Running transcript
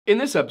In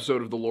this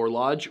episode of the Lore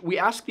Lodge, we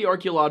ask the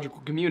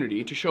archaeological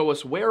community to show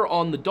us where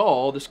on the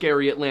doll the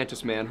scary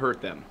Atlantis man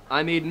hurt them.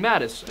 I'm Aiden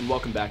Mattis, and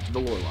welcome back to the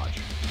Lore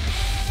Lodge.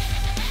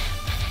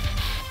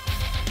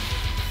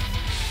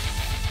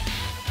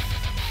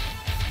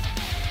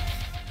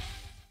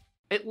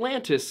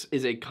 Atlantis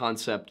is a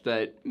concept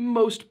that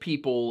most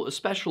people,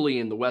 especially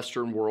in the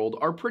Western world,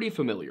 are pretty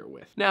familiar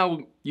with. Now,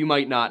 you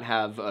might not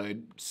have a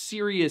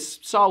serious,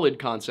 solid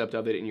concept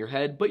of it in your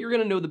head, but you're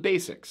gonna know the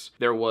basics.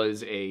 There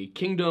was a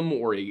kingdom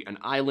or an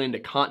island, a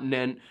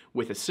continent,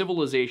 with a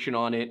civilization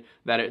on it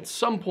that at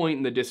some point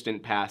in the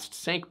distant past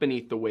sank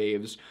beneath the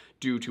waves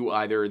due to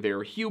either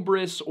their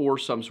hubris or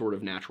some sort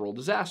of natural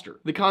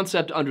disaster. The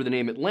concept under the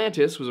name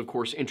Atlantis was of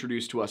course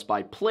introduced to us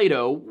by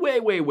Plato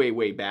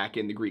way back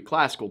in the Greek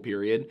classical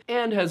period,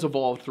 and has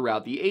evolved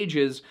throughout the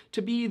ages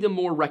to be the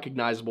more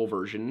recognizable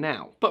version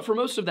now. But for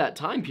most of that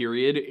time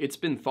period, it's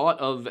been thought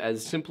of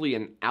as simply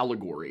an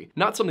allegory,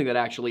 not something that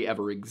actually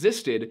ever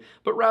existed,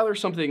 but rather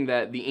something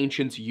that the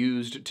ancients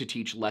used to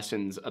teach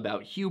lessons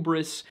about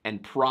hubris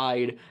and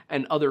pride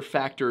and other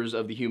factors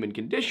of the human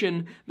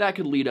condition that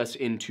could lead us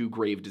into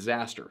grave disaster.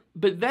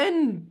 But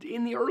then,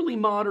 in the early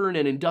modern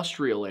and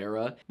industrial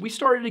era, we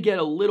started to get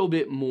a little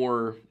bit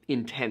more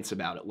intense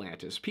about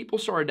Atlantis. People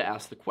started to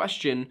ask the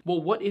question,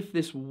 well, what if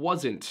this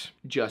wasn't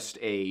just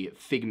a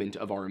figment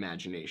of our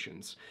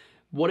imaginations?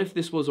 What if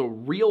this was a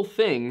real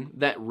thing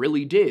that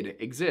really did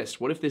exist?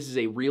 What if this is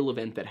a real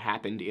event that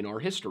happened in our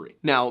history?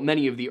 Now,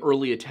 many of the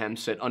early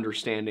attempts at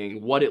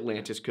understanding what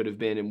Atlantis could have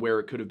been and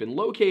where it could have been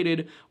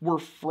located were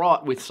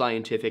fraught with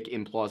scientific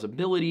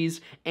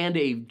implausibilities and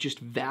a just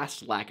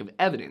vast lack of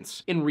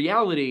evidence. In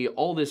reality,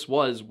 all this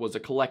was a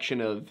collection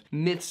of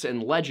myths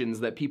and legends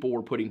that people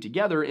were putting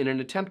together in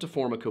an attempt to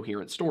form a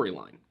coherent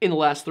storyline. In the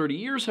last 30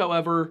 years,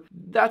 however,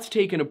 that's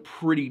taken a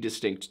pretty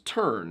distinct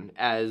turn,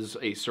 as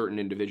a certain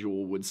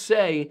individual would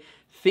say.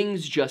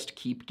 Things just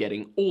keep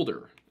getting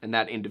older. And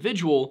that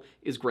individual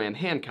is Graham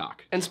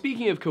Hancock. And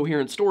speaking of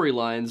coherent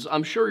storylines,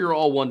 I'm sure you're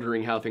all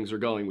wondering how things are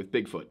going with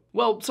Bigfoot.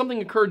 Well,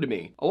 something occurred to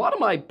me. A lot of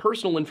my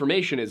personal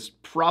information is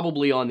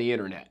probably on the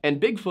internet,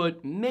 and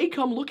Bigfoot may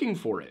come looking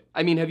for it.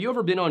 I mean, have you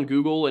ever been on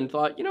Google and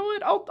thought, you know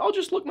what, I'll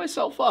just look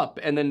myself up,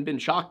 and then been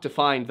shocked to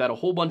find that a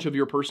whole bunch of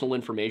your personal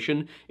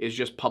information is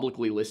just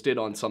publicly listed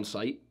on some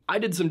site? I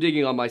did some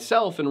digging on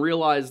myself and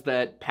realized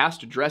that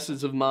past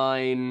addresses of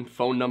mine,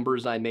 phone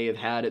numbers I may have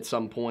had at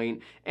some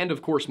point, and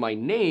of course my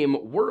name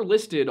were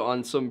listed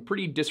on some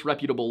pretty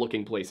disreputable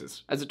looking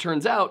places. As it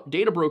turns out,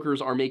 data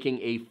brokers are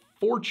making a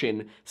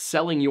fortune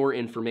selling your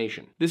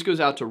information. This goes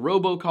out to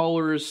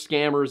robocallers,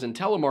 scammers, and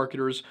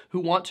telemarketers who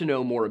want to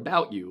know more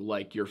about you,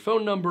 like your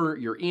phone number,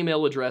 your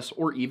email address,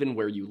 or even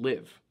where you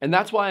live. And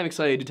that's why I'm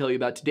excited to tell you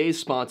about today's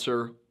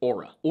sponsor,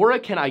 Aura. Aura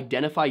can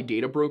identify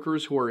data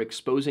brokers who are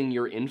exposing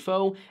your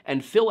info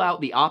and fill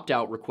out the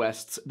opt-out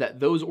requests that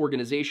those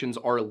organizations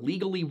are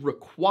legally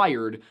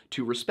required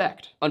to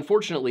respect.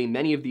 Unfortunately,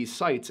 many of these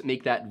sites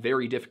make that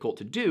very difficult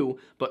to do,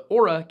 but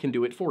Aura can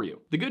do it for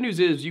you. The good news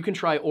is you can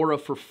try Aura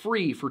for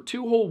free for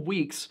 2 whole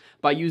weeks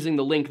by using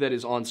the link that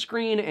is on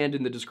screen and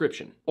in the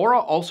description. Aura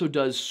also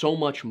does so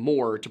much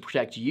more to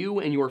protect you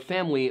and your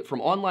family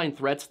from online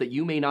threats that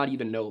you may not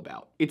even know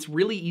about. It's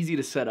really easy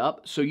to set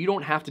up, so you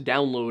don't have to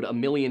download a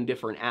million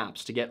different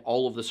apps to get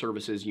all of the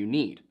services you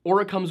need.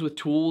 Aura comes with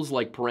tools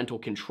like parental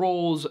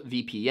controls,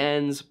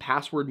 VPNs,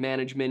 password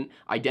management,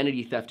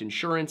 identity theft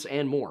insurance,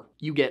 and more.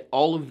 You get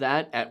all of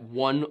that at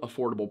one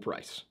affordable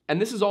price.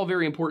 And this is all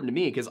very important to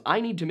me because I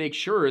need to make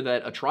sure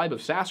that a tribe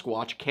of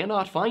Sasquatch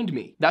cannot find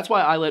me. That's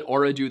why I let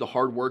Aura do the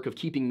hard work of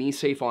keeping me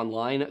safe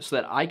online so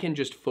that I can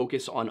just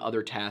focus on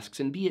other tasks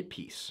and be at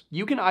peace.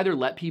 You can either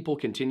let people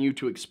continue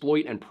to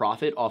exploit and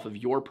profit off of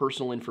your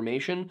personal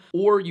information,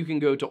 or you can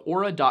go to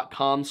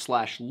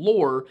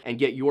aura.com/lore and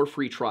get your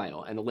free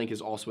trial, and the link is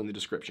also in the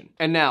description.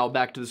 And now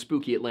back to the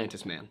spooky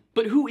Atlantis man.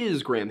 But who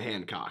is Graham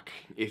Hancock?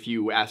 If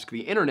you ask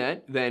the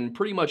internet, then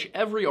pretty much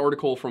every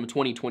article from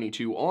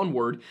 2022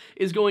 onward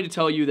is going to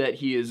tell you that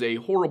he is a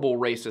horrible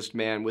racist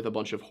man with a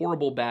bunch of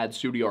horrible bad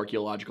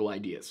pseudo-archaeological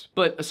ideas.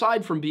 But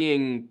aside from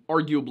being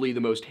arguably the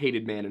most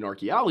hated man in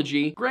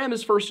archaeology, Graham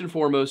is first and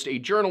foremost a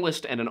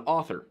journalist and an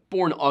author.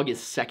 Born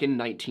August 2nd,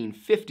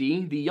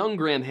 1950, the young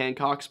Graham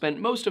Hancock spent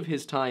most of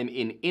his time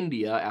in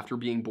India after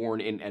being born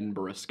in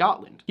Edinburgh,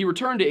 Scotland. He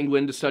returned to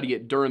England to study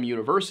at Durham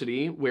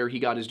University, where he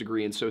got his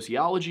degree in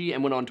sociology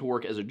and went on to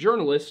work as a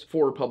journalist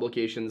for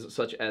publications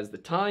such as The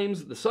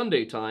Times, The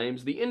Sunday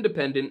Times, The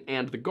Independent,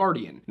 and The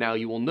Guardian. Now,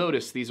 you will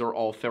notice these are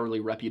all fairly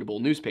reputable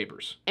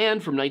newspapers.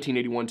 And from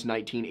 1981 to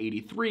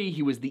 1983,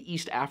 he was the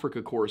East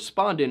Africa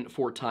correspondent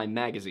for Time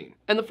magazine.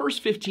 And the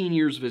first 15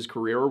 years of his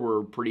career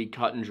were pretty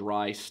cut and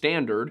dry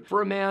standard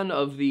for a man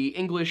of the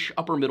English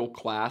upper middle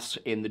class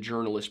in the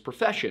journalist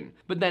profession.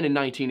 But then in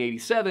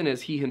 1987,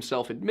 as he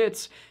himself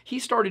admits, he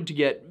started to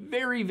get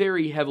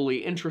very heavily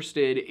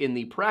interested in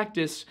the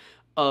practice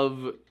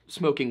of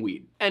smoking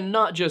weed. And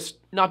not just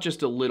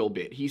a little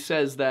bit. He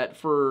says that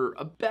for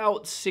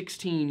about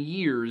 16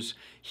 years,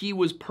 he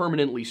was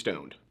permanently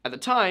stoned. At the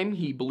time,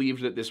 he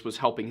believed that this was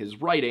helping his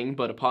writing,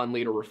 but upon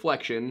later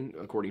reflection,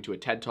 according to a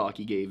TED Talk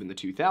he gave in the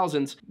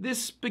 2000s,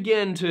 this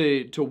began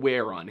to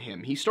wear on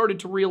him. He started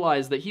to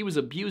realize that he was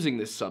abusing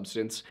this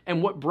substance,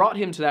 and what brought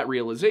him to that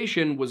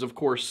realization was, of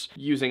course,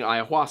 using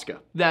ayahuasca.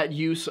 That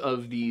use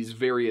of these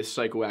various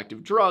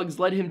psychoactive drugs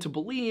led him to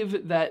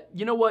believe that,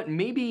 you know what,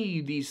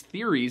 maybe these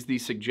theories,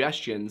 these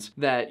suggestions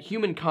that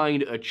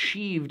humankind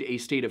achieved a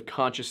state of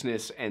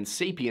consciousness and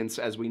sapience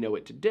as we know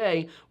it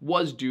today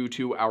was due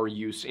to our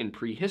use in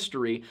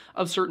prehistory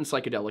of certain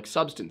psychedelic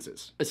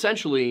substances.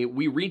 Essentially,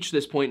 we reached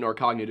this point in our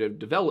cognitive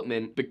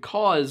development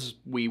because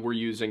we were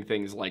using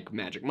things like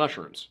magic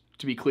mushrooms.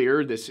 To be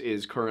clear, this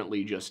is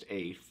currently just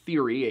a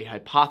theory, a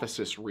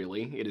hypothesis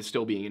really. It is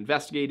still being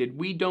investigated.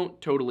 We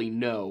don't totally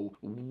know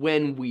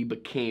when we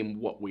became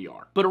what we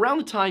are. But around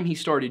the time he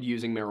started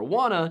using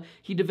marijuana,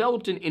 he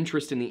developed an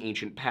interest in the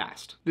ancient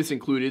past. This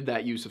included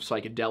that use of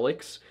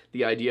psychedelics,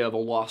 the idea of a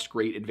lost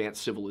great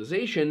advanced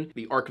civilization,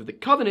 the Ark of the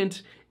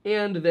Covenant,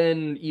 and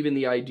then even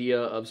the idea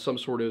of some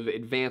sort of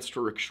advanced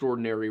or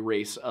extraordinary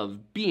race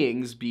of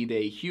beings, be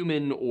they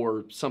human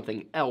or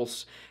something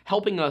else,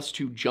 helping us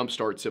to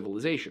jumpstart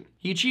civilization.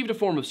 He achieved a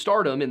form of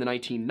stardom in the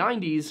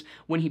 1990s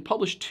when he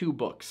published 2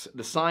 books,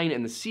 The Sign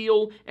and the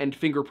Seal and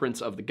Fingerprints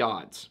of the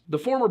Gods. The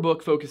former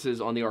book focuses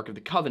on the Ark of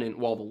the Covenant,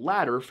 while the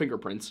latter,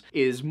 Fingerprints,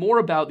 is more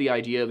about the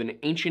idea of an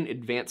ancient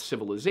advanced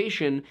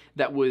civilization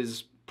that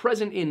was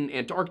present in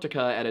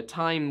Antarctica at a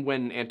time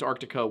when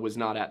Antarctica was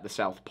not at the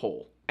South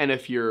Pole. And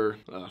if you're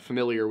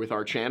familiar with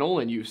our channel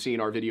and you've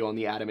seen our video on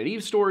the Adam and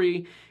Eve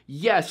story,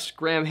 yes,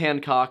 Graham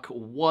Hancock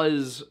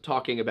was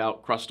talking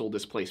about crustal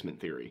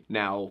displacement theory.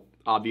 Now,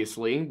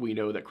 obviously, we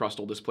know that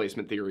crustal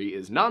displacement theory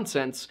is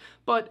nonsense,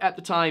 but at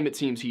the time it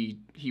seems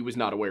he was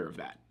not aware of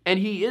that. And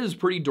he is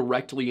pretty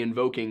directly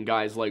invoking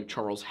guys like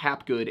Charles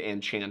Hapgood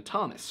and Chan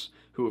Thomas,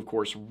 who of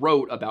course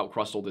wrote about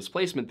crustal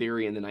displacement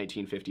theory in the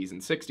 1950s and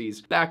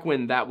 60s, back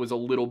when that was a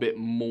little bit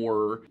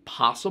more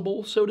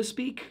possible, so to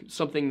speak,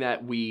 something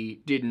that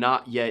we did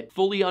not yet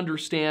fully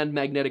understand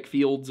magnetic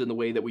fields in the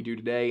way that we do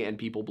today, and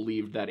people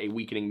believed that a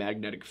weakening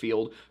magnetic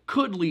field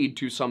could lead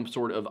to some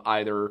sort of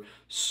either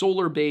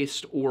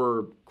solar-based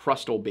or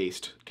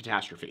crustal-based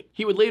catastrophe.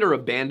 He would later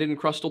abandon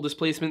crustal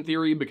displacement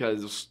theory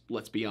because,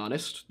 let's be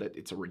honest, that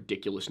it's a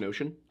ridiculous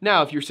notion.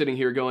 Now, if you're sitting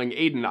here going,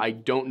 Aiden, I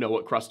don't know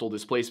what crustal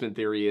displacement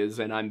theory is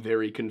and I'm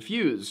very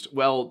confused,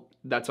 well,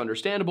 that's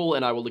understandable,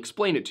 and I will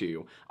explain it to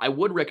you. I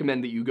would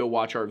recommend that you go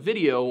watch our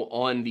video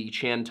on the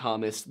Chan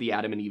Thomas, the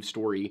Adam and Eve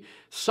story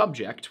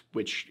subject,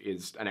 which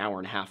is an hour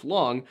and a half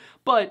long,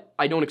 but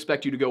I don't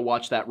expect you to go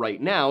watch that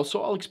right now,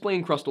 so I'll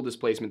explain crustal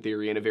displacement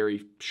theory in a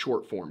very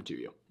short form to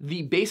you.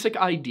 The basic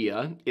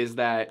idea is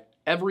that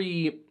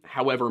every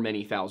however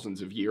many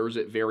thousands of years,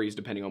 it varies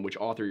depending on which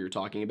author you're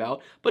talking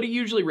about, but it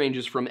usually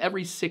ranges from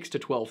every 6,000 to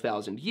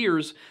 12,000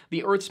 years,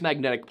 the Earth's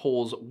magnetic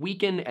poles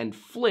weaken and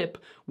flip,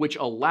 which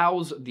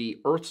allows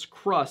the Earth's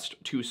crust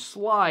to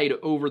slide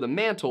over the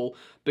mantle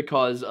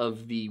because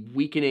of the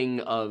weakening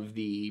of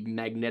the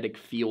magnetic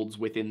fields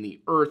within the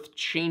Earth,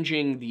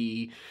 changing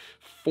the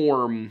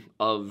form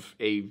of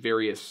a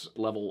various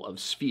level of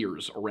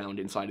spheres around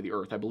inside of the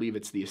Earth. I believe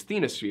it's the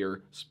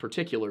asthenosphere,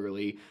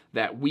 particularly,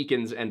 that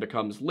weakens and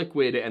becomes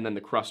liquid, and then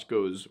the crust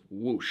goes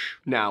whoosh.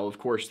 Now, of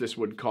course, this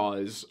would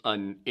cause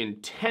an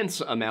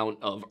intense amount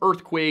of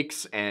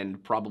earthquakes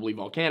and probably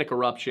volcanic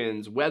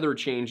eruptions, weather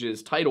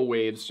changes, tidal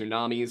waves,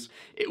 tsunamis.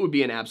 It would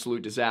be an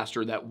absolute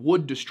disaster that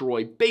would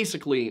destroy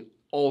basically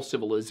all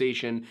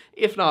civilization,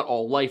 if not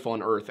all life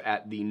on Earth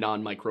at the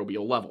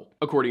non-microbial level.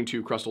 According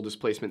to crustal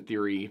displacement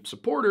theory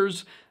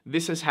supporters,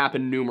 this has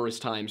happened numerous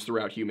times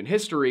throughout human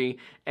history,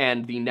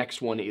 and the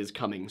next one is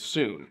coming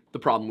soon. The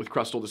problem with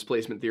crustal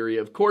displacement theory,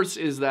 of course,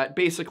 is that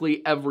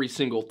basically every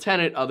single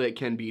tenet of it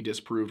can be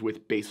disproved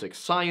with basic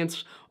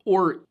science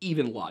or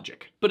even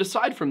logic. But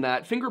aside from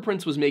that,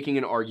 Fingerprints was making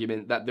an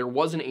argument that there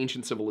was an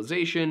ancient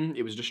civilization,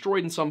 it was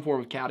destroyed in some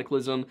form of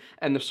cataclysm,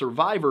 and the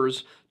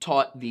survivors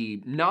taught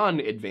the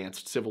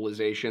non-advanced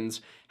civilizations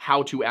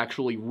how to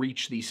actually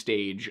reach the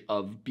stage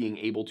of being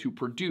able to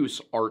produce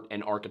art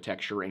and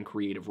architecture and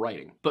creative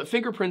writing. But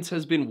Fingerprints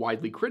has been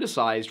widely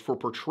criticized for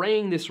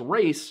portraying this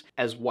race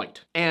as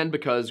white. And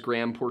because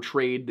Graham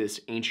portrayed this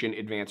ancient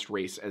advanced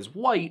race as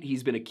white,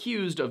 he's been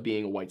accused of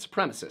being a white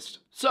supremacist.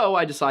 So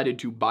I decided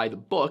to buy the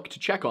book to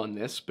check on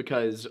this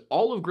because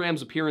all of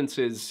Graham's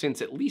appearances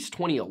since at least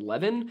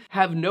 2011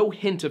 have no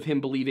hint of him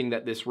believing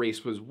that this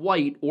race was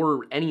white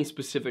or any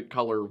specific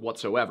color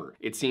whatsoever.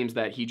 It seems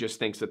that he just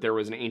thinks that there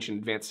was an ancient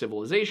advanced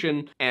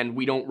civilization, and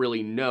we don't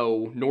really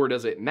know, nor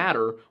does it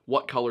matter,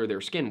 what color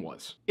their skin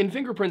was. In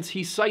Fingerprints,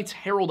 he cites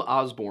Harold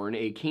Osborne,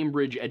 a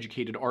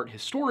Cambridge-educated art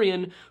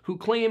historian, who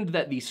claimed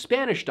that the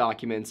Spanish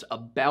documents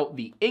about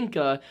the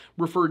Inca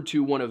referred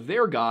to one of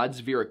their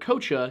gods,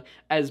 Viracocha,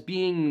 as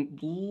being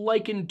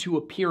likened to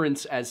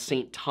appearance as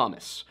St.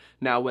 Thomas.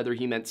 Now, whether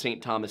he meant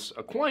St. Thomas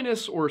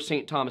Aquinas or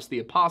St. Thomas the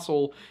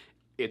Apostle,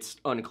 it's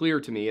unclear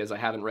to me as I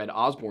haven't read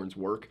Osborne's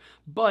work,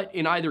 but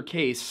in either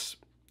case,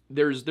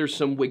 there's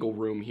some wiggle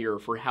room here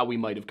for how we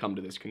might have come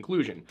to this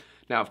conclusion.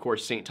 Now, of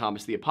course, St.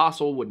 Thomas the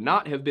Apostle would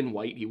not have been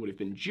white. He would have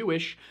been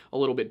Jewish, a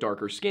little bit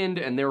darker skinned,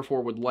 and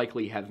therefore would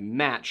likely have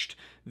matched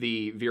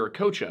the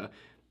Viracocha,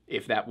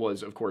 if that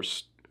was, of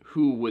course,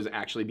 who was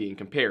actually being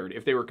compared.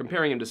 If they were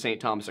comparing him to St.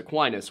 Thomas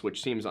Aquinas,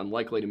 which seems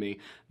unlikely to me,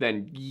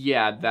 then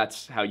yeah,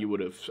 that's how you would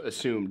have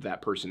assumed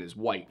that person is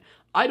white.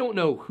 I don't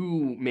know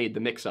who made the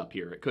mix-up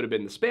here. It could have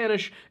been the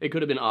Spanish, it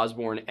could have been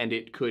Osborne, and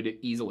it could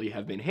easily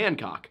have been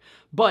Hancock.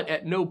 But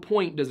at no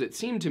point does it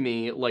seem to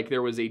me like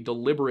there was a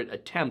deliberate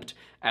attempt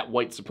at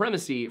white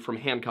supremacy from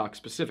Hancock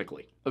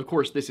specifically. Of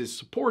course, this is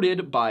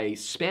supported by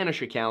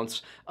Spanish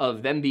accounts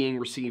of them being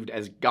received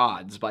as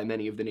gods by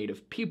many of the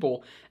native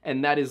people,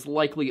 and that is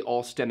likely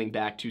all stemming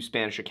back to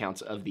Spanish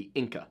accounts of the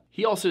Inca.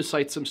 He also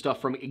cites some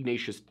stuff from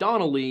Ignatius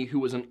Donnelly, who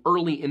was an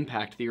early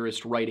impact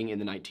theorist writing in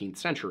the 19th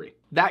century.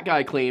 That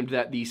guy claimed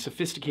that the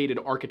sophisticated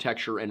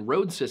architecture and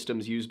road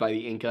systems used by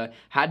the Inca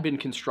had been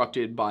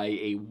constructed by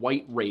a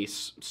white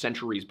race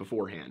centuries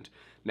beforehand.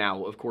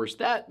 Now, of course,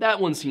 that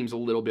one seems a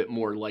little bit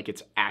more like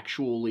it's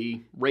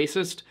actually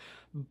racist,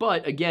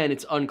 but again,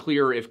 it's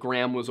unclear if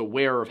Graham was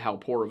aware of how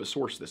poor of a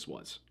source this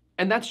was.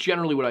 And that's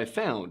generally what I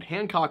found.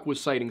 Hancock was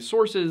citing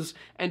sources,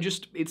 and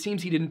just, it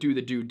seems he didn't do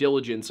the due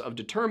diligence of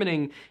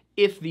determining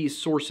if these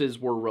sources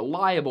were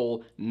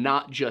reliable,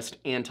 not just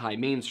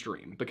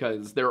anti-mainstream,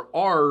 because there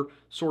are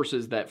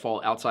sources that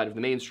fall outside of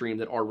the mainstream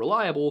that are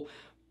reliable,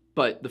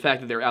 but the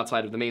fact that they're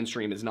outside of the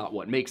mainstream is not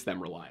what makes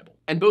them reliable.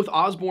 And both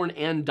Osborne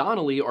and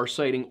Donnelly are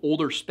citing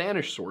older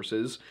Spanish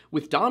sources,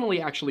 with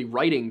Donnelly actually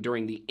writing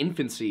during the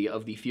infancy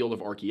of the field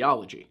of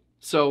archaeology.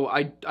 So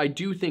I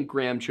do think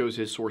Graham chose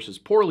his sources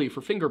poorly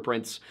for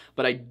fingerprints,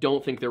 but I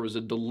don't think there was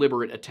a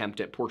deliberate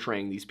attempt at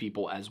portraying these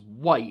people as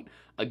white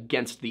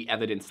against the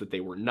evidence that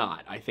they were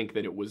not. I think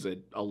that it was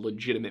a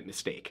legitimate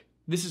mistake.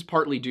 This is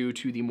partly due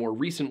to the more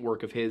recent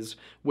work of his,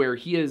 where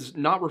he has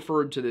not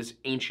referred to this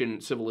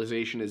ancient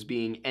civilization as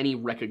being any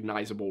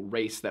recognizable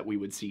race that we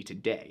would see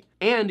today.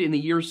 And in the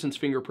years since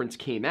fingerprints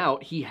came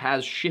out, he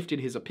has shifted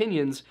his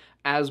opinions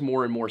as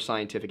more and more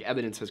scientific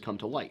evidence has come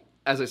to light.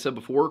 As I said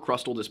before,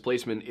 crustal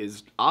displacement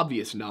is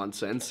obvious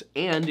nonsense,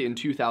 and in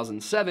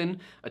 2007,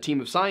 a team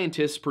of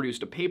scientists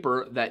produced a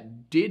paper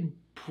that did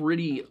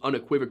pretty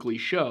unequivocally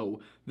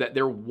show that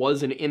there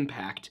was an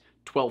impact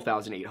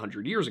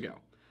 12,800 years ago.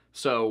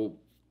 So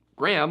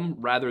Graham,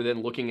 rather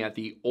than looking at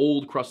the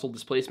old crustal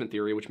displacement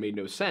theory, which made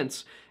no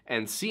sense,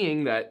 and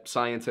seeing that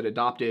science had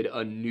adopted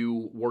a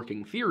new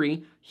working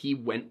theory, he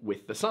went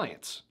with the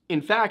science.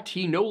 In fact,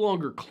 he no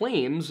longer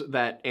claims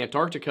that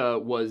Antarctica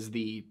was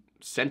the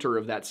center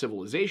of that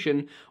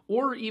civilization,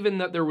 or even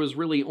that there was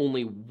really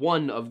only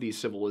one of these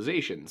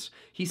civilizations.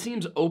 He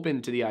seems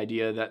open to the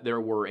idea that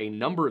there were a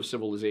number of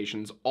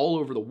civilizations all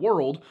over the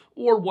world,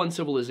 or one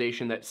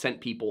civilization that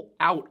sent people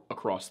out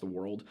across the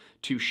world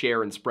to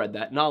share and spread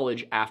that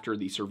knowledge after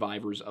the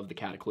survivors of the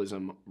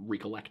Cataclysm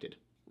recollected.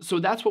 So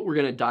that's what we're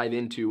going to dive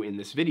into in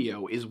this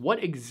video, is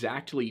what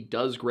exactly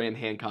does Graham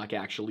Hancock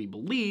actually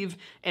believe,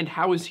 and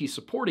how is he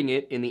supporting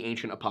it in the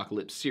Ancient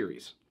Apocalypse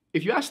series?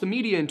 If you ask the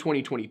media in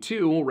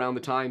 2022, around the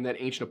time that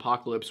Ancient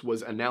Apocalypse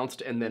was announced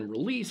and then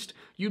released,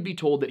 you'd be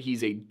told that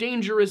he's a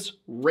dangerous,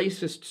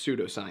 racist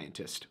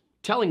pseudoscientist.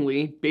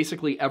 Tellingly,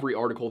 basically every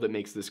article that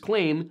makes this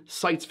claim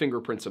cites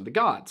fingerprints of the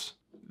gods.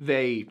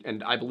 They,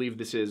 and I believe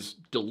this is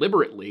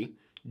deliberately,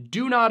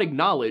 do not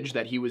acknowledge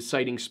that he was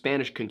citing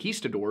Spanish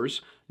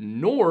conquistadors,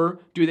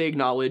 nor do they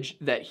acknowledge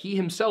that he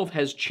himself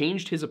has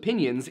changed his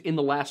opinions in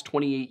the last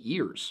 28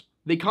 years.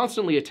 They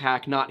constantly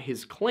attack not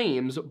his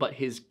claims, but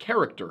his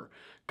character,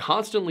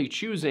 constantly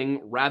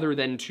choosing, rather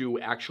than to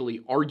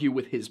actually argue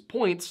with his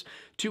points,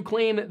 to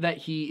claim that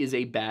he is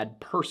a bad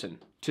person,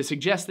 to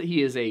suggest that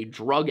he is a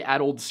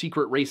drug-addled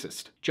secret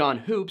racist. John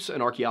Hoops,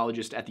 an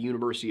archaeologist at the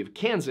University of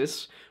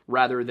Kansas,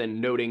 rather than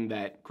noting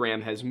that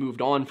Graham has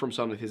moved on from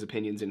some of his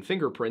opinions in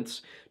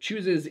fingerprints,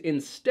 chooses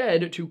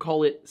instead to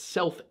call it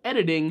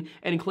self-editing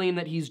and claim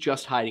that he's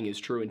just hiding his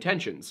true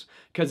intentions.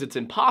 Because it's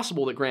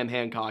impossible that Graham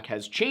Hancock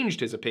has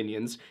changed his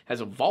opinions,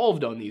 has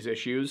evolved on these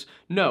issues.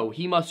 No,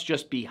 he must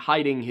just be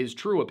hiding his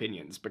true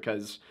opinions,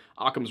 because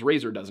Occam's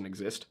razor doesn't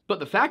exist. But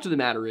the fact of the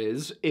matter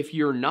is, if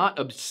you're not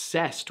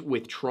obsessed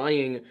with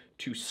trying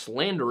to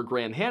slander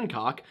Graham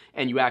Hancock,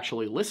 and you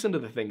actually listen to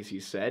the things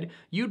he's said,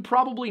 you'd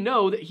probably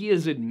know that he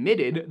has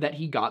admitted that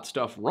he got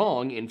stuff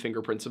wrong in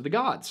Fingerprints of the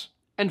Gods.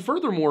 And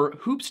furthermore,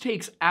 Hoops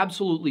takes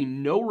absolutely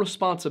no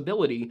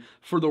responsibility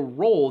for the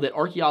role that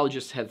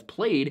archaeologists have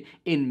played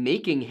in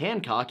making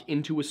Hancock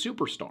into a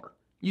superstar.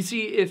 You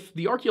see, if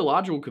the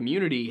archaeological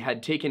community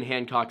had taken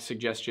Hancock's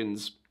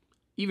suggestions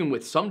even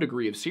with some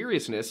degree of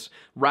seriousness,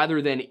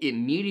 rather than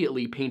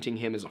immediately painting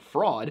him as a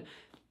fraud,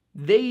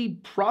 they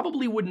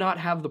probably would not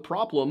have the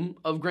problem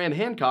of Graham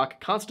Hancock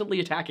constantly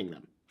attacking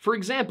them. For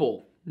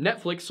example,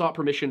 Netflix sought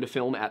permission to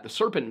film at the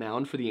Serpent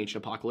Mound for the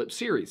Ancient Apocalypse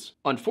series.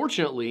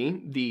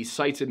 Unfortunately, the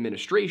site's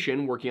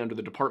administration, working under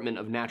the Department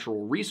of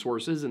Natural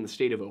Resources in the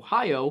state of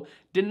Ohio,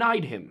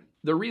 denied him.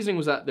 The reasoning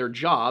was that their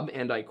job,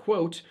 and I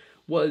quote,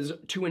 was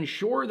to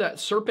ensure that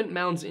Serpent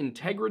Mound's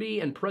integrity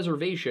and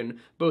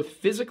preservation, both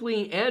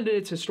physically and in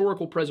its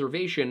historical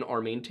preservation, are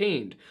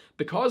maintained.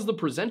 Because the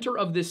presenter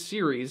of this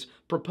series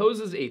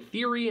proposes a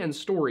theory and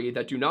story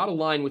that do not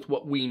align with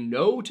what we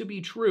know to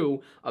be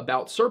true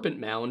about Serpent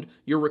Mound,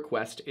 your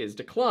request is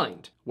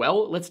declined.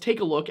 Well, let's take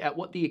a look at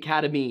what the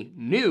Academy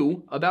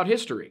knew about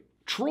history.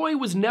 Troy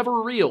was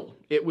never real.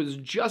 It was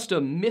just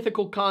a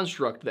mythical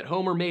construct that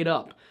Homer made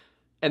up.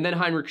 And then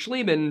Heinrich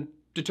Schliemann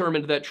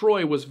determined that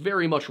Troy was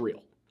very much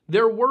real.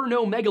 There were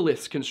no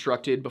megaliths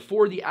constructed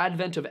before the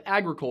advent of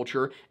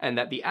agriculture, and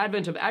that the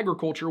advent of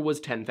agriculture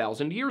was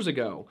 10,000 years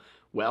ago.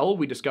 Well,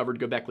 we discovered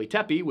Göbekli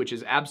Tepe, which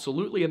is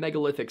absolutely a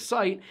megalithic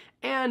site,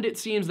 and it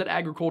seems that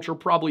agriculture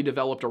probably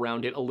developed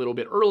around it a little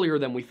bit earlier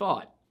than we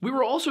thought. We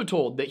were also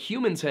told that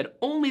humans had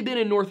only been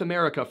in North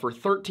America for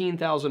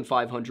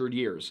 13,500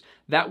 years.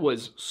 That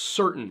was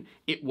certain.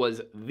 It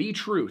was the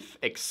truth,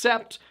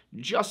 except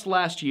just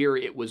last year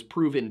it was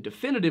proven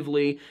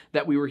definitively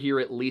that we were here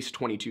at least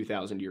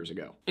 22,000 years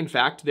ago. In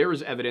fact, there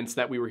is evidence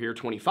that we were here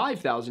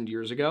 25,000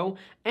 years ago,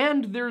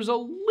 and there's a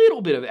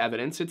little bit of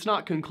evidence, it's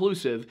not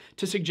conclusive,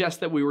 to suggest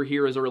that we were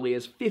here as early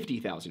as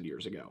 50,000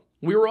 years ago.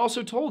 We were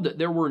also told that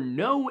there were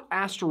no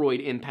asteroid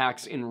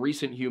impacts in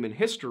recent human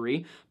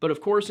history, but of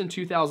course in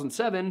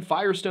 2007,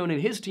 Firestone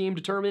and his team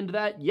determined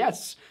that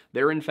yes,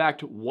 there in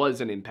fact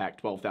was an impact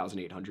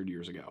 12,800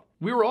 years ago.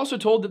 We were also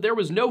told that there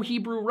was no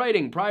Hebrew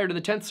writing prior to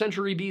the 10th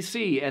century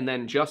BC, and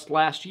then just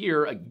last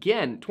year,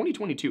 again,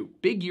 2022,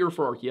 big year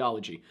for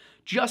archaeology.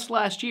 Just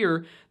last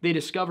year, they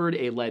discovered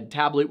a lead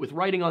tablet with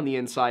writing on the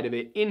inside of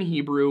it in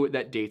Hebrew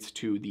that dates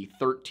to the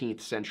 13th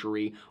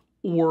century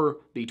or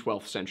the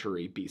 12th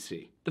century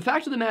BC. The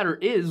fact of the matter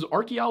is,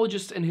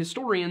 archaeologists and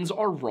historians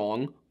are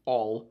wrong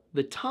all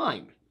the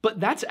time. But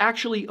that's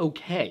actually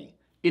okay.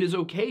 It is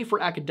okay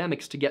for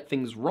academics to get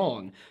things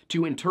wrong,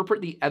 to interpret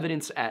the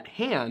evidence at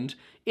hand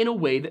in a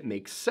way that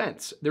makes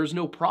sense. There's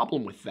no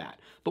problem with that.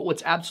 But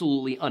what's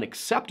absolutely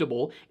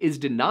unacceptable is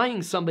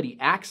denying somebody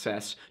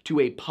access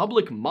to a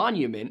public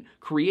monument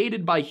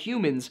created by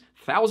humans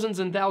thousands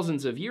and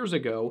thousands of years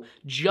ago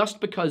just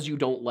because you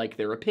don't like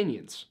their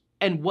opinions.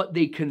 And what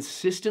they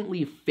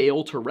consistently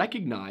fail to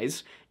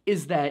recognize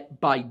is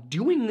that by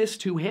doing this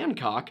to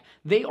Hancock,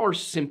 they are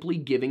simply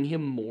giving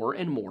him more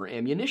and more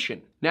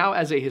ammunition. Now,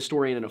 as a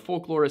historian and a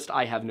folklorist,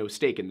 I have no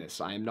stake in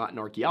this. I am not an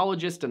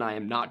archaeologist, and I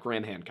am not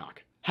Graham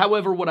Hancock.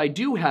 However, what I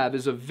do have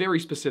is a very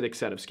specific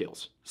set of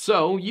skills.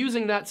 So,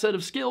 using that set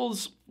of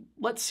skills,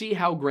 let's see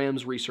how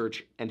Graham's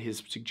research and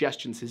his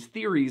suggestions, his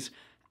theories,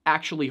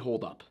 actually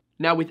hold up.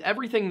 Now, with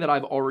everything that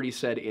I've already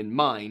said in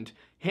mind,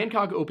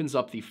 Hancock opens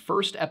up the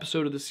first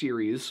episode of the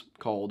series,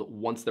 called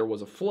Once There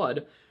Was a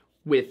Flood,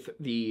 with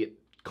the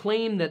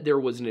claim that there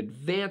was an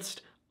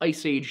advanced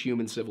Ice Age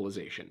human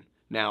civilization.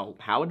 Now,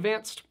 how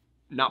advanced?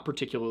 Not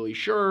particularly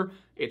sure.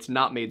 It's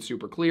not made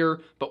super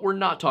clear, but we're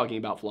not talking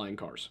about flying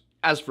cars.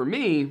 As for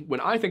me, when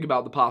I think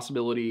about the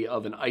possibility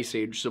of an Ice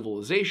Age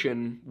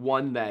civilization,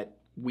 one that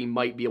we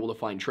might be able to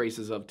find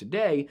traces of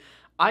today,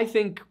 I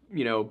think,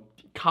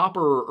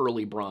 Copper or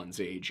early Bronze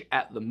Age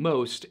at the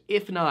most,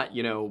 if not,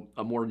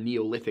 a more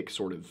Neolithic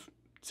sort of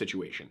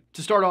situation.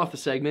 To start off the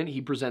segment, he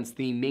presents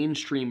the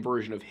mainstream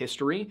version of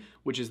history,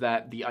 which is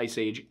that the Ice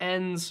Age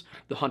ends,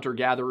 the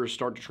hunter-gatherers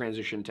start to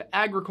transition to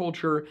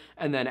agriculture,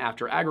 and then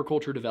after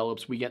agriculture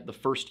develops, we get the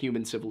first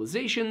human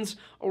civilizations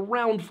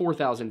around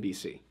 4000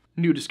 BC.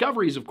 New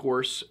discoveries, of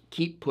course,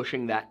 keep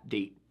pushing that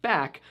date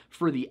back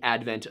for the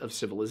advent of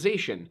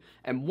civilization,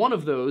 and one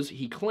of those,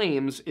 he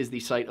claims, is the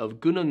site of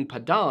Gunung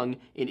Padang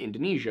in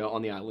Indonesia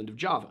on the island of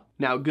Java.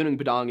 Now, Gunung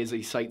Padang is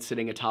a site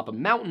sitting atop a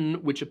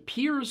mountain which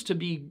appears to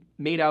be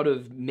made out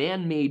of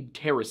man-made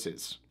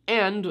terraces.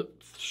 And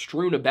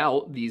strewn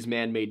about these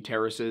man-made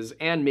terraces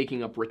and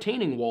making up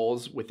retaining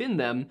walls within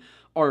them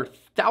are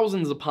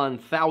thousands upon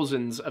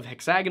thousands of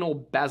hexagonal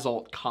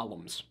basalt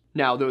columns.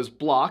 Now, those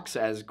blocks,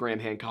 as Graham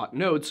Hancock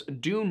notes,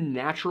 do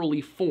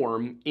naturally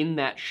form in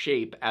that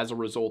shape as a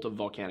result of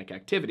volcanic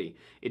activity.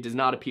 It does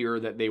not appear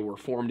that they were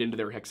formed into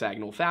their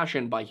hexagonal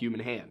fashion by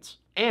human hands.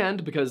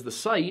 And because the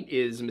site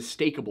is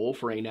mistakable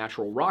for a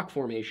natural rock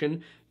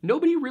formation,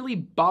 nobody really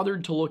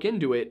bothered to look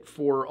into it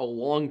for a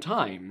long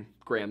time,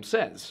 Graham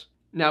says.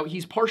 Now,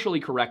 he's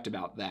partially correct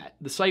about that.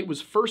 The site was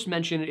first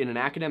mentioned in an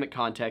academic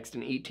context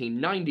in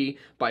 1890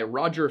 by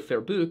Roger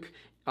Verbeek,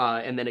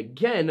 and then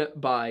again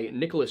by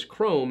Nicholas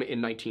Crome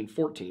in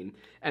 1914,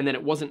 and then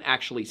it wasn't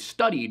actually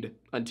studied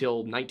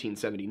until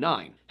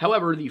 1979.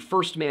 However, the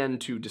first man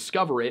to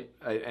discover it,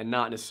 and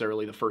not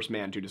necessarily the first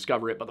man to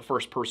discover it, but the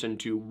first person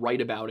to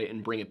write about it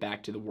and bring it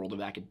back to the world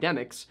of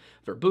academics,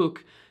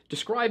 Verbeek,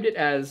 described it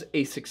as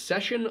a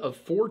succession of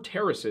 4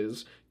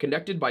 terraces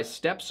connected by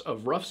steps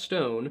of rough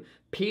stone,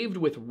 paved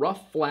with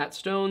rough flat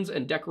stones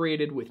and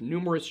decorated with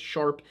numerous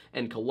sharp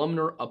and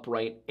columnar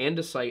upright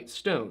andesite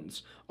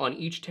stones. On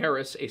each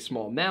terrace, a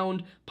small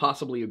mound,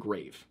 possibly a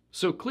grave.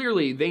 So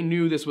clearly, they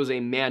knew this was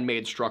a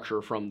man-made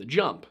structure from the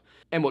jump.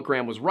 And what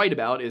Graham was right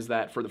about is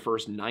that for the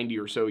first 90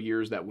 or so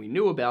years that we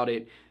knew about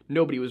it,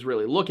 nobody was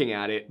really looking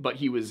at it, but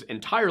he was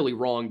entirely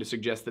wrong to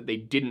suggest that they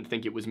didn't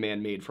think it was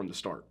man-made from the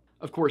start.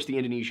 Of course, the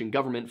Indonesian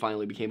government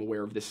finally became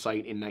aware of this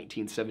site in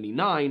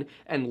 1979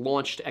 and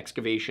launched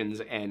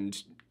excavations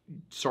and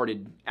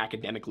started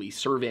academically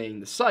surveying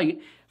the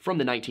site from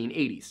the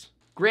 1980s.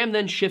 Graham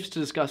then shifts to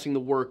discussing the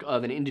work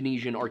of an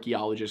Indonesian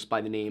archaeologist by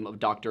the name of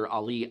Dr.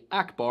 Ali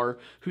Akbar,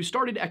 who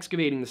started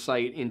excavating the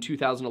site in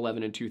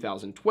 2011 and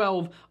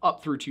 2012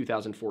 up through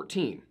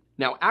 2014.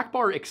 Now,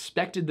 Akbar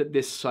expected that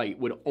this site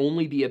would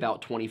only be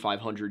about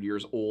 2,500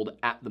 years old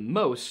at the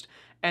most,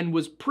 and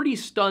was pretty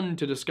stunned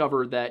to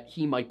discover that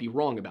he might be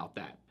wrong about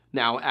that.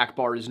 Now,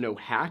 Akbar is no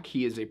hack.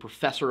 He is a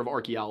professor of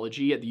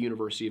archaeology at the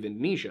University of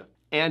Indonesia.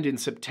 And in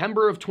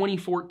September of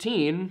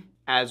 2014,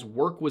 as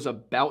work was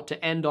about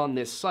to end on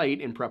this site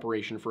in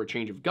preparation for a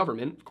change of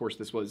government, of course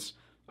this was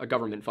a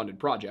government-funded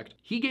project,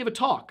 he gave a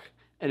talk.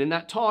 And in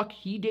that talk,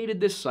 he dated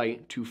this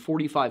site to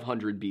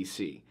 4500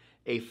 BC,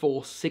 a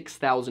full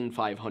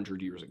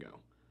 6,500 years ago.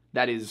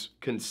 That is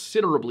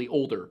considerably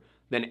older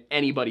than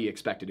anybody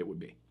expected it would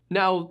be.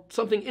 Now,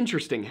 something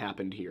interesting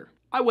happened here.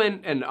 I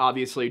went, and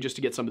obviously, just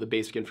to get some of the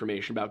basic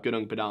information about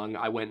Gunung Padang,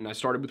 I went and I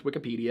started with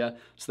Wikipedia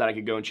so that I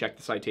could go and check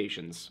the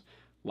citations.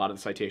 A lot of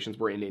the citations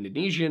were in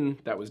Indonesian.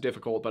 That was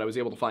difficult, but I was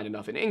able to find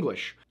enough in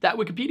English. That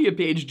Wikipedia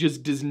page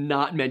just does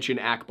not mention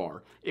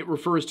Akbar. It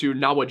refers to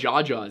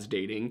Nawajaja's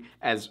dating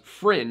as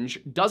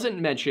fringe,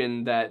 doesn't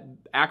mention that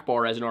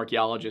Akbar as an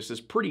archaeologist is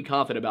pretty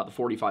confident about the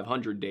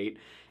 4500 date,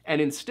 and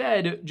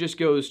instead just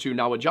goes to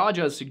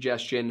Nawajaja's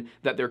suggestion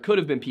that there could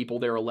have been people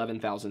there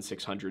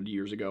 11,600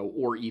 years ago,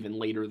 or even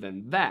later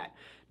than that.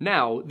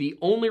 Now, the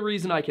only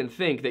reason I can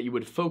think that you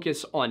would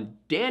focus on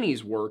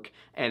Danny's work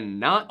and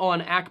not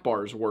on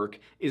Akbar's work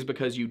is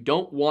because you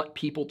don't want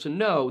people to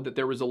know that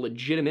there was a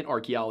legitimate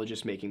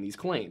archaeologist making these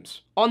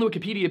claims. On the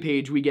Wikipedia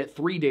page, we get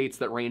 3 dates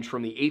that range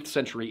from the 8th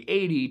century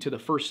AD to the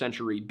 1st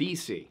century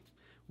BC.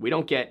 We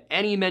don't get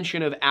any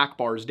mention of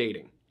Akbar's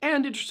dating.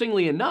 And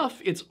interestingly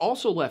enough, it's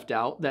also left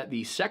out that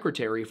the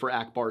secretary for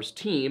Akbar's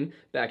team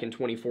back in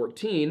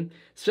 2014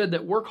 said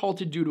that work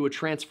halted due to a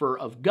transfer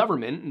of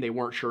government, and they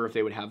weren't sure if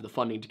they would have the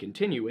funding to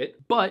continue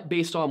it, but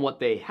based on what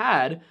they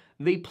had,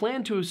 they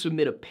planned to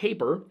submit a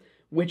paper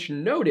which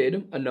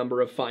noted a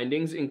number of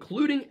findings,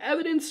 including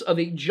evidence of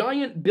a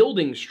giant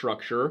building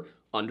structure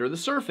under the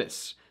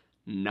surface.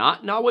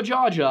 Not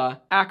Nawajaja,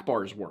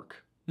 Akbar's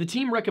work. The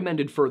team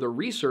recommended further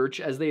research,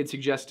 as they had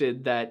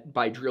suggested that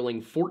by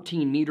drilling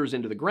 14 meters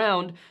into the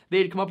ground, they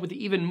had come up with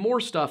even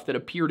more stuff that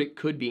appeared it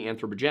could be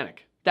anthropogenic.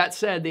 That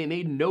said, they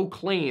made no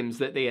claims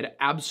that they had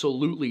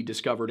absolutely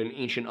discovered an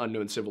ancient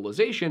unknown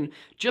civilization,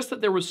 just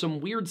that there was some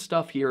weird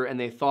stuff here and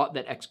they thought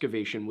that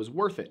excavation was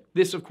worth it.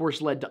 This, of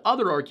course, led to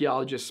other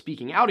archaeologists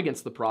speaking out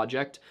against the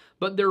project,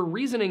 but their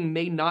reasoning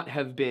may not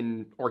have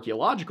been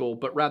archaeological,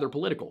 but rather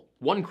political.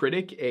 One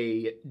critic,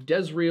 a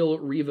Desreel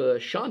Riva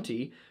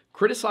Shanti,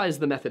 criticized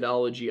the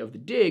methodology of the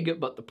dig,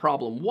 but the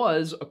problem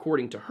was,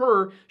 according to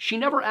her, she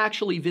never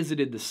actually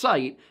visited the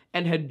site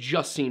and had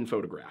just seen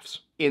photographs.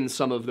 In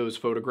some of those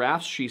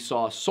photographs, she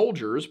saw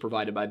soldiers,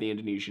 provided by the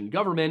Indonesian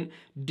government,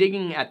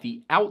 digging at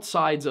the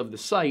outsides of the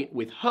site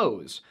with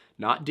hoes,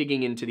 not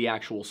digging into the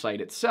actual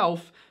site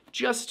itself,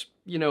 just,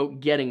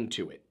 getting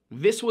to it.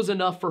 This was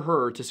enough for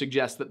her to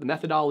suggest that the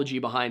methodology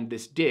behind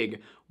this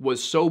dig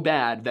was so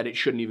bad that it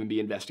shouldn't even be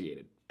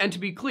investigated. And to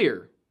be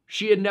clear,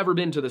 she had never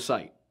been to the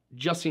site.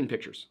 Just seen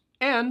pictures.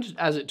 And,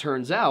 as it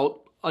turns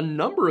out, a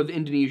number of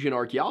Indonesian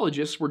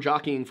archaeologists were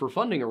jockeying for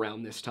funding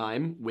around this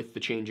time, with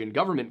the change in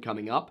government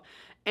coming up,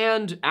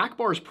 and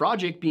Akbar's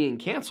project being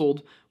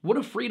canceled would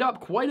have freed up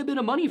quite a bit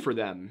of money for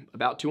them,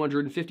 about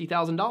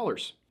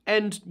 $250,000.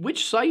 And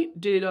which site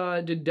did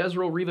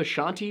Desreel Riva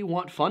Shanti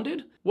want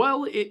funded?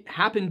 Well, it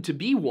happened to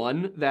be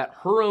one that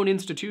her own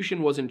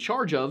institution was in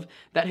charge of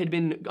that had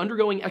been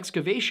undergoing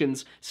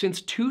excavations since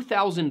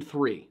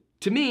 2003.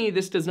 To me,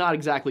 this does not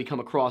exactly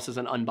come across as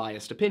an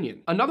unbiased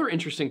opinion. Another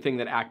interesting thing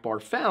that Akbar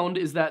found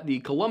is that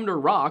the columnar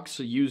rocks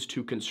used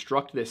to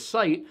construct this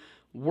site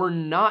were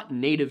not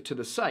native to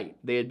the site.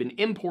 They had been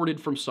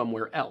imported from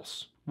somewhere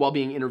else. While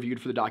being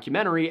interviewed for the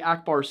documentary,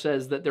 Akbar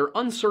says that they're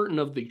uncertain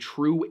of the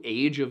true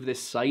age of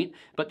this site,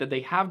 but that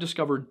they have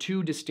discovered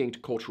 2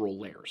 distinct cultural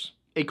layers.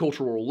 A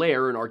cultural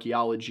layer in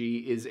archaeology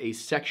is a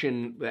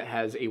section that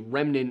has a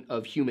remnant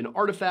of human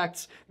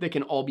artifacts that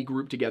can all be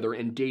grouped together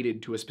and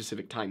dated to a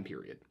specific time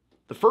period.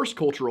 The first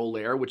cultural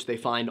layer, which they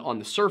find on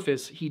the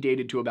surface, he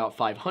dated to about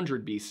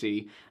 500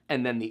 BC,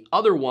 and then the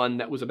other one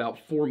that was about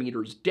 4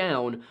 meters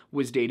down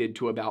was dated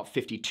to about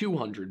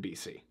 5200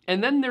 BC.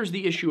 And then there's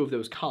the issue of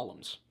those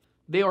columns.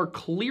 They are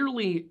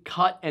clearly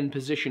cut and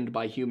positioned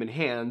by human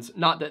hands,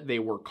 not that they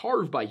were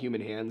carved by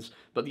human hands,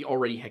 but the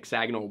already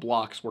hexagonal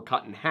blocks were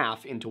cut in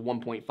half into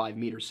 1.5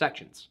 meter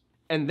sections.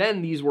 And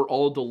then these were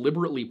all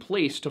deliberately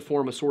placed to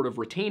form a sort of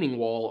retaining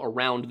wall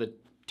around the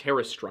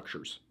terrace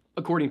structures.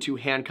 According to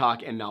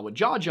Hancock and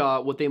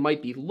Nawajaja, what they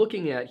might be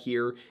looking at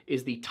here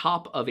is the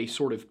top of a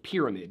sort of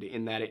pyramid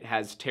in that it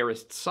has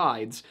terraced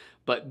sides,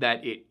 but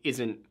that it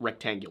isn't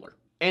rectangular.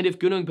 And if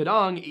Gunung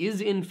Padang is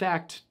in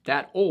fact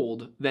that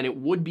old, then it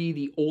would be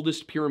the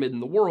oldest pyramid in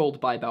the world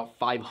by about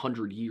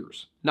 500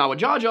 years.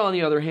 Nawajaja, on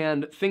the other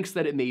hand, thinks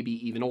that it may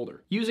be even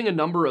older. Using a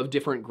number of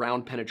different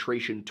ground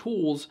penetration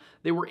tools,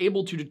 they were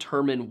able to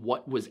determine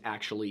what was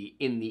actually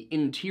in the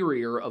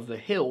interior of the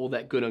hill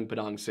that Gunung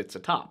Padang sits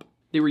atop.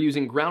 They were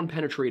using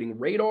ground-penetrating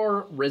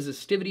radar,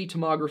 resistivity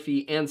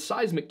tomography, and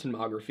seismic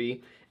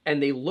tomography,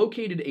 and they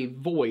located a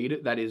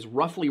void that is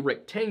roughly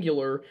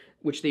rectangular,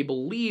 which they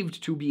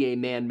believed to be a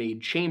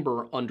man-made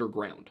chamber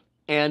underground.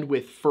 And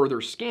with further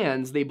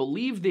scans, they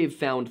believe they've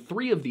found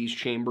 3 of these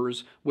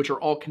chambers, which are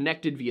all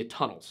connected via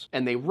tunnels,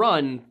 and they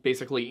run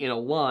basically in a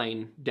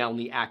line down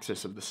the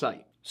axis of the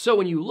site. So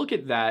when you look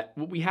at that,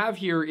 what we have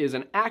here is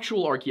an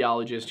actual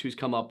archaeologist who's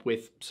come up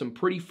with some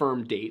pretty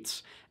firm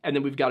dates, and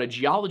then we've got a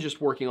geologist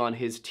working on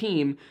his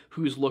team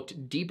who's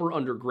looked deeper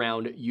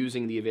underground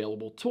using the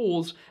available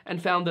tools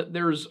and found that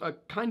there's a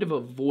kind of a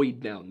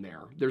void down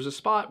there. There's a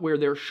spot where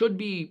there should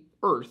be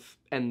earth,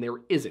 and there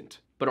isn't.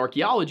 But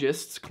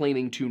archaeologists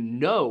claiming to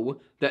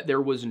know that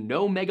there was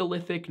no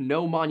megalithic,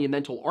 no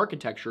monumental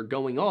architecture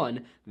going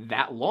on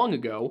that long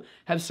ago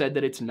have said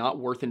that it's not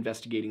worth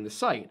investigating the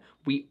site.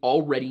 We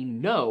already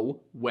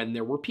know when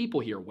there were people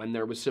here, when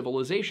there was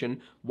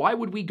civilization. Why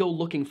would we go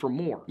looking for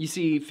more? You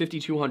see,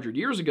 5,200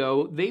 years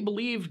ago, they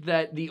believed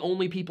that the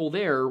only people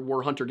there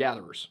were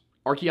hunter-gatherers.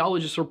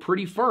 Archaeologists are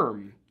pretty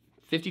firm.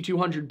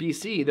 5,200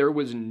 BC, there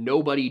was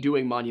nobody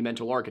doing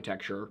monumental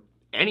architecture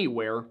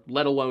anywhere,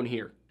 let alone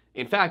here.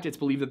 In fact, it's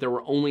believed that there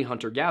were only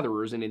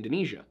hunter-gatherers in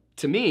Indonesia.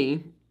 To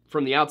me,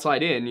 from the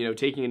outside in,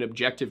 taking an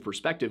objective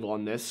perspective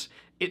on this,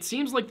 it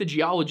seems like the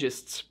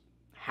geologists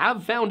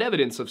have found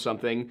evidence of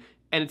something,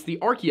 and it's the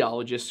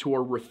archaeologists who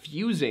are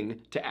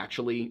refusing to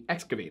actually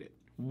excavate it.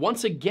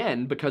 Once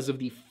again, because of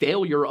the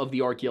failure of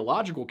the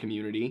archaeological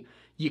community,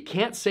 you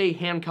can't say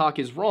Hancock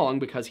is wrong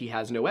because he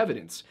has no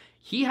evidence.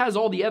 He has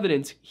all the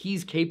evidence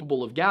he's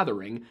capable of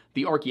gathering.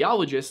 The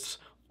archaeologists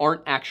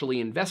aren't actually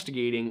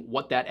investigating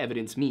what that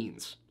evidence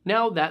means.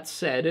 Now, that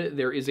said,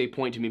 there is a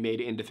point to be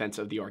made in defense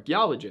of the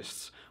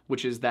archaeologists,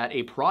 which is that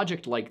a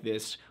project like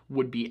this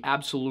would be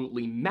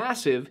absolutely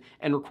massive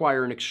and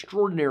require an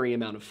extraordinary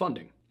amount of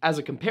funding. As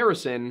a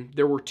comparison,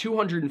 there were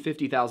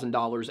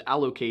 $250,000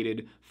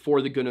 allocated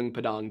for the Gunung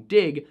Padang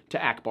dig to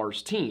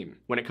Akbar's team.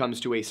 When it comes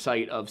to a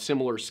site of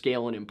similar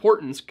scale and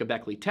importance,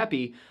 Göbekli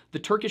Tepe, the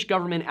Turkish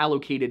government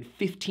allocated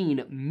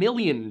 $15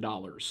 million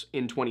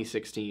in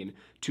 2016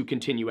 to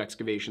continue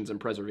excavations and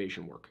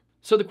preservation work.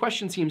 So the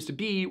question seems to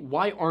be,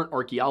 why aren't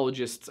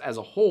archaeologists as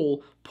a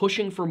whole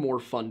pushing for more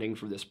funding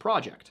for this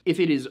project? If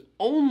it is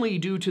only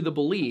due to the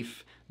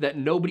belief that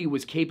nobody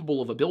was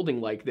capable of a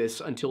building like this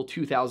until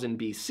 2000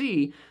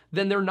 BC,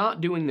 then they're not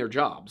doing their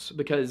jobs,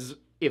 because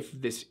if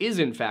this is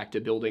in fact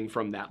a building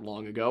from that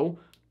long ago,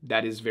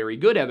 that is very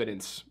good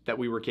evidence that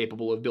we were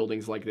capable of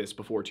buildings like this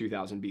before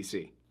 2000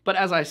 BC. But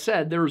as I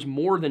said, there's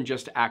more than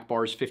just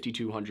Akbar's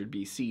 5200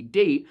 BC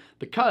date,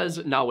 because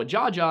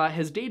Nawajaja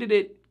has dated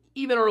it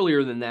even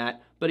earlier than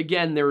that, but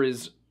again, there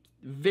is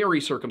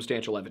very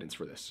circumstantial evidence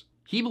for this.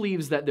 He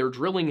believes that their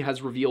drilling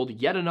has revealed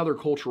yet another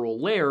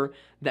cultural layer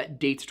that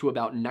dates to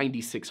about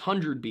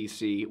 9600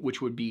 BC,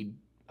 which would be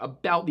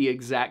about the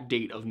exact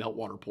date of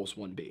Meltwater Pulse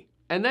 1b.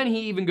 And then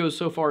he even goes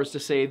so far as to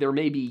say there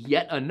may be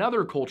yet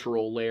another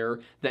cultural layer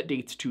that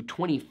dates to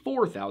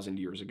 24,000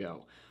 years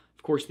ago.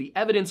 Of course, the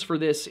evidence for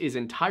this is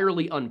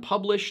entirely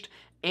unpublished,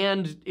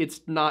 and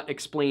it's not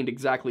explained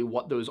exactly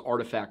what those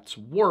artifacts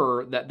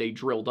were that they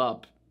drilled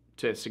up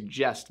to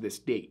suggest this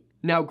date.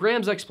 Now,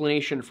 Graham's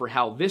explanation for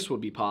how this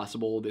would be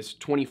possible, this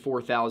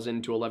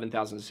 24,000 to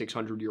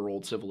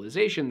 11,600-year-old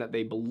civilization that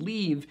they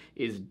believe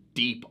is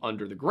deep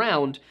under the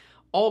ground,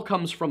 all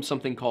comes from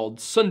something called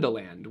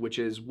Sundaland, which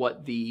is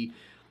what the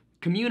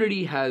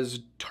community has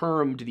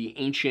termed the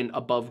ancient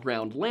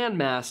above-ground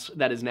landmass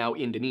that is now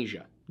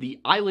Indonesia. The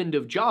island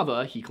of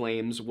Java, he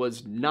claims,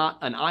 was not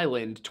an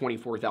island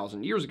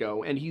 24,000 years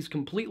ago, and he's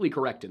completely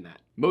correct in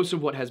that. Most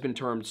of what has been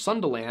termed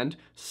Sundaland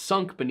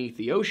sunk beneath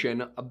the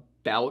ocean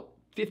about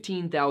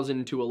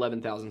 15,000 to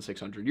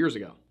 11,600 years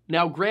ago.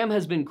 Now, Graham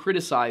has been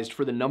criticized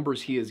for the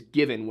numbers he has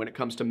given when it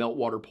comes to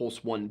Meltwater Pulse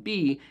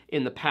 1b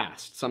in the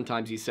past.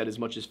 Sometimes he said as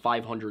much as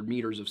 500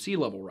 meters of sea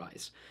level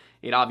rise.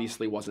 It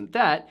obviously wasn't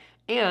that,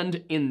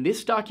 and in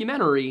this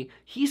documentary,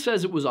 he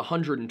says it was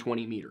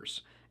 120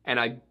 meters. And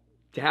I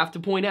have to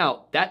point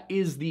out, that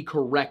is the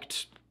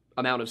correct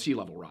amount of sea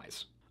level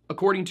rise.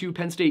 According to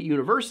Penn State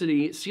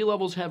University, sea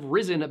levels have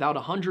risen about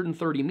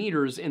 130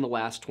 meters in the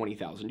last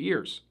 20,000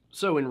 years.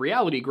 So in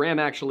reality, Graham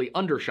actually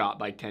undershot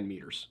by 10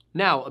 meters.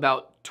 Now,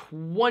 about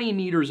 20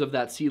 meters of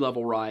that sea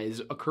level rise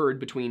occurred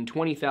between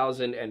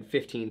 20,000 and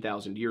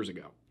 15,000 years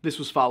ago. This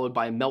was followed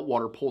by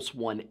Meltwater Pulse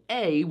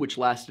 1a, which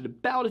lasted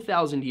about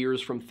 1,000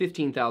 years from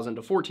 15,000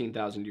 to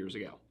 14,000 years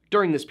ago.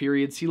 During this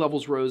period, sea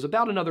levels rose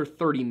about another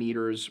 30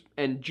 meters,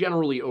 and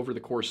generally over the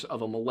course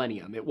of a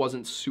millennium. It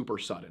wasn't super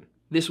sudden.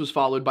 This was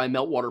followed by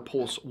Meltwater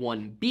Pulse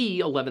 1b,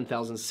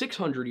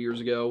 11,600 years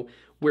ago,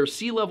 where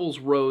sea levels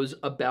rose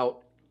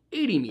about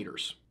 80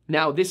 meters.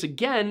 Now, this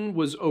again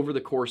was over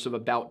the course of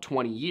about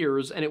 20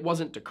 years, and it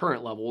wasn't to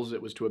current levels,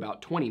 it was to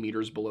about 20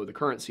 meters below the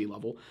current sea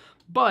level.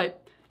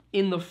 But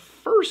in the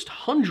first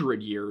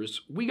 100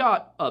 years, we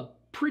got a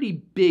pretty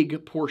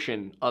big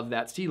portion of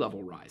that sea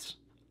level rise.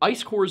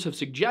 Ice cores have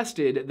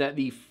suggested that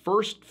the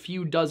first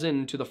few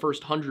dozen to the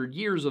first 100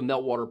 years of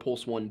meltwater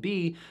pulse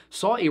 1b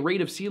saw a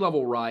rate of sea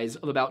level rise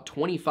of about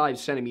 25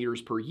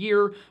 centimeters per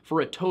year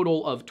for a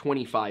total of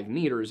 25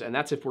 meters, and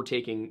that's if we're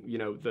taking,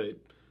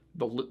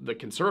 the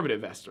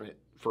conservative estimate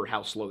for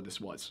how slow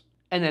this was.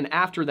 And then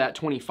after that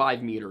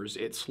 25 meters,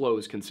 it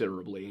slows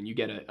considerably, and you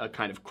get a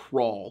kind of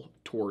crawl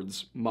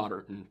towards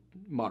modern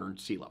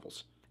sea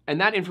levels. And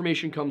that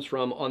information comes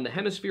from On the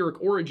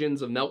Hemispheric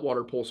Origins of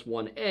Meltwater Pulse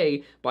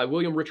 1a by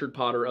William Richard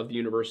Potter of the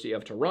University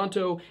of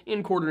Toronto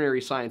in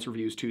Quaternary Science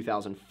Reviews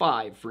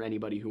 2005 for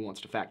anybody who wants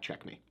to fact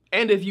check me.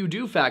 And if you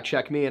do fact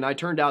check me and I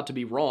turned out to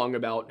be wrong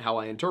about how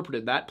I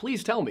interpreted that,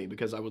 please tell me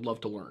because I would love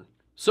to learn.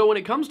 So when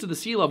it comes to the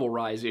sea level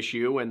rise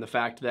issue and the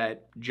fact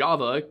that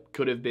Java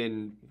could have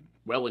been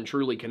well and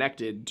truly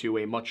connected to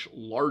a much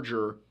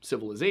larger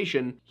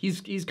civilization,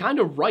 he's kind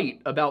of right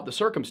about the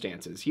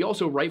circumstances. He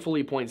also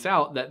rightfully points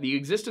out that the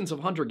existence of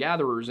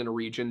hunter-gatherers in a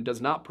region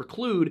does not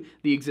preclude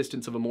the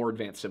existence of a more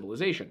advanced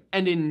civilization.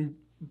 And in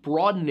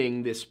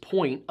broadening this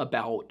point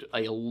about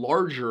a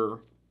larger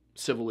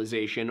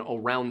civilization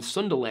around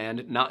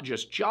Sundaland, not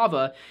just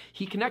Java,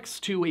 he connects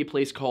to a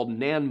place called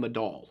Nan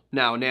Madol.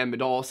 Now, Nan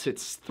Madol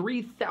sits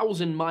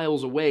 3,000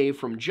 miles away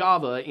from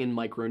Java in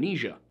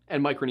Micronesia,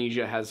 and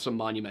Micronesia has some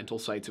monumental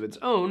sites of its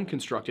own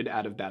constructed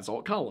out of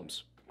basalt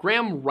columns.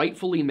 Graham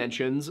rightfully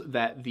mentions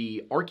that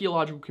the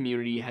archaeological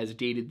community has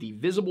dated the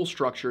visible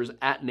structures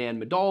at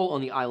Nan Madol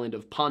on the island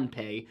of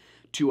Pohnpei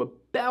to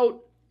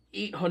about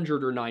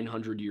 800 or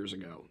 900 years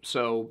ago.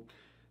 So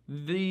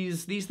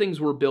these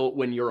things were built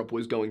when Europe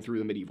was going through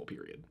the medieval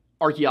period.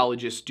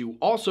 Archaeologists do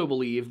also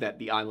believe that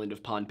the island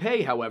of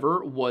Pohnpei,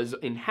 however, was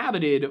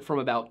inhabited from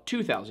about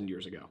 2,000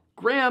 years ago.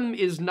 Graham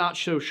is not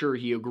so sure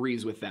he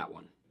agrees with that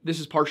one. This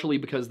is partially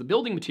because the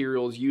building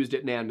materials used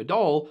at Nan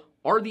Madol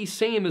are the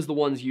same as the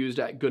ones used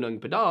at Gunung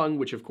Padang,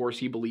 which of course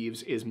he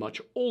believes is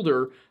much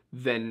older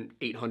than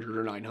 800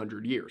 or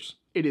 900 years.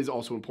 It is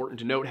also important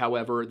to note,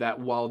 however, that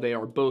while they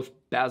are both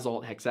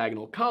basalt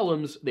hexagonal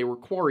columns, they were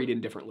quarried in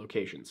different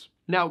locations.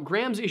 Now,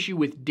 Graham's issue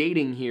with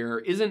dating here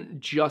isn't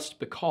just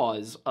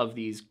because of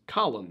these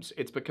columns.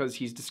 It's because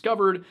he's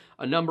discovered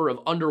a number of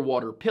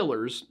underwater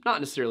pillars,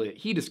 not necessarily that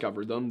he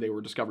discovered them, they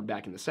were discovered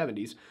back in the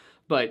 70s,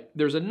 but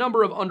there's a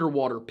number of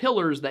underwater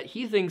pillars that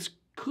he thinks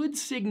could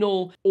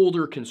signal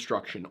older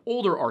construction,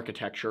 older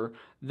architecture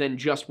than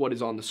just what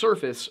is on the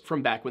surface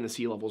from back when the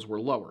sea levels were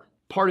lower.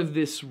 Part of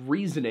this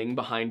reasoning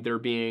behind there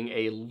being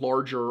a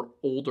larger,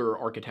 older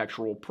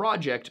architectural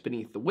project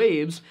beneath the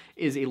waves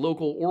is a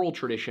local oral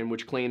tradition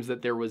which claims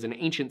that there was an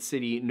ancient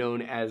city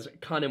known as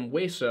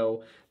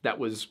Kanimweso that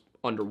was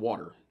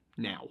underwater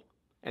now,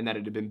 and that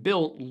it had been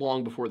built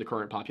long before the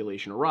current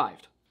population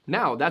arrived.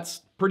 Now,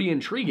 that's pretty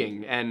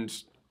intriguing, and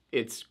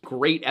it's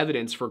great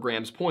evidence for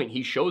Graham's point.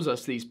 He shows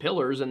us these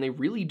pillars and they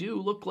really do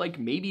look like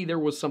maybe there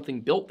was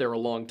something built there a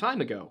long time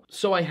ago.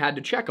 So I had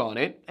to check on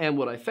it, and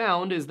what I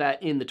found is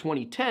that in the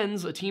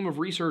 2010s, a team of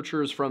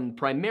researchers from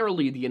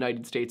primarily the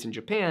United States and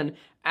Japan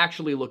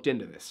actually looked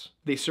into this.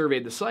 They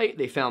surveyed the site,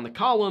 they found the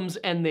columns,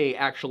 and they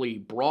actually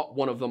brought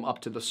one of them up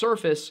to the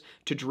surface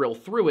to drill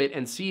through it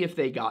and see if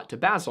they got to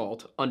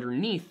basalt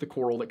underneath the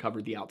coral that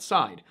covered the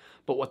outside.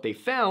 But what they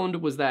found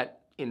was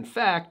that, in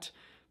fact,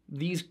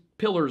 these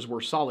pillars were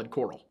solid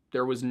coral.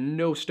 There was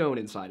no stone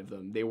inside of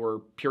them. They were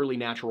purely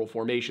natural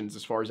formations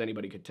as far as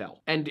anybody could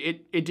tell. And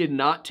it did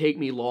not take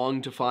me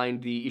long to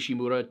find the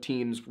Ishimura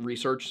team's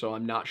research, so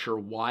I'm not sure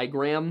why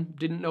Graham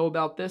didn't know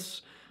about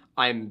this.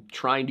 I'm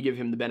trying to give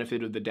him the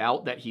benefit of the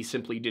doubt that he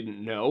simply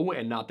didn't know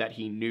and not that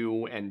he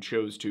knew and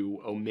chose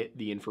to omit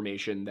the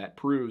information that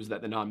proves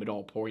that the Nan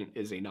Madol point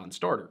is a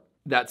non-starter.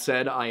 That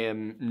said, I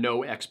am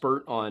no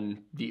expert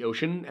on the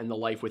ocean and the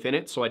life within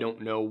it, so I don't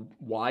know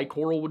why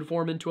coral would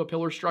form into a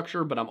pillar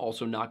structure, but I'm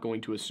also not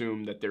going to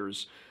assume that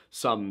there's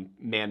some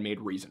man-made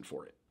reason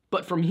for it.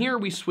 But from here,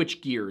 we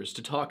switch gears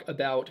to talk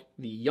about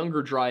the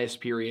Younger Dryas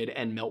period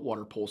and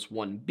Meltwater Pulse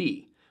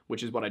 1b,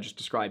 which is what I just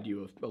described to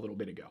you a little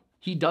bit ago.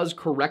 He does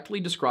correctly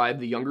describe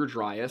the Younger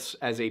Dryas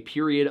as a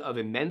period of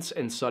immense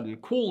and sudden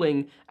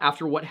cooling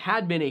after what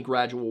had been a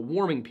gradual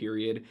warming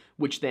period,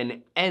 which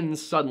then ends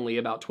suddenly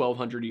about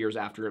 1,200 years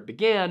after it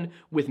began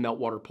with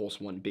Meltwater Pulse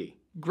 1b.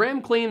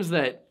 Graham claims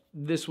that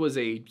this was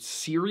a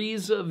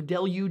series of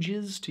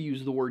deluges, to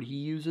use the word he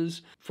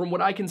uses. From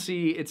what I can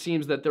see, it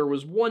seems that there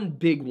was one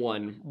big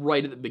one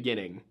right at the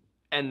beginning,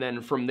 and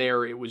then from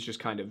there, it was just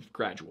kind of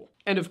gradual.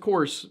 And of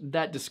course,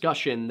 that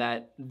discussion,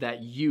 that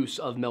use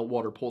of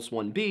Meltwater Pulse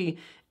 1b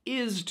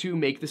is to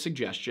make the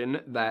suggestion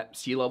that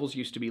sea levels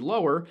used to be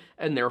lower,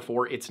 and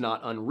therefore it's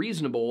not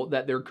unreasonable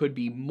that there could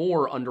be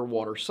more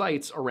underwater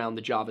sites around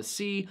the Java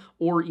Sea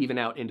or even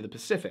out into the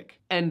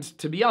Pacific. And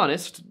to be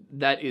honest,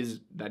 that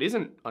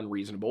isn't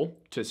unreasonable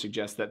to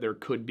suggest that there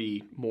could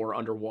be more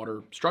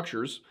underwater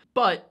structures,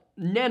 but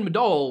Nan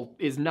Madol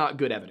is not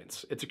good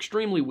evidence. It's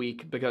extremely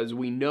weak because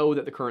we know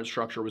that the current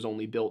structure was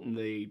only built in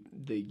the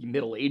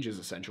Middle Ages,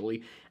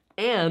 essentially,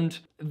 and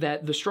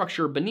that the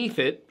structure beneath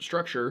it,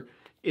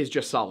 is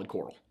just solid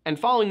coral. And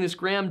following this,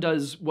 Graham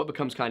does what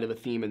becomes kind of a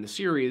theme in the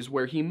series,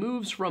 where he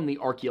moves from the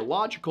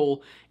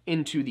archaeological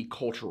into the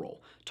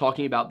cultural,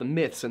 talking about the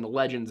myths and the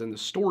legends and the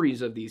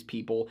stories of these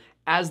people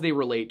as they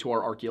relate to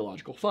our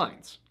archaeological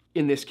finds.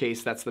 In this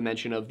case, that's the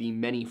mention of the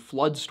many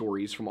flood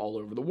stories from all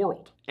over the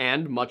world.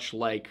 And much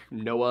like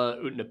Noah,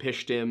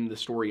 Utnapishtim, the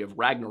story of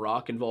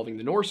Ragnarok involving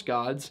the Norse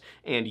gods,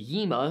 and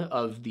Yima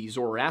of the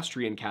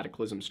Zoroastrian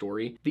cataclysm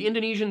story, the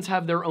Indonesians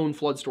have their own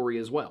flood story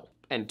as well.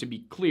 And to be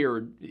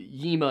clear,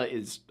 Yima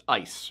is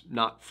ice,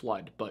 not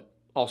flood, but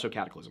also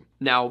cataclysm.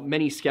 Now,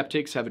 many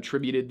skeptics have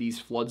attributed these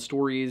flood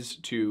stories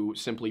to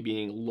simply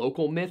being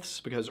local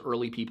myths because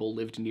early people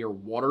lived near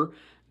water,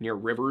 near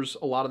rivers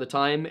a lot of the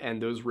time,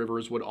 and those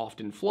rivers would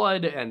often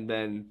flood, and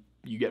then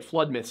you get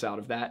flood myths out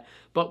of that.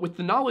 But with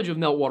the knowledge of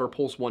Meltwater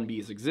Pulse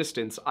 1b's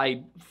existence,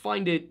 I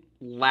find it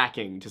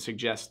lacking to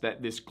suggest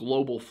that this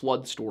global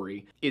flood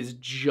story is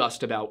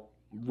just about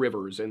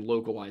rivers and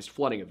localized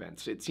flooding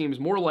events. It seems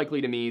more likely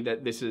to me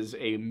that this is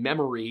a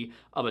memory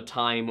of a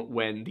time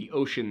when the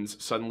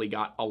oceans suddenly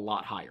got a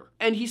lot higher.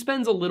 And he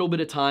spends a little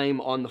bit of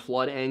time on the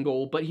flood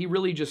angle, but he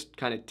really just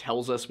kind of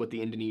tells us what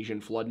the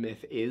Indonesian flood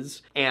myth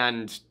is,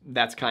 and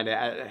that's kind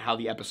of how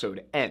the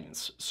episode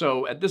ends.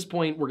 So at this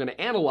point, we're going to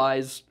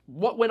analyze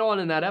what went on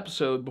in that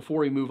episode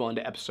before we move on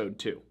to episode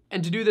 2.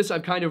 And to do this,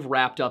 I've kind of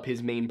wrapped up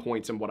his main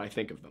points and what I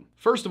think of them.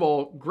 First of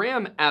all,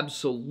 Graham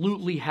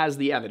absolutely has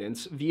the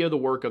evidence via the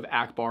work of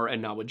Akbar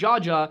and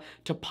Nawajaja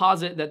to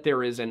posit that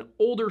there is an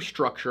older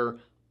structure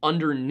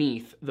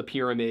underneath the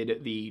pyramid,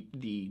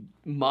 the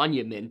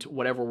monument,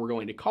 whatever we're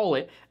going to call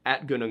it,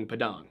 at Gunung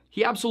Padang.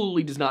 He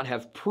absolutely does not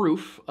have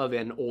proof of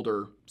an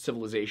older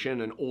civilization,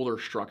 an older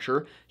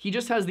structure. He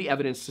just has the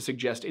evidence to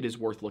suggest it is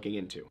worth looking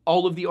into.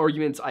 All of the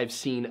arguments I've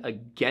seen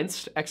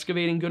against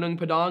excavating Gunung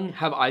Padang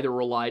have either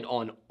relied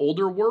on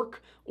older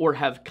work or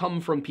have come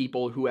from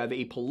people who have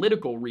a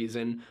political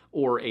reason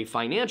or a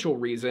financial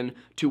reason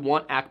to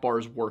want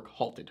Akbar's work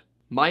halted.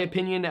 My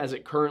opinion, as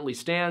it currently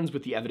stands,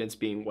 with the evidence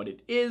being what it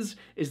is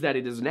that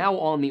it is now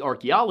on the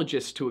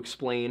archaeologists to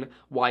explain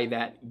why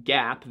that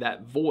gap,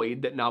 that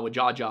void that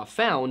Nawajaja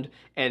found,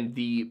 and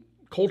the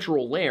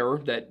cultural layer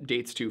that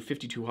dates to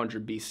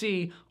 5200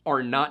 BC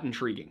are not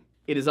intriguing.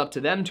 It is up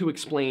to them to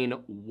explain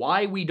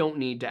why we don't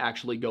need to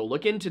actually go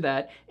look into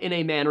that in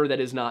a manner that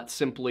is not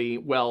simply,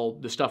 well,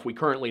 the stuff we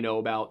currently know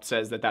about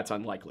says that that's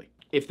unlikely.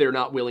 If they're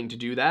not willing to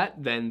do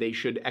that, then they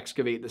should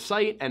excavate the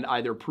site and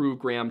either prove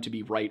Graham to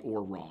be right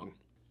or wrong.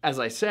 As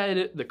I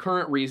said, the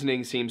current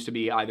reasoning seems to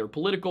be either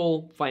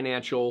political,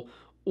 financial,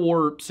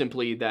 or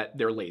simply that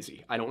they're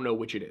lazy. I don't know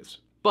which it is.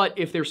 But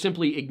if they're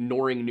simply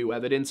ignoring new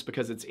evidence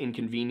because it's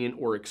inconvenient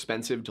or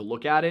expensive to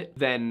look at it,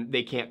 then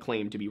they can't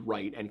claim to be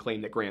right and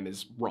claim that Graham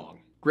is wrong.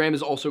 Graham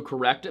is also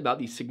correct about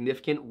the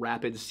significant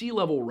rapid sea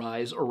level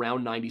rise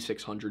around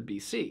 9600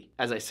 BC.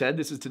 As I said,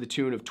 this is to the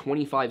tune of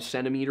 25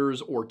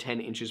 centimeters or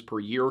 10 inches per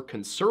year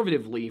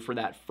conservatively for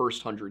that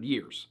first 100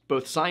 years.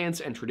 Both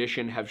science and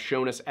tradition have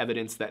shown us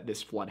evidence that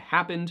this flood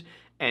happened,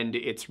 and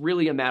it's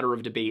really a matter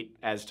of debate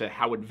as to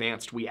how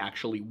advanced we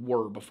actually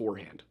were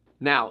beforehand.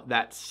 Now,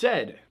 that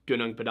said,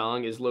 Gunung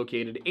Padang is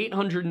located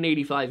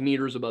 885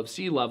 meters above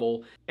sea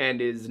level and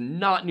is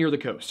not near the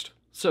coast.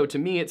 So to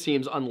me, it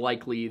seems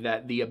unlikely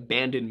that the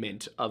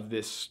abandonment of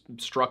this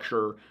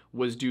structure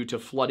was due to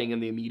flooding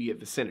in the immediate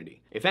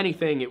vicinity. If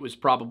anything, it was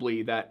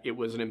probably that it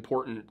was an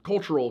important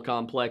cultural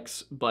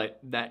complex, but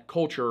that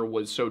culture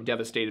was so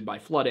devastated by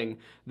flooding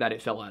that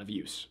it fell out of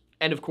use.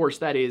 And of course,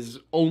 that is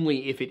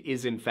only if it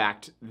is in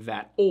fact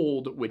that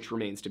old, which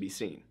remains to be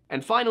seen.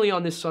 And finally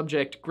on this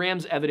subject,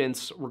 Graham's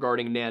evidence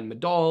regarding Nan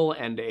Madol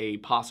and a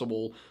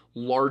possible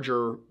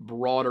larger,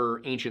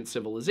 broader ancient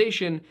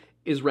civilization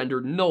is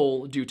rendered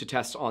null due to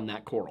tests on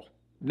that coral.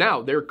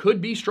 Now, there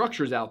could be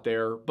structures out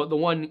there, but the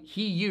one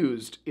he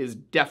used is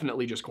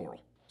definitely just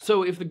coral.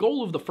 So if the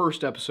goal of the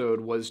first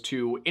episode was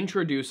to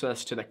introduce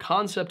us to the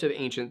concept of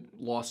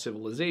ancient lost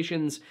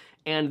civilizations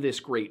and this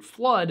great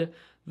flood,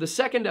 the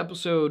second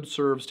episode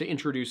serves to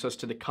introduce us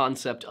to the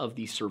concept of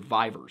the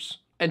survivors.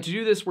 And to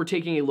do this, we're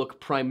taking a look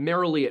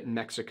primarily at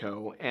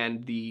Mexico,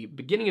 and the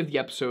beginning of the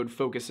episode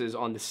focuses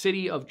on the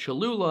city of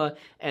Cholula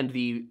and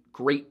the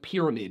Great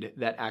Pyramid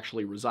that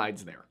actually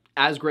resides there.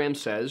 As Graham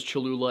says,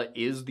 Cholula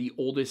is the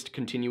oldest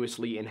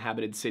continuously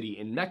inhabited city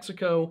in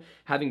Mexico,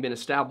 having been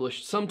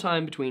established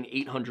sometime between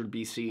 800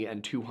 BC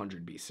and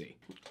 200 BC.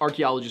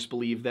 Archaeologists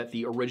believe that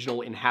the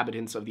original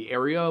inhabitants of the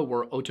area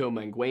were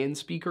Otomanguean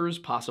speakers,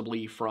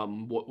 possibly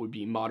from what would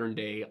be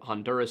modern-day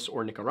Honduras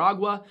or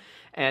Nicaragua,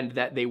 and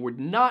that they would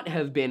not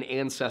have been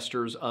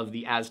ancestors of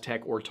the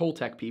Aztec or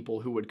Toltec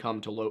people who would come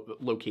to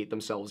locate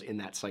themselves in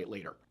that site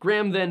later.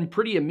 Graham then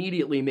pretty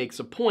immediately makes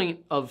a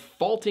point of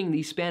faulting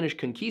the Spanish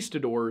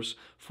conquistadors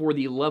for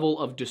the level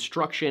of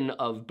destruction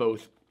of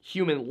both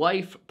human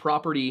life,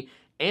 property,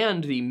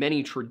 and the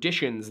many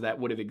traditions that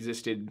would have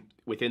existed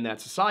within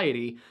that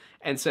society,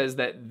 and says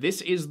that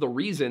this is the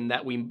reason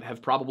that we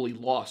have probably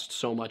lost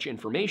so much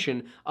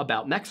information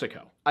about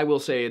Mexico. I will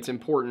say it's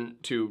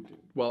important to,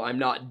 well, I'm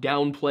not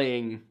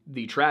downplaying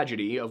the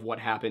tragedy of what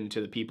happened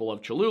to the people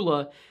of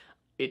Cholula.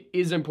 It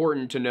is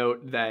important to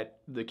note that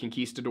the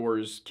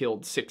conquistadors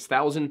killed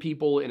 6,000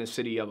 people in a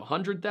city of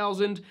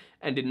 100,000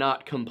 and did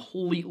not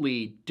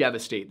completely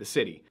devastate the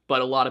city.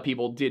 But a lot of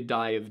people did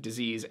die of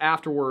disease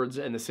afterwards,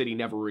 and the city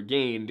never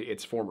regained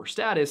its former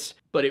status,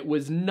 but it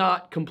was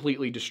not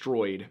completely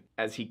destroyed,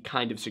 as he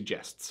kind of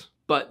suggests.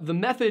 But the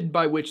method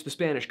by which the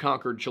Spanish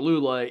conquered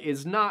Cholula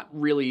is not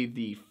really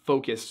the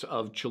focus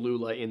of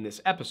Cholula in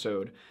this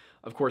episode.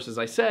 Of course, as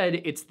I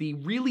said, it's the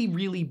really,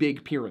 really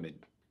big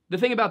pyramid. The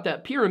thing about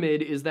that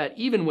pyramid is that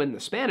even when the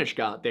Spanish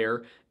got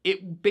there,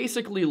 it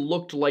basically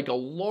looked like a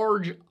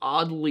large,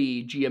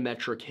 oddly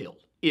geometric hill.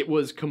 It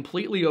was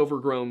completely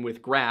overgrown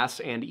with grass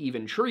and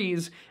even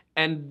trees,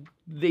 and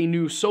they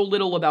knew so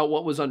little about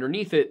what was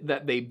underneath it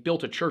that they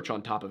built a church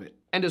on top of it.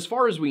 And as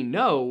far as we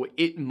know,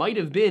 it might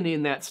have been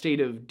in that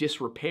state of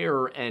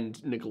disrepair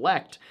and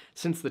neglect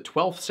since the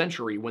 12th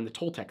century when the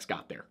Toltecs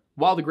got there.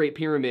 While the Great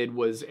Pyramid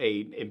was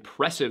an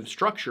impressive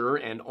structure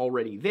and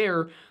already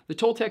there, the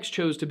Toltecs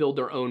chose to build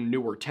their own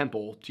newer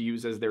temple to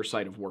use as their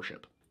site of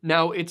worship.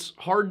 Now, it's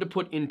hard to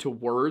put into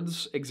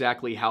words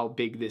exactly how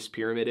big this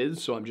pyramid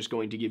is, so I'm just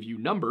going to give you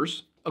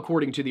numbers.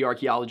 According to the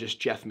archaeologist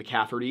Jeff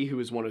McCafferty, who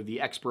is one of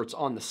the experts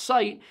on the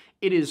site,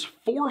 it is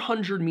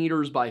 400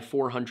 meters by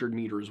 400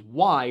 meters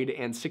wide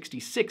and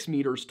 66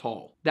 meters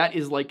tall. That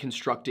is like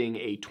constructing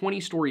a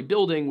 20-story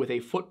building with a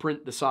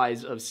footprint the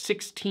size of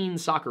 16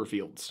 soccer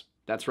fields.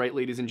 That's right,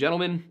 ladies and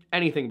gentlemen,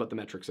 anything but the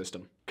metric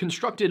system.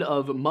 Constructed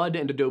of mud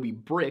and adobe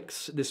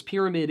bricks, this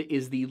pyramid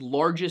is the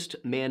largest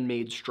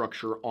man-made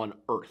structure on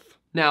Earth.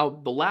 Now,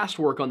 the last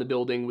work on the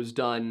building was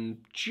done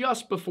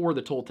just before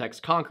the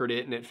Toltecs conquered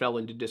it and it fell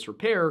into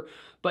disrepair,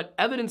 but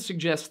evidence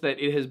suggests that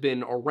it has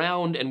been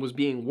around and was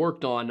being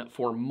worked on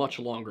for much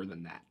longer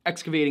than that.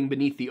 Excavating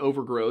beneath the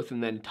overgrowth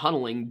and then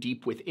tunneling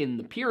deep within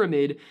the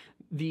pyramid,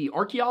 the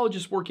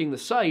archaeologists working the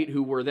site,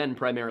 who were then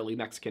primarily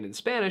Mexican and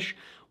Spanish,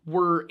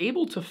 were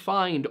able to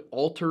find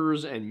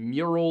altars and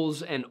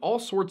murals and all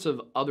sorts of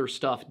other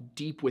stuff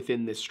deep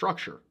within this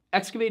structure.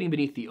 Excavating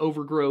beneath the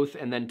overgrowth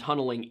and then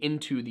tunneling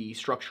into the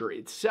structure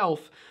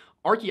itself,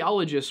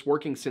 archaeologists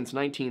working since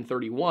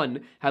 1931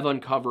 have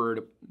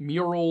uncovered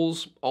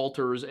murals,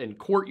 altars, and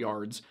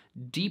courtyards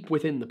deep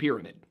within the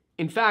pyramid.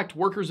 In fact,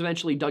 workers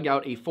eventually dug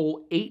out a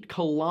full 8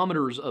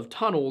 kilometers of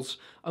tunnels,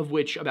 of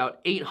which about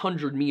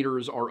 800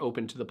 meters are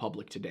open to the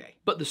public today.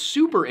 But the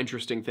super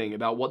interesting thing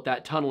about what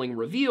that tunneling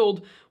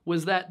revealed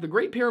was that the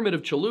Great Pyramid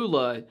of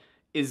Cholula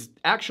is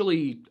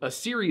actually a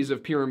series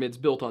of pyramids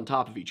built on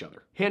top of each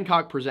other.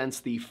 Hancock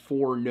presents the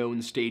 4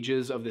 known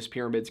stages of this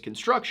pyramid's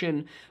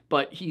construction,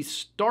 but he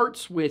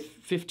starts with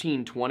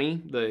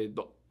 1520,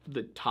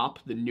 the top,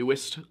 the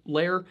newest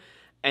layer,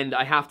 and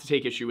I have to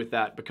take issue with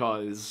that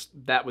because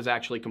that was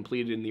actually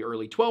completed in the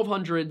early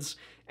 1200s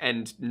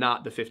and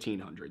not the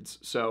 1500s,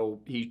 so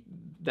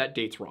that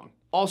date's wrong.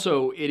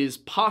 Also, it is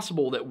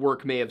possible that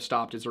work may have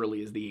stopped as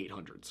early as the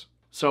 800s.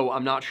 So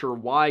I'm not sure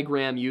why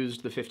Graham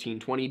used the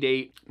 1520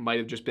 date, might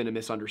have just been a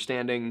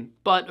misunderstanding,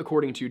 but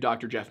according to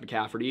Dr. Jeff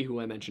McCafferty, who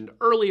I mentioned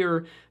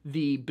earlier,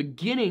 the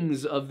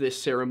beginnings of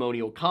this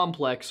ceremonial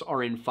complex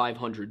are in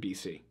 500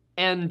 BC.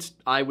 And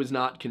I was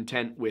not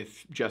content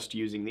with just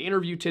using the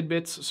interview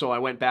tidbits, so I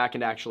went back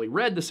and actually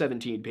read the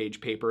 17-page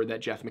paper that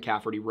Jeff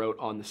McCafferty wrote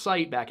on the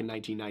site back in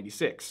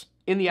 1996.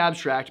 In the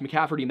abstract,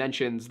 McCafferty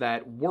mentions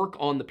that work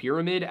on the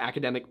pyramid,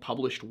 academic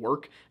published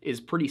work, is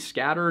pretty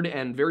scattered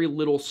and very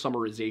little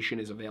summarization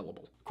is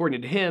available.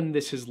 According to him,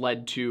 this has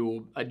led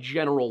to a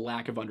general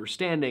lack of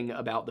understanding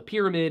about the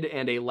pyramid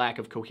and a lack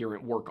of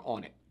coherent work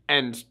on it.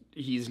 And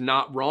he's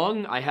not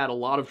wrong. I had a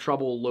lot of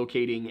trouble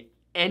locating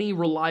any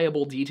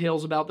reliable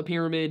details about the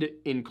pyramid,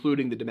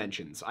 including the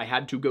dimensions. I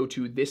had to go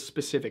to this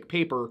specific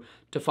paper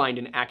to find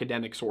an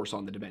academic source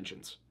on the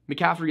dimensions.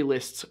 McCafferty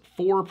lists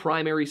 4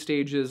 primary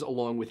stages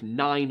along with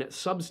 9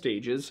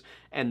 substages,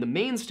 and the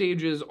main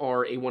stages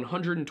are a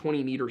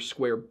 120-meter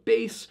square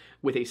base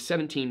with a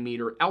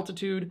 17-meter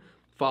altitude,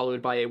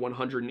 followed by a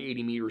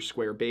 180-meter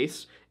square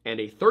base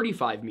and a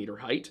 35-meter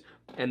height,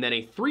 and then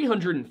a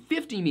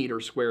 350-meter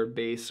square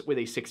base with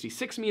a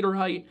 66-meter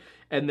height,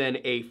 and then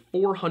a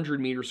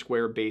 400-meter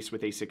square base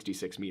with a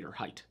 66-meter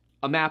height.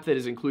 A map that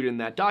is included in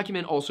that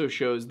document also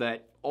shows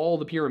that all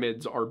the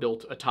pyramids are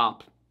built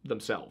atop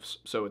themselves,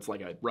 so it's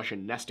like a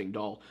Russian nesting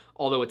doll,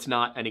 although it's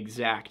not an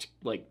exact,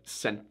 like,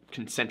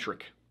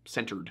 concentric,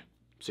 centered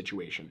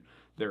situation.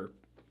 They're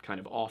kind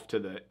of off to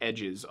the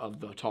edges of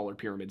the taller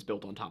pyramids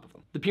built on top of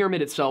them. The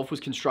pyramid itself was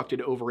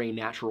constructed over a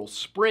natural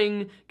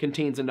spring,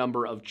 contains a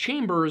number of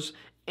chambers,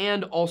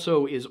 and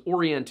also is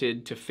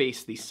oriented to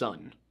face the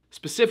sun.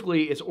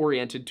 Specifically, it's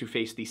oriented to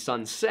face the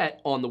sunset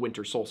on the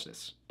winter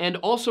solstice. And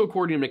also,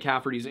 according to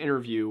McCafferty's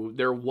interview,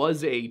 there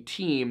was a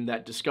team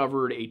that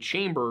discovered a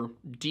chamber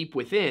deep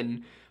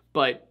within,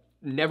 but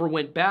never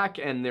went back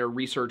and their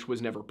research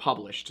was never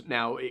published.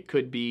 Now, it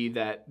could be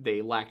that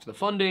they lacked the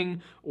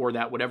funding or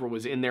that whatever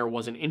was in there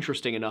wasn't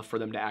interesting enough for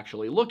them to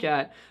actually look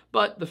at,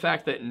 but the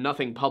fact that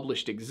nothing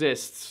published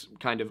exists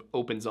kind of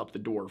opens up the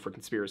door for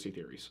conspiracy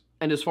theories.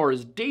 And as far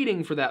as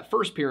dating for that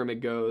first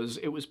pyramid goes,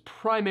 it was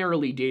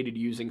primarily dated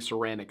using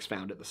ceramics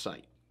found at the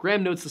site.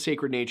 Graham notes the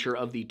sacred nature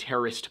of the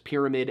terraced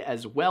pyramid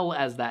as well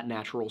as that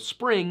natural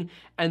spring,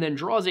 and then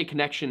draws a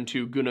connection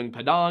to Gunung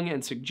Padang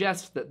and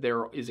suggests that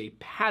there is a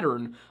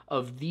pattern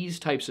of these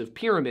types of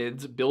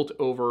pyramids built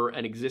over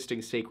an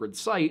existing sacred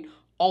site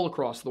all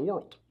across the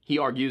world. He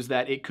argues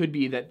that it could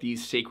be that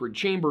these sacred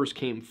chambers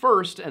came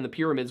first and the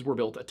pyramids were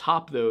built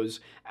atop those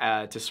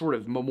to sort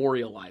of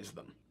memorialize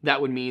them.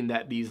 That would mean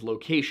that these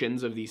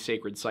locations of these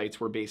sacred sites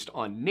were based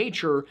on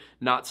nature,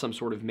 not some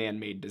sort of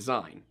man-made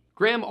design.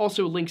 Graham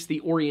also links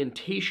the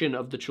orientation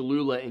of the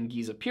Cholula and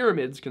Giza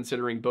pyramids,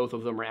 considering both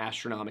of them are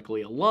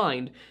astronomically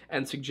aligned,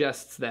 and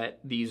suggests that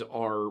these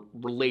are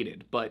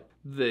related, but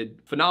the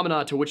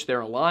phenomena to which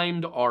they're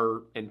aligned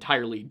are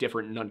entirely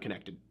different and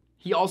unconnected.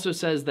 He also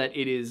says that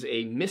it is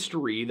a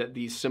mystery that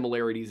these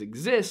similarities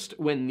exist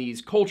when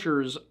these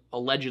cultures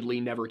allegedly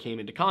never came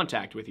into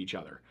contact with each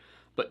other.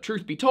 But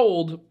truth be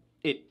told,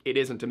 it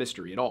isn't a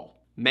mystery at all.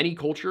 Many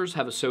cultures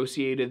have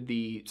associated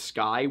the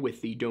sky with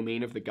the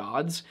domain of the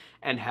gods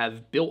and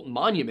have built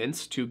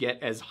monuments to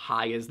get as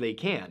high as they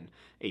can.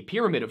 A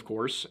pyramid, of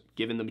course,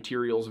 given the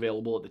materials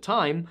available at the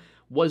time,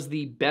 was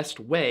the best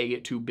way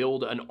to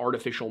build an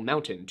artificial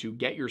mountain to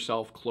get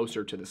yourself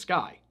closer to the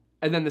sky.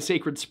 And then the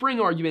sacred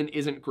spring argument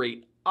isn't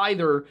great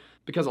either,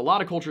 because a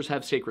lot of cultures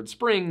have sacred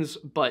springs,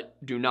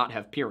 but do not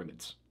have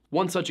pyramids.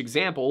 One such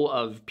example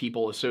of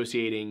people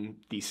associating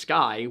the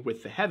sky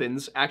with the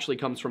heavens actually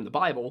comes from the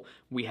Bible.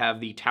 We have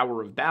the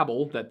Tower of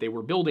Babel that they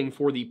were building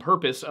for the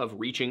purpose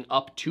of reaching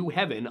up to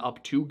heaven,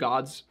 up to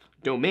God's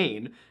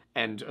domain,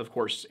 and of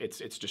course it's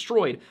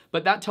destroyed,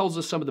 but that tells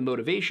us some of the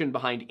motivation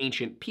behind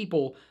ancient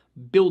people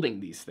building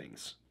these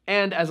things.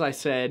 And as I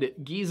said,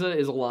 Giza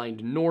is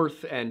aligned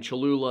north and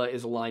Cholula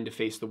is aligned to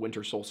face the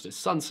winter solstice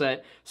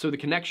sunset, so the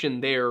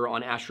connection there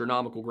on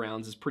astronomical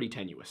grounds is pretty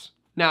tenuous.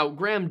 Now,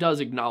 Graham does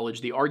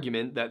acknowledge the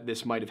argument that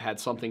this might have had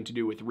something to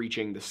do with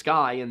reaching the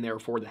sky and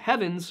therefore the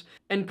heavens,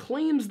 and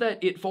claims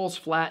that it falls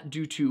flat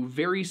due to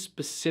very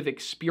specific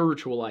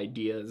spiritual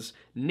ideas,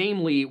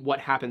 namely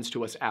what happens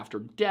to us after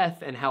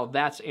death and how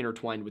that's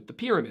intertwined with the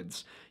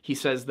pyramids. He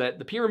says that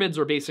the pyramids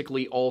are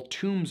basically all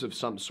tombs of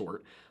some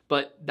sort,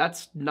 but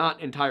that's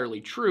not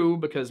entirely true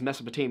because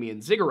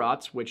Mesopotamian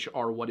ziggurats, which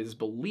are what is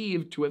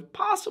believed to have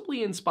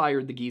possibly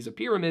inspired the Giza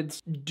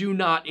pyramids, do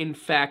not in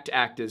fact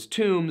act as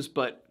tombs,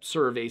 but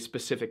serve a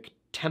specific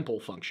temple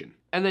function.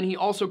 And then he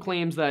also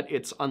claims that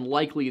it's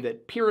unlikely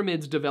that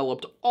pyramids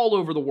developed all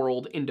over the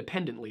world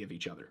independently of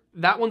each other.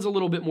 That one's a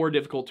little bit more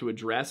difficult to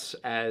address,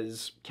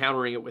 as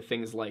countering it with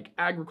things like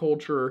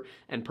agriculture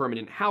and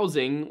permanent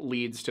housing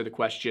leads to the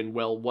question,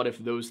 well, what if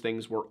those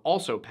things were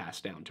also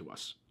passed down to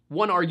us?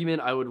 One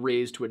argument I would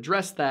raise to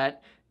address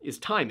that is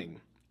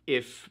timing.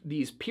 If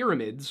these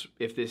pyramids,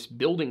 if this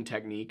building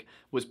technique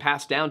was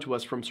passed down to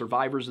us from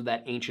survivors of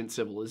that ancient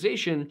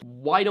civilization,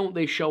 why don't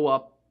they show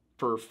up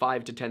for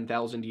 5,000 to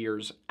 10,000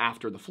 years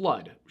after the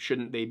flood?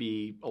 Shouldn't they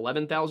be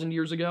 11,000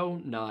 years ago,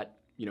 not,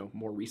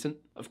 more recent?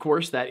 Of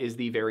course, that is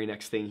the very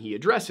next thing he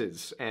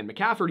addresses, and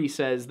McCafferty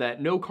says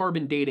that no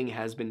carbon dating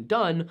has been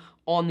done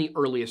on the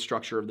earliest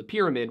structure of the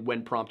pyramid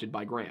when prompted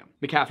by Graham.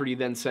 McCafferty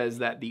then says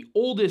that the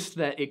oldest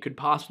that it could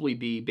possibly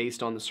be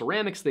based on the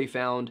ceramics they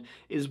found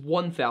is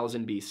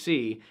 1000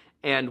 BC,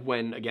 and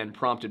when, again,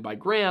 prompted by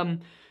Graham,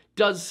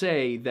 does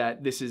say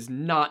that this is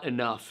not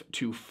enough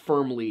to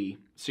firmly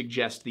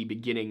suggest the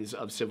beginnings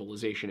of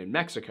civilization in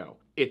Mexico.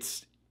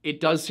 It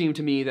does seem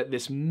to me that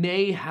this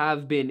may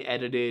have been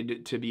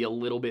edited to be a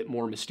little bit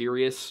more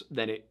mysterious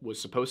than it was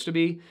supposed to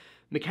be.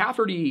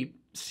 McCafferty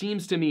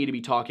seems to me to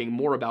be talking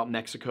more about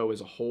Mexico as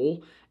a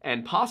whole,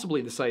 and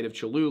possibly the site of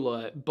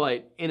Cholula,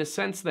 but in a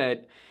sense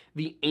that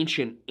the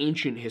ancient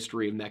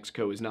history of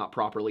Mexico is not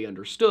properly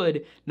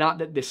understood, not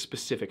that this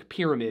specific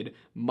pyramid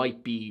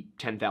might be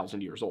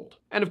 10,000 years old.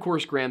 And of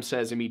course, Graham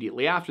says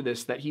immediately after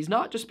this that he's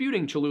not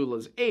disputing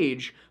Cholula's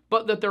age,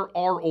 but that there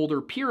are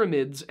older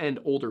pyramids and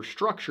older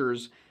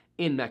structures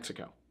in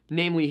Mexico.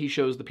 Namely, he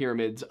shows the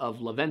pyramids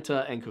of La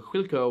Venta and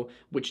Coquilco,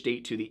 which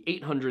date to the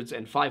 800s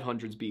and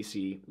 500s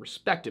BC,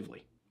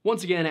 respectively.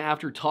 Once again,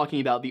 after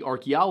talking about the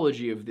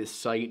archaeology of this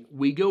site,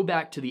 we go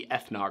back to the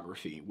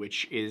ethnography,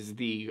 which is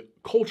the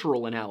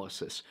cultural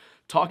analysis,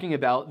 talking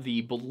about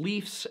the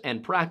beliefs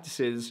and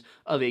practices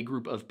of a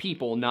group of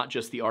people, not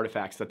just the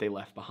artifacts that they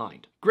left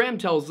behind. Graham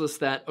tells us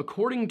that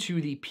according to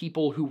the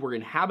people who were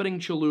inhabiting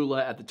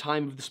Cholula at the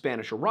time of the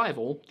Spanish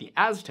arrival, the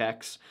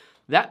Aztecs,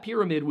 that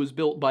pyramid was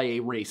built by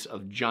a race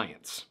of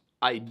giants.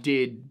 I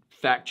did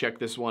fact check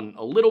this one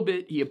a little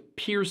bit. He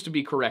appears to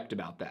be correct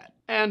about that.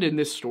 And in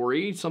this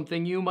story,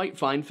 something you might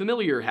find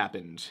familiar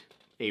happened.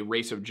 A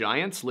race of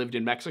giants lived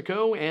in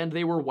Mexico, and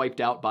they were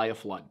wiped out by a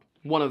flood.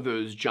 One of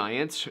those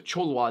giants,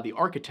 Cholula the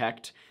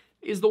architect,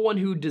 is the one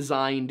who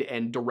designed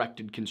and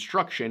directed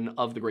construction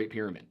of the Great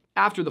Pyramid.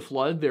 After the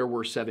flood, there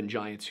were 7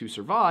 giants who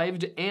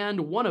survived,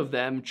 and one of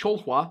them,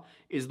 Cholhua,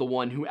 is the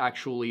one who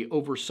actually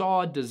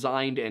oversaw,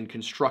 designed, and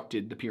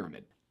constructed the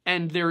pyramid.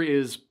 And there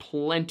is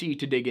plenty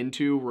to dig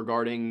into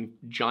regarding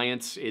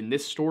giants in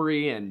this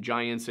story and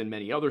giants in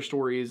many other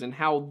stories, and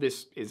how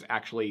this is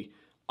actually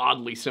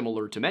oddly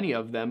similar to many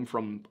of them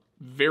from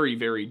very,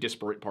 very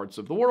disparate parts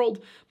of the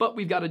world, but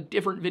we've got a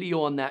different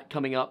video on that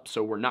coming up,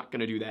 so we're not going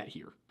to do that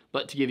here.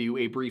 But to give you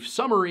a brief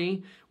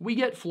summary, we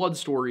get flood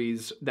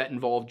stories that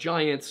involve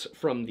giants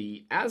from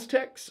the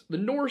Aztecs, the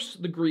Norse,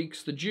 the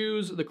Greeks, the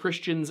Jews, the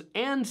Christians,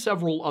 and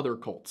several other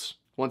cults.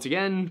 Once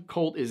again,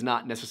 cult is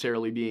not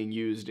necessarily being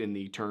used in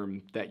the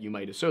term that you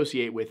might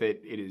associate with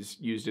it. It is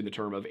used in the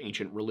term of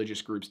ancient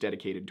religious groups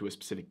dedicated to a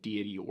specific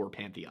deity or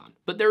pantheon.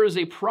 But there is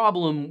a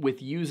problem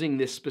with using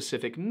this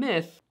specific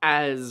myth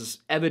as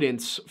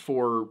evidence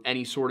for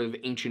any sort of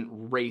ancient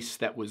race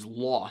that was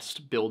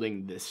lost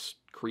building this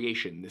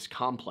creation, this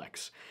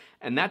complex.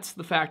 And that's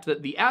the fact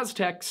that the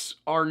Aztecs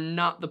are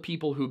not the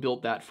people who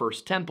built that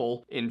first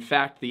temple. In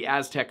fact, the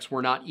Aztecs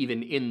were not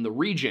even in the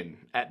region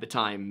at the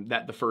time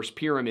that the first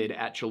pyramid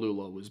at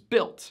Cholula was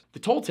built. The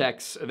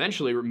Toltecs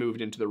eventually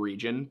moved into the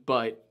region,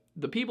 but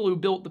the people who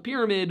built the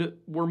pyramid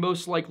were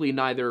most likely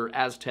neither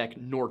Aztec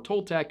nor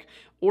Toltec,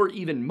 or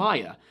even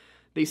Maya.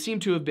 They seem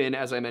to have been,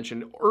 as I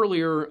mentioned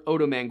earlier,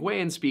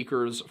 Oto-Manguean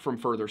speakers from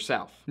further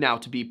south. Now,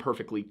 to be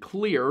perfectly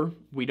clear,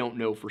 we don't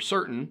know for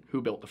certain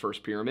who built the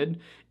first pyramid.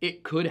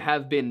 It could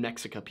have been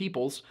Mexica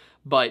peoples,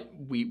 but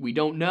we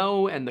don't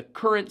know, and the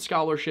current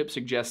scholarship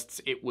suggests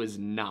it was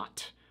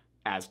not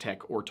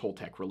Aztec or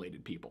Toltec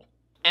related people.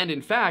 And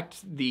in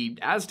fact, the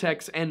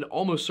Aztecs and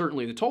almost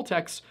certainly the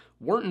Toltecs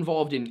weren't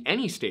involved in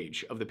any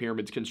stage of the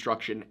pyramid's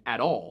construction at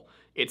all.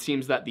 It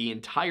seems that the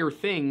entire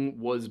thing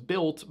was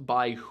built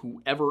by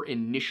whoever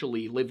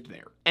initially lived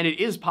there. And it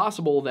is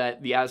possible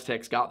that the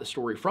Aztecs got the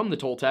story from the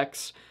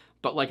Toltecs,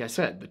 but like I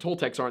said, the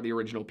Toltecs aren't the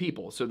original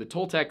people. So the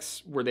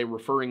Toltecs, were they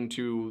referring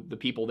to the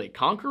people they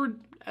conquered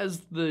as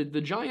the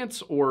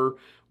giants, or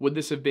would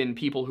this have been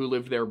people who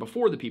lived there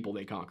before the people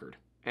they conquered?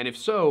 And if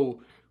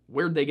so,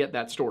 where'd they get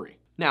that story?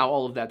 Now,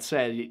 all of that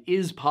said, it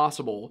is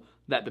possible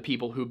that the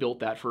people who built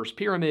that first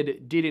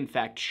pyramid did in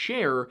fact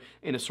share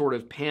in a sort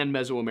of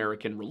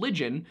pan-Mesoamerican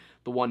religion,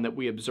 the one that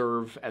we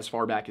observe as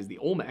far back as the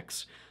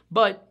Olmecs,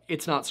 but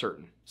it's not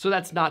certain. So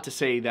that's not to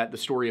say that the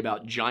story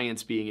about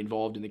giants being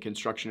involved in the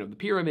construction of the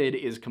pyramid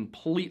is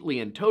completely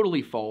and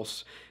totally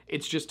false.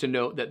 It's just to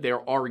note that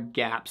there are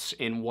gaps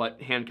in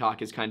what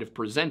Hancock is kind of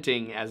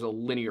presenting as a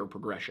linear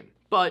progression.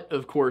 But,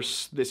 of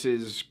course, this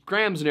is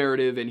Graham's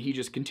narrative, and he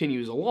just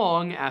continues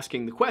along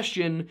asking the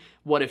question,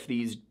 what if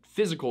these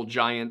physical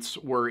giants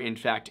were in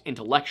fact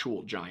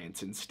intellectual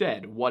giants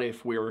instead? What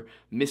if we're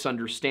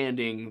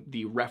misunderstanding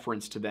the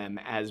reference to them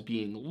as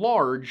being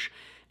large,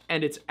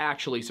 and it's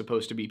actually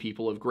supposed to be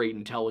people of great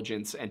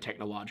intelligence and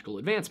technological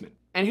advancement?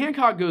 And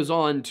Hancock goes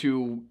on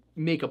to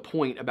make a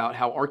point about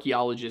how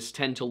archaeologists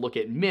tend to look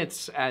at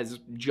myths as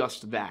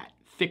just that.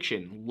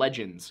 Fiction,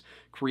 legends,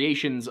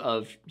 creations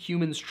of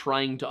humans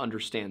trying to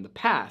understand the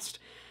past.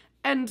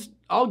 And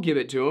I'll give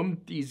it to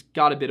him, he's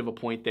got a bit of a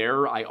point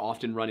there. I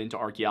often run into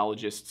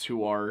archaeologists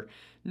who are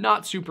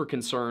not super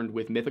concerned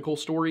with mythical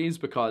stories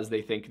because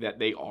they think that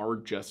they are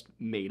just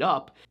made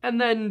up. And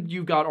then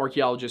you've got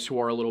archaeologists who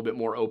are a little bit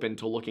more open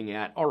to looking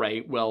at, all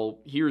right, well,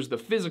 here's the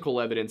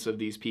physical evidence of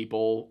these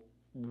people.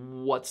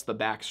 What's the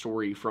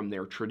backstory from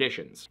their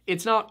traditions?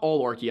 It's not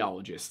all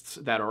archaeologists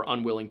that are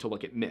unwilling to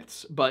look at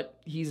myths, but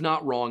he's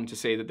not wrong to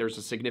say that there's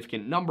a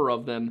significant number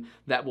of them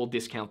that will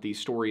discount these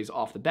stories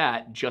off the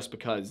bat just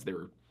because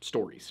they're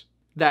stories.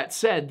 That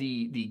said,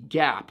 the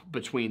gap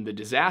between the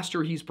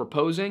disaster he's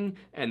proposing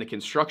and the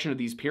construction of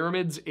these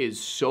pyramids is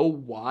so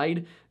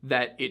wide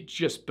that it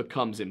just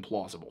becomes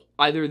implausible.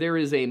 Either there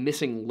is a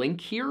missing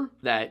link here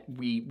that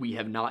we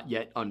have not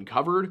yet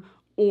uncovered,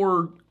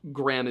 or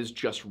Graham is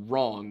just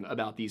wrong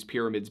about these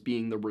pyramids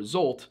being the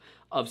result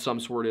of some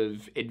sort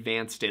of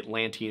advanced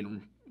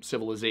Atlantean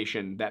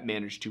civilization that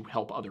managed to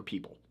help other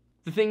people.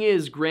 The thing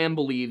is, Graham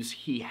believes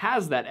he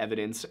has that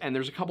evidence, and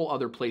there's a couple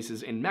other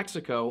places in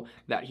Mexico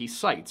that he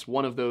cites.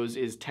 One of those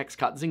is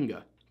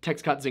Texcatzinga.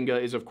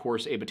 Texcatzinga is, of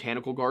course, a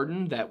botanical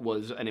garden that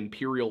was an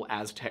imperial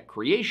Aztec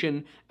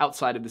creation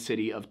outside of the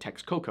city of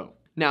Texcoco.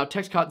 Now,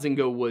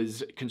 Texcatzinga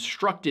was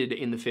constructed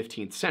in the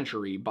 15th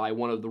century by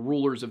one of the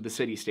rulers of the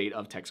city-state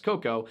of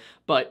Texcoco,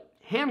 but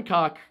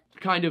Hancock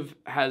kind of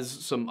has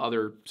some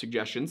other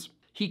suggestions.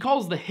 He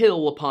calls the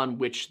hill upon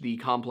which the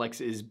complex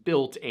is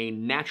built a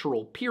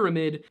natural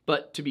pyramid,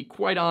 but to be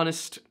quite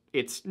honest,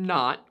 it's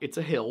not. It's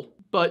a hill.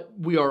 But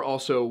we are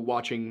also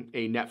watching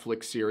a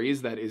Netflix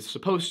series that is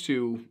supposed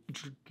to,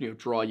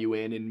 draw you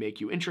in and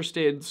make you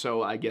interested,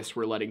 so I guess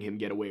we're letting him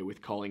get away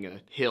with calling a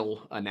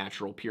hill a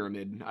natural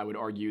pyramid. I would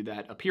argue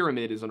that a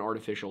pyramid is an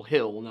artificial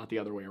hill, not the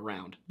other way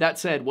around. That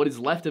said, what is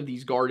left of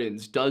these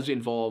gardens does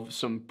involve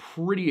some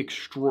pretty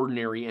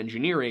extraordinary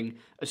engineering,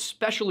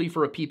 especially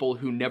for a people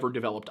who never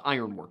developed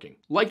ironworking.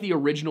 Like the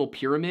original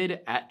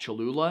pyramid at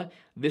Cholula,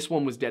 this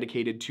one was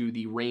dedicated to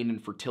the rain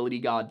and fertility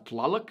god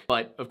Tlaloc,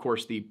 but of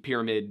course the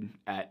pyramid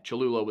at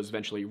Cholula was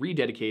eventually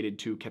rededicated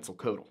to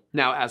Quetzalcoatl.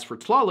 Now, as for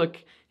Tlaloc,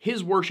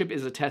 his worship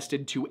is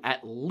attested to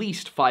at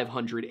least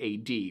 500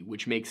 AD,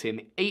 which makes him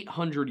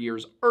 800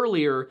 years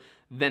earlier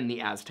than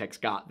the Aztecs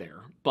got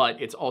there.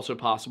 But it's also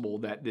possible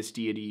that this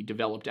deity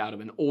developed out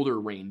of an older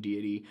reign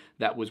deity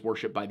that was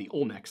worshipped by the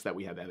Olmecs that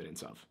we have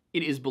evidence of.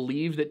 It is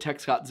believed that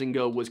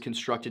Tezcatzingo was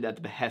constructed at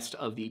the behest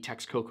of the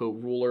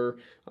Texcoco ruler,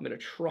 I'm gonna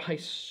try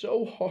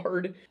so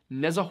hard,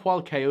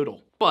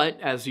 Nezahualcóyotl. But,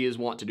 as he is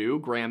wont to do,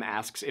 Graham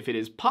asks if it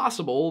is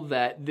possible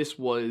that this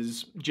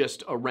was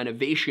just a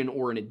renovation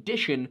or an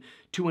addition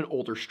to an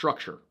older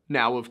structure.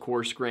 Now, of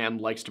course, Graham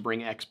likes to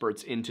bring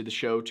experts into the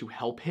show to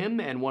help him,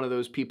 and one of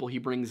those people he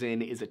brings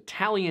in is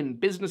Italian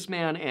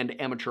businessman and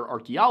amateur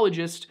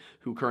archaeologist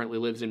who currently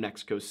lives in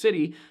Mexico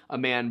City, a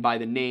man by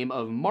the name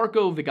of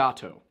Marco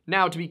Vigato.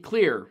 Now, to be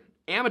clear,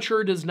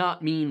 amateur does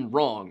not mean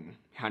wrong.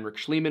 Heinrich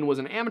Schliemann was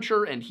an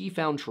amateur and he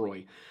found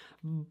Troy.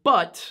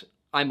 But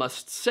I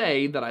must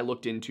say that I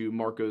looked into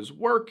Marco's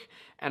work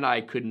and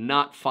I could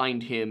not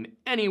find him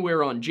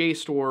anywhere on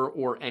JSTOR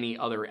or any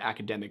other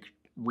academic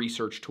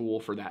research tool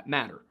for that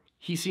matter.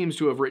 He seems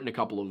to have written a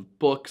couple of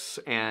books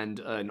and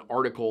an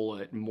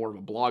article, more of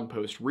a blog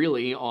post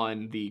really,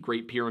 on the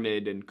Great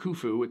Pyramid and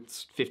Khufu.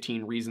 It's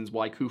 15 reasons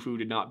why Khufu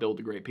did not build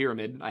the Great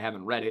Pyramid. I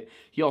haven't read it.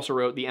 He also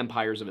wrote The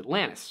Empires of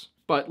Atlantis.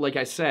 But like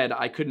I said,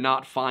 I could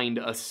not find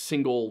a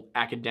single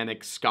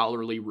academic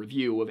scholarly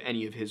review of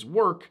any of his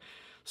work,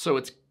 so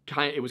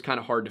it was kind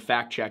of hard to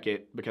fact check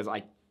it because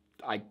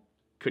I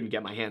couldn't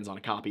get my hands on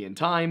a copy in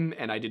time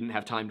and I didn't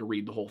have time to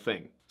read the whole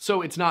thing.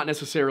 So it's not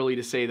necessarily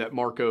to say that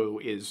Marco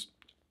is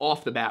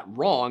off the bat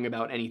wrong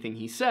about anything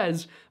he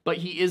says, but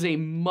he is a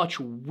much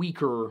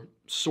weaker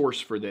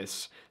source for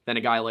this than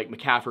a guy like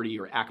McCafferty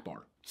or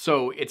Akbar.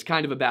 So it's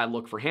kind of a bad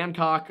look for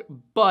Hancock,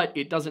 but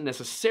it doesn't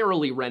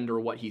necessarily render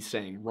what he's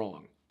saying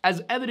wrong.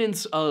 As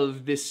evidence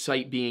of this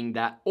site being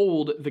that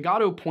old,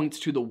 Vigato points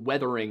to the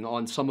weathering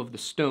on some of the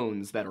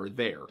stones that are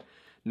there.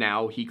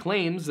 Now, he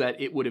claims that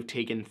it would have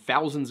taken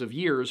thousands of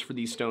years for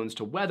these stones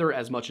to weather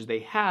as much as they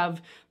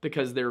have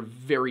because they're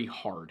very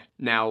hard.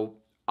 Now,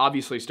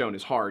 obviously stone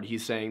is hard.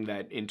 He's saying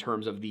that in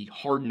terms of the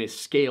hardness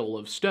scale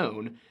of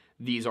stone,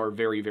 these are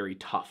very, very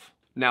tough.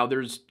 Now,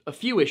 there's a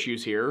few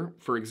issues here.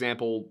 For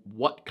example,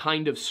 what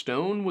kind of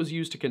stone was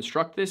used to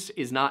construct this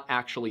is not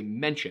actually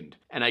mentioned.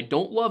 And I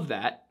don't love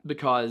that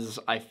because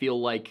I feel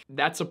like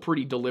that's a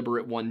pretty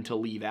deliberate one to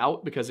leave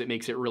out because it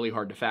makes it really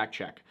hard to fact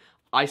check.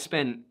 I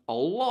spent a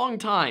long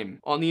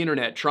time on the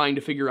internet trying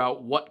to figure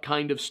out what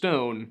kind of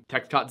stone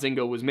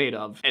Tezcatzingo was made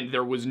of, and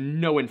there was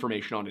no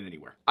information on it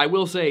anywhere. I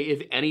will say,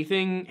 if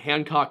anything,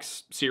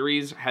 Hancock's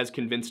series has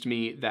convinced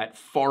me that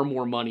far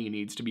more money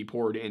needs to be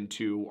poured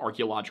into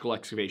archaeological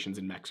excavations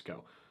in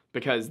Mexico,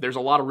 because there's a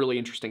lot of really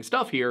interesting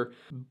stuff here,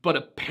 but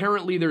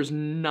apparently there's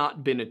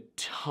not been a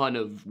ton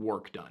of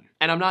work done.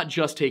 And I'm not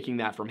just taking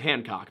that from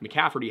Hancock.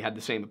 McCafferty had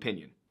the same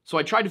opinion. So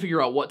I tried to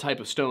figure out what type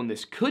of stone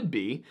this could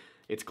be.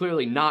 It's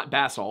clearly not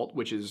basalt,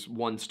 which is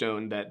one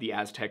stone that the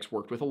Aztecs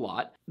worked with a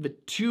lot. The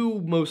two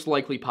most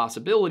likely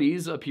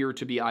possibilities appear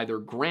to be either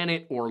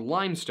granite or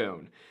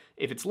limestone.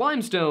 If it's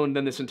limestone,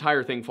 then this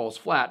entire thing falls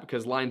flat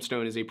because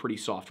limestone is a pretty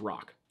soft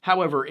rock.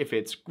 However, if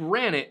it's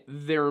granite,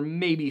 there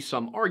may be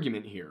some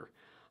argument here.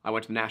 I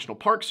went to the National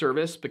Park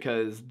Service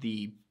because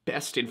the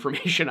best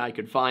information I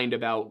could find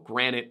about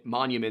granite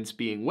monuments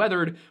being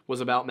weathered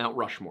was about Mount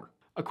Rushmore.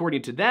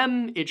 According to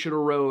them, it should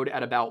erode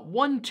at about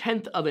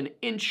 1/10 of an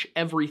inch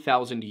every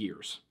 1,000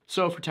 years.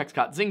 So for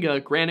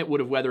Tezcatzinga, granite would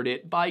have weathered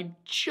it by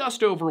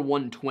just over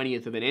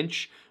 1/20th of an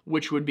inch,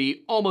 which would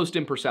be almost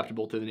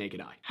imperceptible to the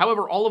naked eye.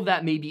 However, all of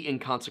that may be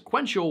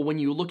inconsequential when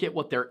you look at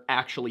what they're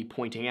actually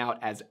pointing out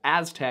as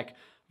Aztec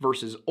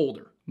versus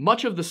older.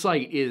 Much of the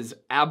site is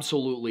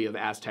absolutely of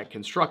Aztec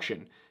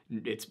construction.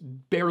 It's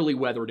barely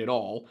weathered at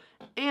all,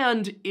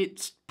 and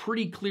it's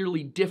pretty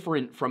clearly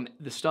different from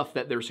the stuff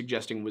that they're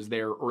suggesting was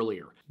there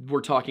earlier.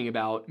 We're talking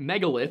about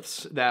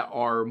megaliths that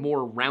are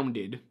more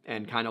rounded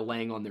and kind of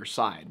laying on their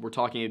side. We're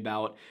talking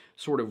about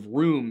sort of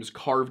rooms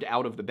carved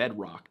out of the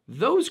bedrock.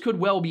 Those could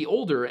well be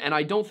older, and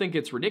I don't think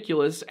it's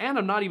ridiculous, and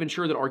I'm not even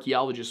sure that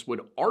archaeologists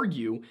would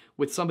argue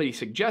with somebody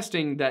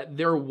suggesting that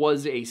there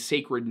was a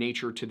sacred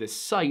nature to this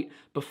site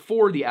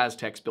before the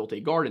Aztecs built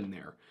a garden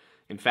there.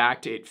 In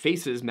fact, it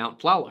faces Mount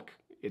Tlaloc.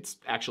 It's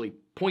actually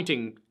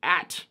pointing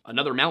at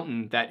another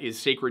mountain that is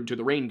sacred to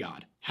the rain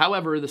god.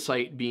 However, the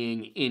site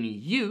being in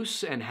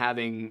use and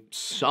having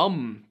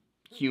some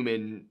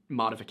human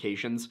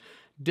modifications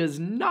does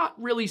not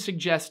really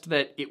suggest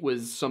that it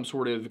was some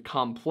sort of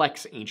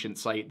complex ancient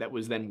site that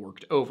was then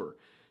worked over.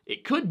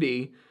 It could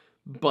be,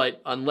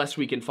 but unless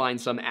we can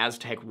find some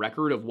Aztec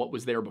record of what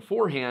was there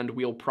beforehand,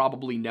 we'll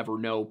probably never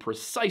know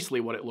precisely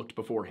what it looked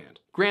beforehand.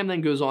 Graham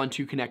then goes on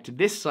to connect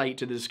this site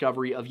to the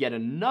discovery of yet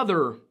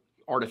another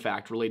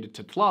artifact related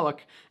to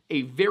Tlaloc,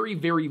 a very,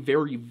 very,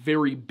 very,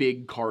 very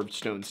big carved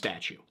stone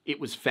statue. It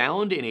was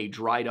found in a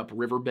dried up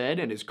riverbed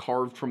and is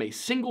carved from a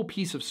single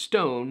piece of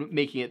stone,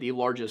 making it the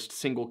largest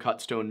single cut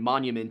stone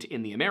monument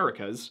in the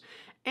Americas,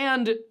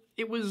 and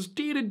it was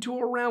dated to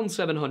around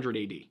 700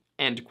 AD.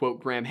 And to quote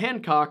Graham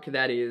Hancock,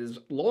 that is,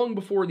 long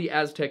before the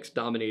Aztecs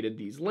dominated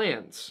these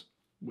lands,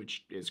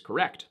 which is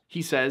correct.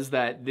 He says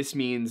that this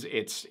means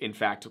it's, in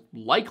fact,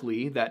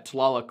 likely that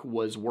Tlaloc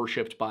was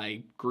worshipped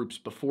by groups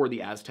before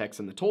the Aztecs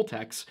and the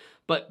Toltecs,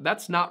 but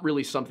that's not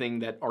really something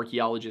that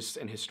archaeologists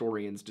and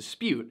historians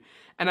dispute.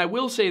 And I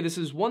will say this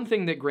is one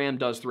thing that Graham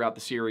does throughout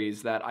the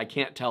series that I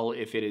can't tell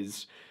if it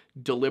is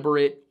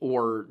deliberate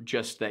or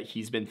just that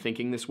he's been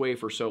thinking this way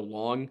for so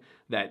long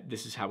that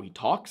this is how he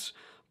talks,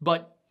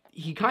 but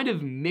he kind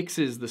of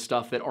mixes the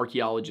stuff that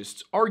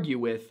archaeologists argue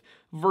with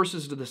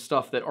versus the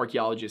stuff that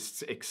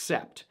archaeologists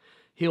accept.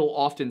 He'll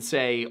often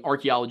say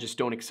archaeologists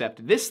don't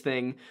accept this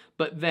thing,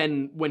 but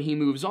then when he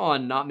moves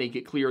on, not make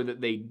it clear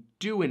that they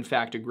do in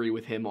fact agree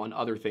with him on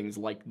other things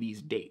like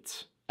these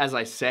dates. As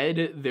I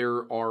said,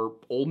 there are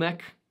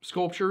Olmec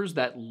sculptures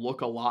that look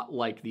a lot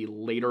like the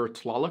later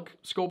Tlaloc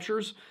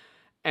sculptures,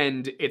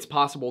 and it's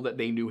possible that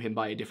they knew him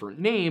by a different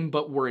name,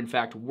 but were in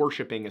fact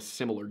worshipping a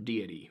similar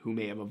deity who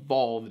may have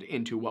evolved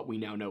into what we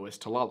now know as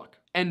Tlaloc.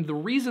 And the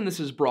reason this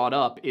is brought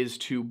up is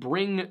to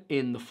bring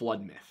in the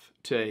flood myth,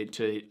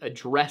 to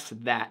address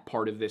that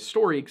part of this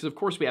story, because of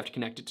course we have to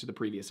connect it to the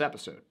previous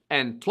episode.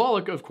 And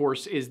Tlaloc, of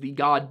course, is the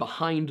god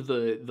behind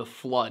the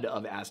flood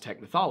of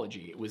Aztec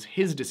mythology. It was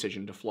his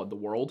decision to flood the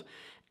world,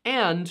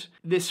 and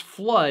this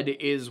flood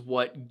is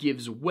what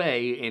gives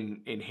way,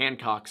 in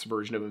Hancock's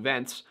version of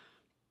events,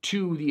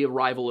 to the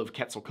arrival of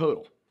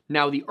Quetzalcoatl.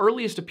 Now, the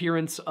earliest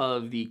appearance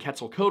of the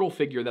Quetzalcoatl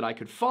figure that I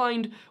could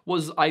find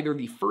was either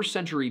the 1st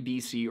century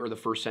BC or the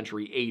 1st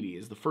century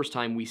AD, is the first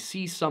time we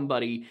see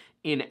somebody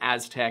in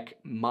Aztec,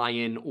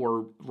 Mayan,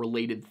 or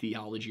related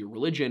theology or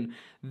religion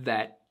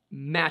that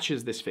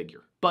matches this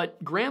figure.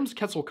 But Graham's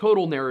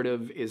Quetzalcoatl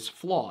narrative is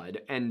flawed,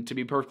 and to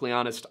be perfectly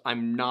honest,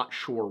 I'm not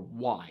sure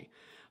why.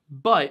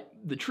 But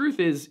the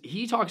truth is,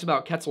 he talks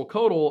about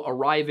Quetzalcoatl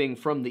arriving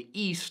from the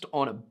east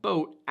on a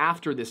boat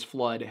after this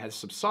flood has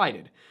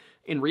subsided.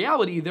 In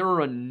reality, there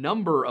are a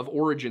number of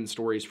origin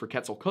stories for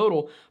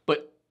Quetzalcoatl,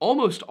 but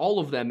almost all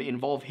of them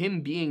involve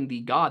him being the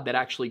god that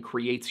actually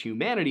creates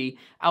humanity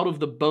out of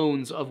the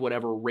bones of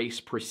whatever race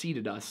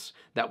preceded us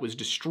that was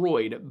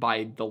destroyed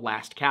by the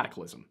last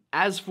cataclysm.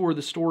 As for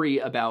the story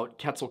about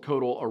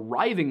Quetzalcoatl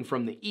arriving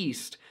from the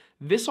east,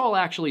 this all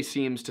actually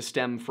seems to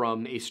stem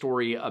from a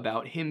story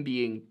about him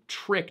being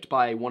tricked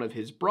by one of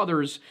his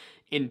brothers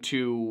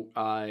into,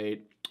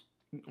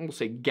 we'll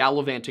say,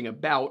 gallivanting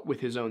about with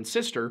his own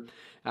sister,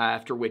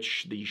 after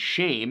which the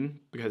shame,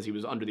 because he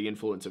was under the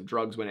influence of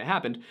drugs when it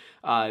happened,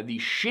 the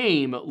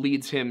shame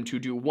leads him to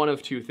do one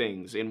of two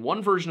things. In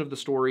one version of the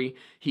story,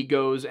 he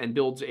goes and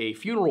builds a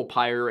funeral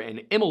pyre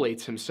and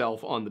immolates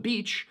himself on the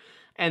beach,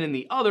 and in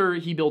the other,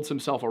 he builds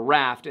himself a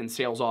raft and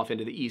sails off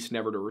into the east,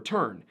 never to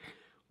return.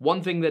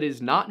 One thing that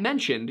is not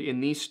mentioned in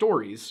these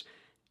stories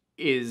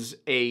is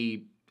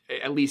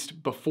at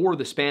least before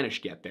the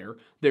Spanish get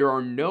there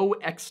are no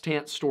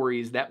extant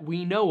stories that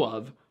we know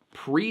of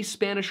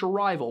pre-Spanish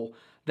arrival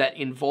that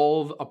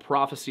involve a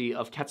prophecy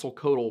of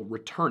Quetzalcoatl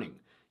returning.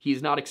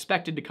 He's not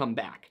expected to come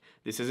back.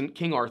 This isn't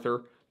King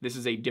Arthur. This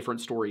is a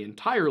different story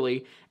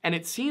entirely, and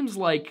it seems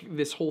like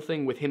this whole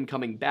thing with him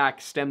coming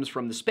back stems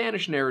from the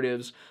Spanish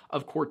narratives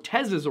of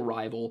Cortez's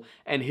arrival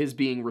and his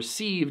being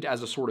received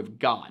as a sort of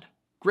god.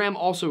 Graham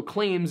also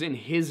claims in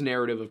his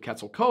narrative of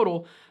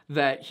Quetzalcoatl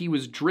that he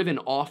was driven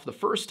off the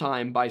first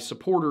time by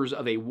supporters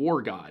of a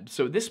war god.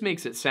 So this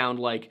makes it sound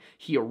like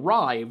he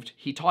arrived,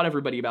 he taught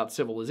everybody about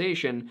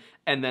civilization,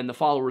 and then the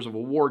followers of a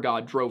war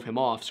god drove him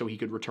off so he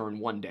could return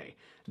one day.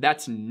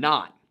 That's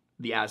not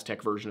the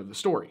Aztec version of the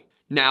story.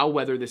 Now,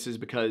 whether this is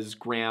because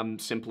Graham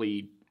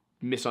simply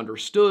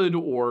misunderstood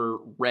or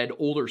read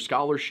older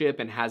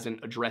scholarship and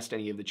hasn't addressed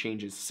any of the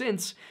changes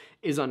since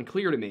is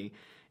unclear to me.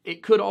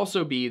 It could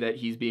also be that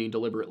he's being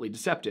deliberately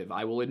deceptive.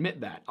 I will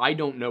admit that. I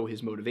don't know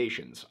his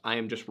motivations. I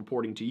am just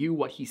reporting to you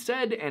what he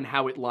said and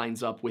how it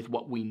lines up with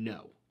what we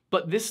know.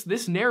 But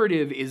this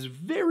narrative is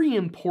very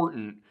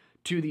important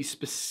to the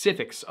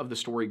specifics of the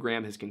story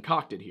Graham has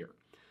concocted here.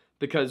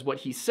 Because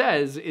what he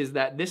says is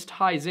that this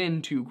ties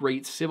into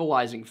great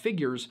civilizing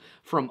figures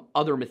from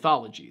other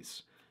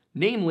mythologies.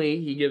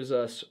 Namely, he gives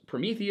us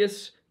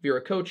Prometheus,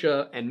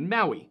 Viracocha, and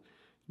Maui.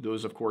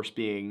 Those, of course,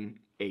 being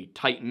a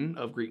titan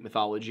of Greek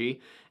mythology,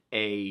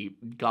 a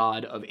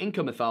god of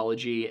Inca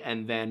mythology,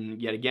 and then,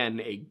 yet again,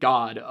 a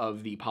god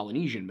of the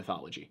Polynesian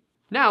mythology.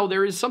 Now,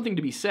 there is something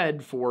to be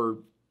said for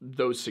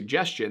those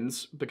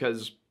suggestions,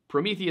 because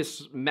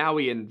Prometheus,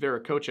 Maui, and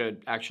Viracocha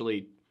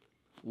actually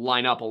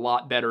line up a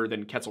lot better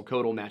than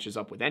Quetzalcoatl matches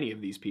up with any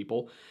of these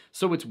people.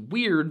 So it's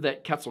weird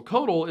that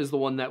Quetzalcoatl is the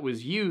one that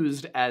was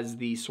used as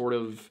the sort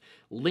of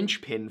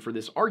linchpin for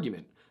this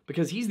argument,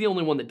 because he's the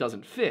only one that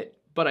doesn't fit.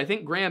 But I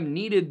think Graham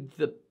needed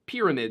the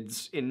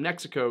pyramids in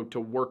Mexico to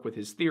work with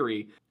his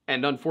theory,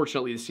 and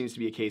unfortunately this seems to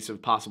be a case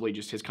of possibly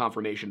just his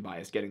confirmation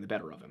bias getting the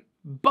better of him.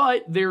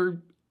 But there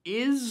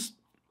is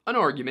an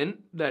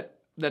argument that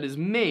is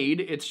made,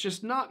 it's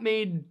just not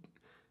made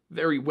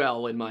very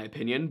well in my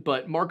opinion,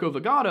 but Marco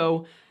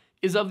Vagato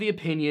is of the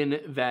opinion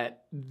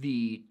that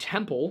the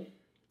temple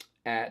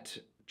at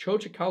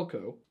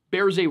Xochicalco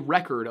bears a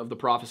record of the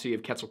prophecy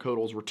of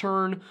Quetzalcoatl's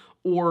return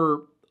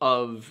or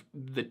of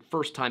the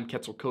first time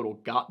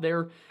Quetzalcoatl got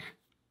there.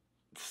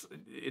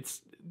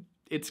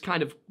 It's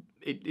kind of,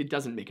 it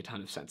doesn't make a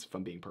ton of sense if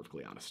I'm being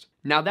perfectly honest.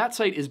 Now that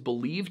site is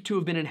believed to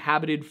have been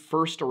inhabited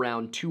first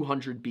around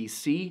 200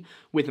 BC,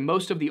 with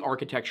most of the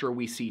architecture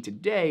we see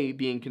today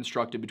being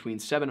constructed between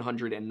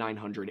 700 and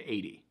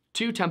 980.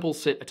 Two temples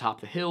sit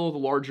atop the hill, the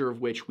larger of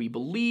which we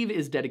believe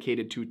is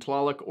dedicated to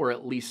Tlaloc, or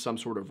at least some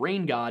sort of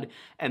rain god,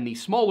 and the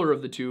smaller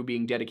of the two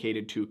being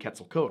dedicated to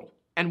Quetzalcoatl.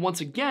 And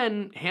once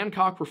again,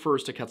 Hancock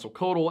refers to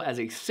Quetzalcoatl as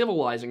a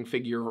civilizing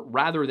figure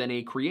rather than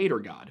a creator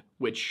god,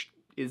 which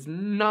is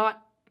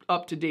not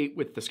up to date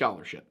with the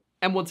scholarship.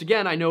 And once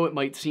again, I know it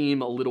might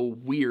seem a little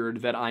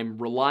weird that I'm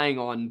relying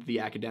on the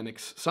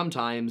academics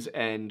sometimes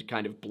and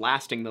kind of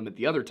blasting them at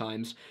the other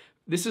times.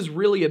 This is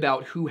really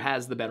about who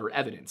has the better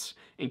evidence.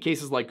 In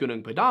cases like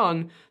Gunung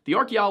Padang, the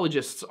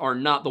archaeologists are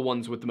not the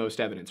ones with the most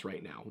evidence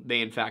right now.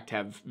 They in fact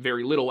have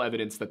very little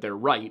evidence that they're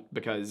right,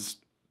 because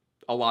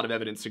a lot of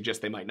evidence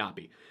suggests they might not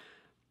be.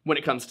 When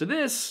it comes to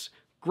this,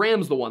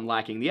 Graham's the one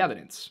lacking the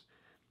evidence.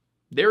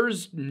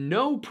 There's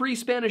no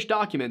pre-Spanish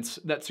documents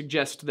that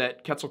suggest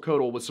that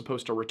Quetzalcoatl was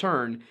supposed to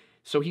return,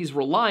 so he's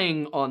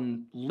relying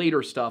on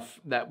later stuff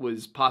that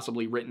was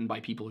possibly written by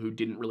people who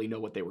didn't really know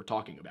what they were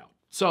talking about.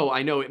 So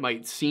I know it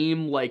might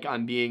seem like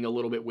I'm being a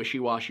little bit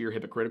wishy-washy or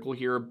hypocritical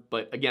here,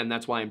 but again,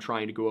 that's why I'm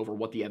trying to go over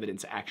what the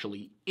evidence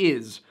actually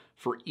is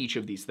for each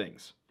of these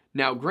things.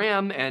 Now,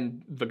 Graham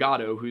and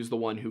Vigato, who's the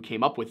one who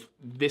came up with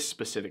this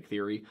specific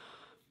theory,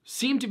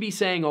 seem to be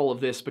saying all of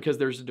this because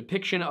there's a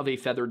depiction of a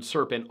feathered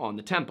serpent on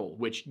the temple,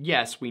 which,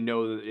 yes, we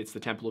know that it's the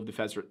temple of the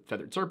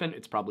feathered serpent,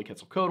 it's probably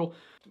Quetzalcoatl.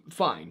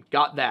 Fine,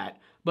 got that.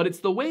 But it's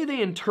the way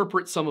they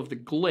interpret some of the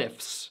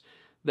glyphs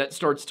that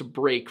starts to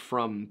break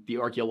from the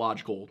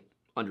archaeological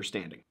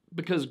understanding.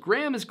 Because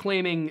Graham is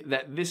claiming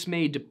that this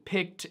may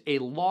depict a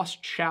lost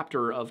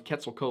chapter of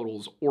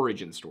Quetzalcoatl's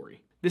origin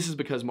story. This is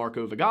because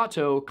Marco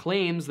Vigato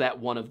claims that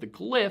one of the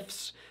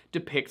glyphs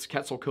depicts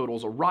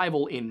Quetzalcoatl's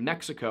arrival in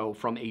Mexico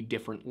from a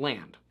different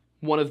land.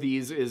 One of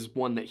these is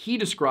one that he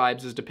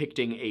describes as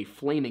depicting a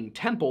flaming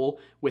temple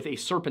with a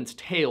serpent's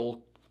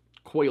tail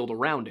coiled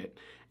around it.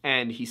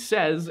 And he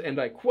says, and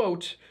I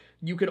quote,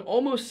 "You could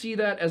almost see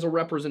that as a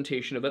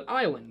representation of an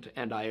island."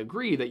 And I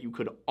agree that you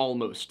could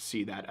almost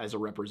see that as a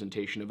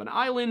representation of an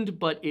island,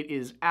 but it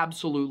is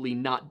absolutely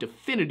not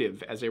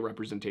definitive as a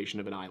representation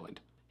of an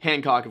island.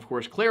 Hancock, of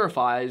course,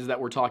 clarifies that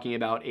we're talking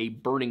about a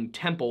burning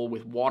temple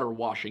with water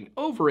washing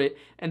over it,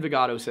 and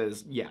Vigato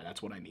says, yeah,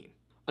 that's what I mean.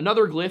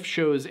 Another glyph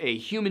shows a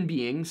human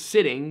being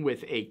sitting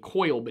with a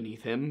coil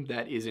beneath him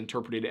that is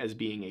interpreted as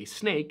being a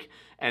snake,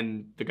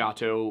 and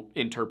Vigato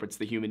interprets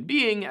the human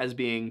being as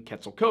being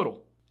Quetzalcoatl.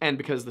 And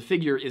because the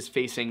figure is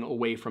facing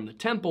away from the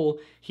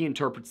temple, he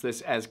interprets this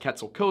as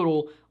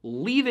Quetzalcoatl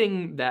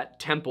leaving that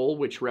temple,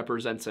 which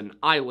represents an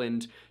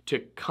island, to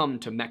come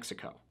to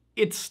Mexico.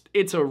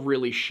 It's a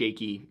really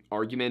shaky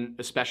argument,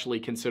 especially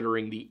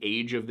considering the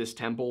age of this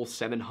temple,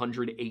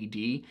 700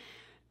 AD,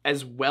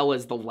 as well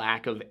as the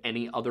lack of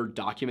any other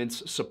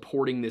documents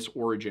supporting this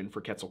origin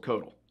for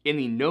Quetzalcoatl. In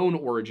the known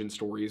origin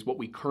stories, what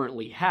we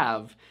currently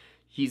have,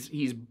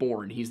 he's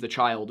born, he's the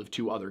child of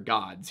two other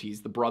gods,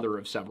 he's the brother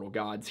of several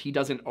gods, he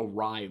doesn't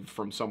arrive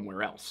from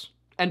somewhere else.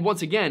 And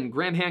once again,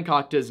 Graham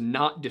Hancock does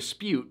not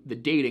dispute the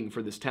dating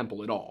for this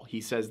temple at all.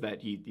 He says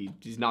that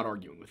he's not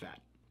arguing with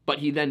that. But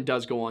he then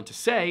does go on to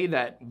say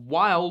that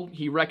while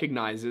he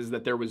recognizes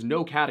that there was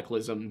no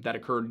cataclysm that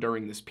occurred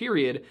during this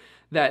period,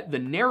 that the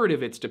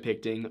narrative it's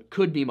depicting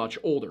could be much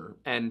older.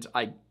 And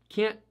I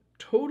can't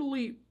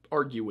totally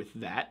argue with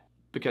that,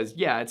 because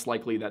yeah, it's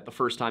likely that the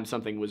first time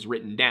something was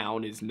written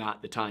down is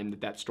not the time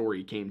that that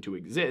story came to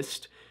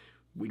exist.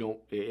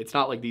 It's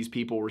not like these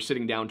people were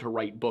sitting down to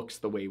write books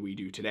the way we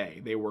do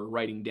today. They were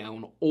writing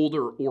down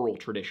older oral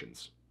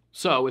traditions.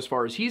 So as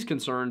far as he's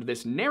concerned,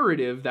 this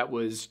narrative that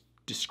was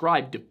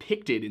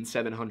depicted in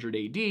 700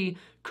 AD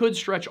could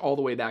stretch all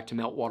the way back to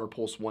Meltwater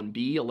Pulse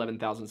 1b,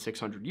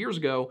 11,600 years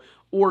ago,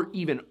 or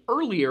even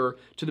earlier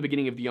to the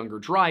beginning of the Younger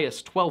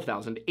Dryas,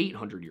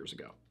 12,800 years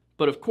ago.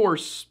 But of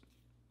course,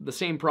 the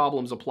same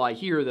problems apply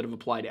here that have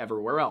applied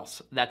everywhere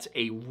else. That's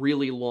a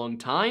really long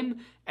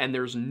time, and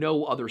there's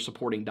no other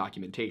supporting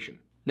documentation.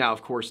 Now,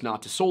 of course,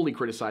 not to solely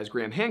criticize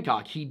Graham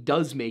Hancock, he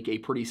does make a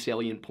pretty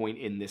salient point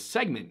in this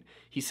segment.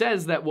 He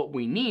says that what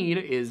we need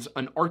is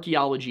an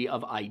archaeology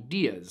of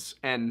ideas,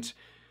 and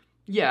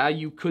yeah,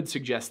 you could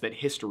suggest that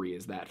history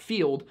is that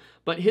field,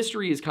 but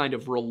history is kind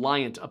of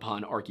reliant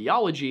upon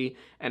archaeology,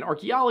 and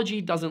archaeology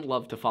doesn't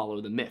love to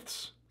follow the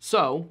myths.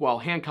 So, while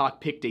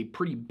Hancock picked a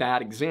pretty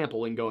bad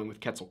example in going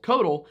with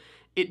Quetzalcoatl,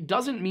 it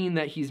doesn't mean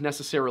that he's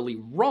necessarily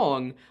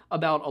wrong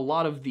about a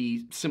lot of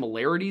the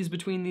similarities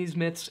between these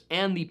myths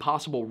and the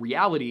possible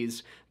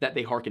realities that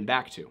they harken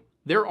back to.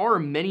 There are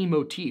many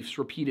motifs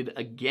repeated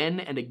again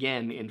and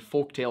again in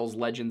folktales,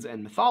 legends,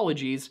 and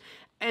mythologies,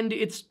 and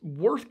it's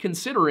worth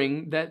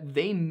considering that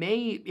they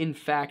may in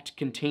fact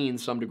contain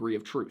some degree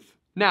of truth.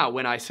 Now,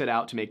 when I set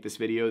out to make this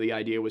video, the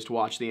idea was to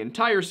watch the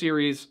entire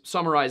series,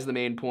 summarize the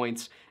main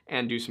points,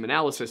 and do some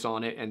analysis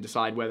on it and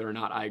decide whether or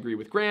not I agree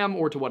with Graham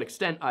or to what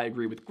extent I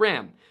agree with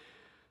Graham.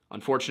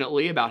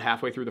 Unfortunately, about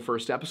halfway through the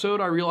first episode,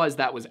 I realized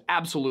that was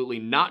absolutely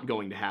not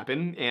going to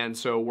happen, and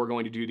so we're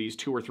going to do these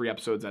 2 or 3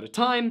 episodes at a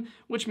time,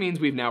 which means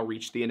we've now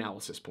reached the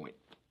analysis point.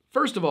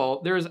 First of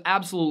all, there is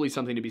absolutely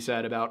something to be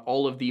said about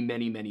all of the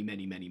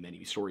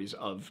many stories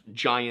of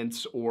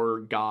giants or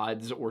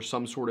gods or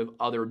some sort of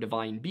other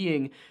divine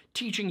being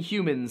teaching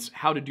humans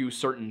how to do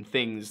certain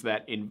things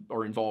that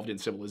are involved in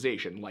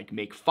civilization, like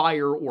make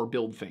fire or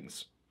build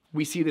things.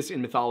 We see this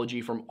in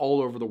mythology from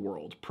all over the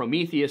world.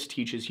 Prometheus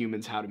teaches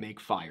humans how to make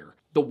fire.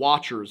 The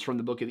Watchers from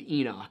the Book of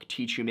Enoch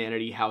teach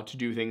humanity how to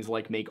do things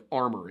like make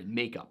armor and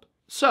makeup.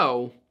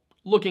 So,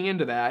 looking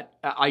into that,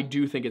 I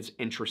do think it's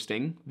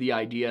interesting, the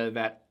idea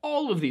that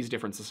all of these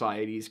different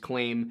societies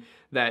claim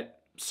that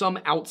some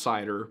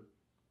outsider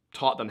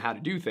taught them how to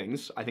do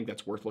things. I think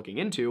that's worth looking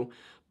into,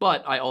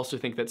 but I also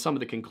think that some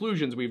of the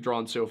conclusions we've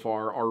drawn so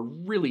far are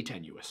really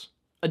tenuous.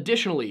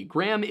 Additionally,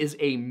 Graham is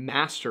a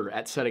master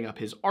at setting up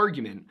his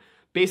argument,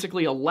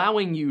 basically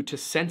allowing you to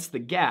sense the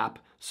gap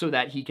so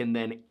that he can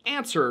then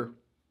answer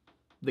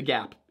the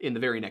gap in the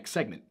very next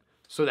segment,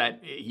 so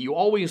that you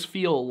always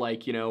feel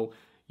like,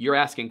 you're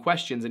asking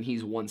questions and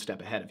he's one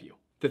step ahead of you.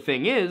 The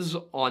thing is,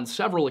 on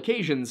several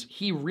occasions,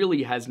 he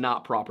really has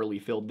not properly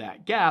filled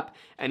that gap,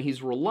 and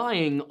he's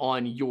relying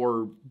on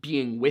your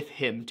being with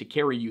him to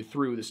carry you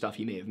through the stuff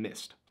he may have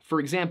missed.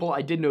 For example,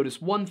 I did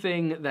notice one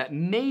thing that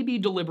may be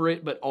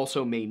deliberate but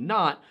also may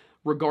not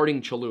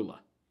regarding Cholula.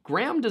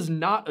 Graham does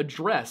not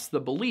address the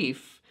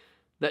belief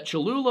that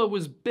Cholula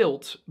was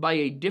built by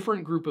a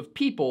different group of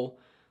people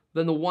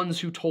than the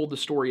ones who told the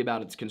story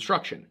about its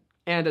construction.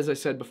 And as I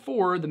said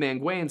before, the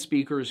Manguean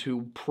speakers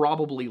who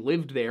probably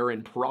lived there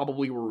and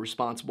probably were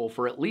responsible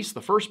for at least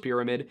the first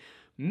pyramid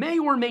may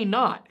or may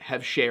not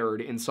have shared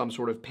in some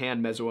sort of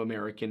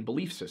pan-Mesoamerican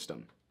belief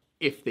system.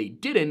 If they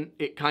didn't,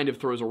 it kind of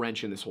throws a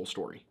wrench in this whole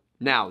story.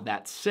 Now,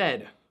 that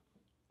said,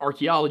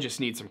 archaeologists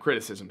need some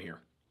criticism here.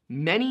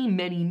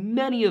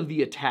 Many of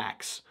the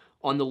attacks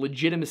on the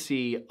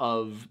legitimacy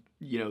of,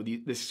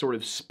 this sort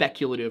of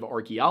speculative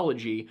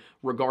archaeology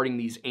regarding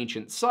these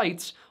ancient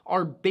sites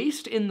are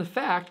based in the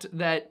fact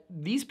that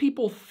these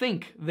people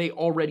think they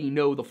already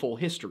know the full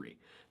history.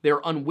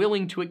 They're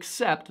unwilling to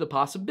accept the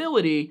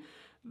possibility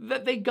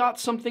that they got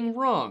something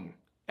wrong,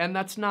 and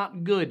that's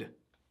not good.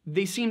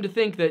 They seem to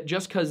think that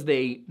just because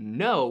they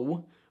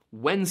know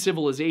when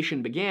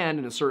civilization began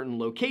in a certain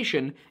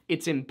location,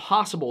 it's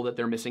impossible that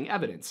they're missing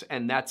evidence,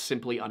 and that's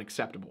simply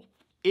unacceptable.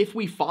 If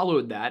we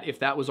followed that, if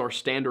that was our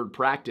standard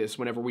practice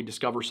whenever we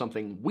discover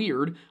something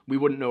weird, we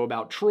wouldn't know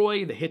about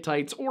Troy, the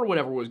Hittites, or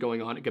whatever was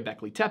going on at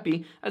Göbekli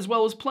Tepe, as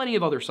well as plenty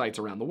of other sites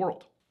around the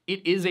world.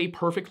 It is a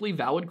perfectly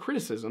valid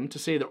criticism to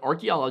say that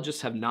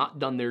archaeologists have not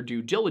done their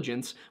due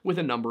diligence with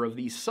a number of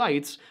these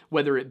sites,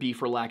 whether it be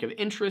for lack of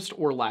interest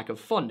or lack of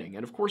funding.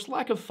 And of course,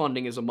 lack of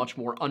funding is a much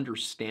more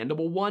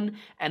understandable one,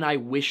 and I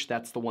wish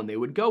that's the one they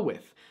would go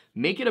with.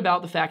 Make it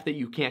about the fact that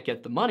you can't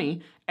get the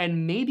money,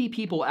 and maybe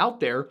people out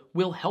there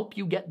will help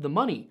you get the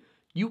money.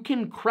 You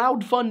can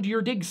crowdfund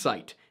your dig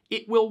site.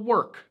 It will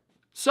work.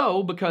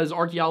 So, because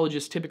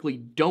archaeologists typically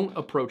don't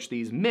approach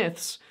these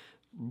myths,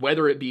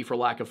 whether it be for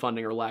lack of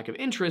funding or lack of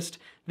interest,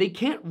 they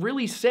can't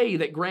really say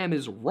that Graham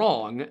is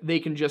wrong. They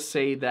can just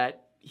say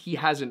that he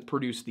hasn't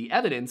produced the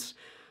evidence,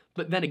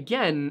 but then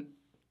again,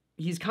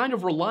 he's kind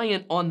of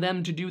reliant on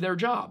them to do their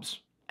jobs.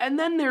 And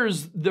then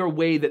there's their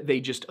way that they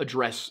just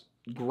address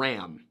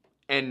Graham.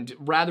 And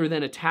rather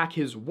than attack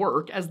his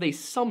work, as they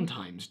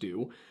sometimes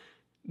do,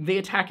 they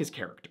attack his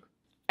character.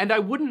 And I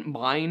wouldn't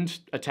mind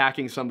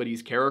attacking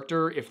somebody's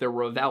character if there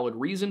were a valid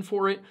reason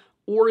for it,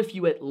 or if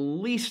you at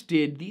least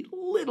did the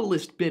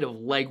littlest bit of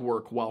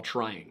legwork while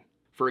trying.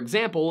 For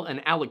example,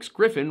 an Alex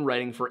Griffin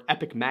writing for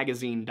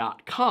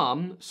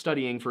epicmagazine.com,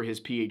 studying for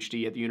his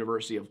PhD at the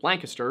University of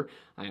Lancaster,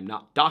 I am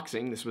not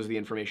doxing, this was the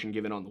information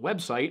given on the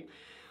website,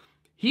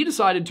 he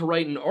decided to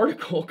write an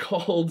article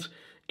called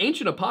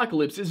Ancient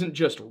Apocalypse Isn't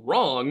Just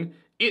Wrong,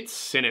 It's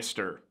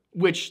Sinister.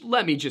 Which,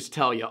 let me just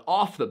tell you,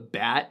 off the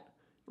bat,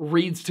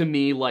 reads to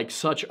me like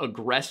such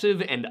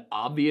aggressive and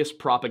obvious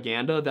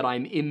propaganda that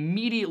I'm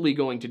immediately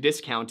going to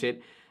discount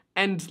it,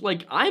 and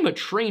I'm a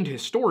trained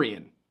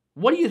historian.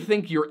 What do you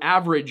think your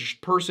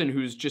average person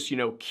who's just,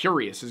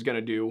 curious is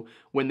gonna do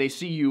when they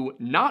see you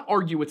not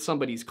argue with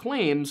somebody's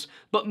claims,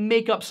 but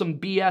make up some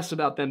BS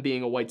about them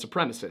being a white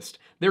supremacist?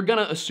 They're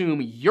gonna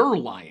assume you're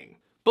lying.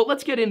 But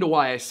let's get into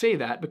why I say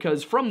that,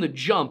 because from the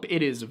jump,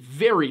 it is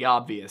very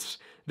obvious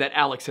that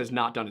Alex has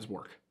not done his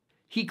work.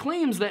 He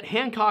claims that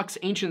Hancock's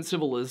ancient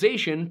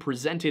civilization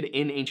presented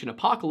in Ancient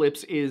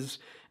Apocalypse is,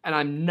 and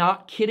I'm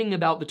not kidding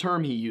about the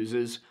term he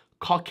uses,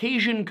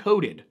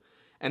 Caucasian-coded.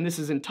 And this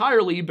is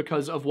entirely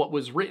because of what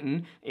was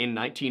written in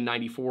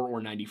 1994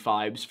 or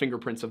 95's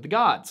Fingerprints of the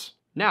Gods.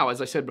 Now,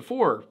 as I said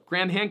before,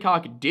 Graham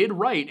Hancock did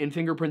write in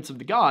Fingerprints of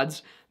the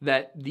Gods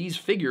that these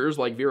figures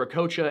like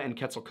Viracocha and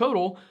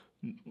Quetzalcoatl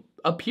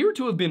appear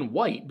to have been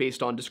white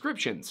based on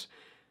descriptions.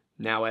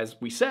 Now, as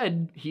we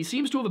said, he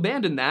seems to have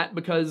abandoned that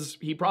because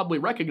he probably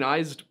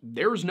recognized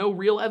there's no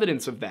real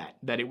evidence of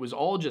that it was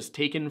all just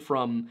taken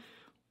from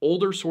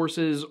older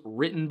sources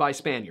written by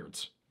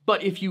Spaniards.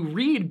 But if you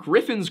read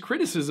Griffin's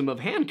criticism of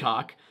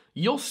Hancock,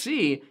 you'll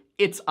see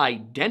it's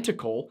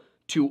identical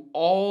to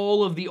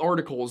all of the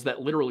articles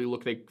that literally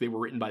look like they were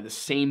written by the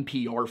same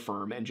PR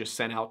firm and just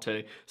sent out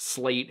to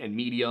Slate and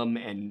Medium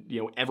and,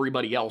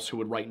 everybody else who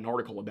would write an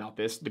article about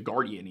this, The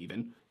Guardian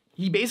even.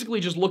 He basically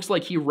just looks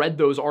like he read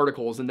those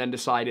articles and then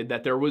decided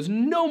that there was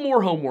no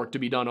more homework to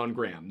be done on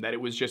Graham, that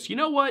it was just, you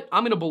know what,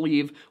 I'm gonna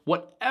believe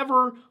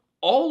whatever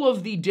all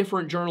of the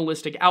different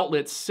journalistic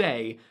outlets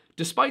say,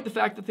 despite the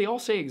fact that they all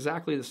say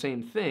exactly the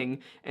same thing,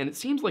 and it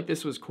seems like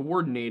this was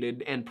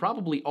coordinated and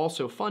probably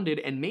also funded,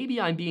 and maybe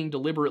I'm being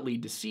deliberately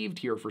deceived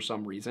here for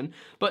some reason,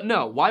 but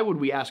no, why would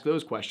we ask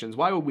those questions?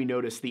 Why would we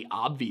notice the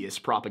obvious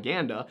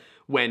propaganda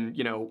when,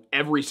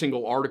 every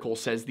single article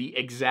says the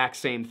exact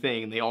same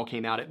thing and they all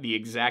came out at the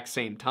exact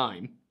same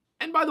time?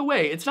 And by the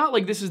way, it's not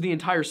like this is the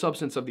entire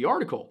substance of the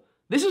article.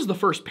 This is the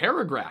first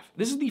paragraph.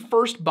 This is the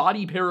first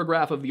body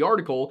paragraph of the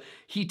article.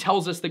 He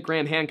tells us that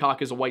Graham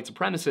Hancock is a white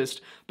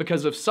supremacist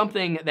because of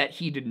something that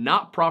he did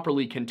not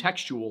properly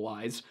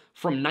contextualize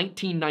from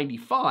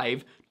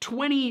 1995,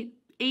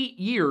 28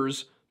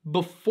 years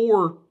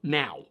before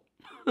now.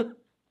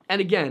 And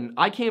again,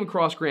 I came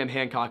across Graham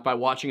Hancock by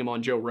watching him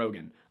on Joe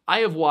Rogan. I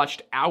have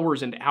watched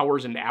hours and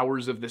hours and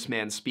hours of this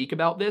man speak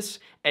about this,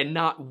 and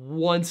not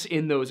once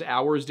in those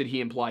hours did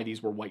he imply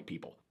these were white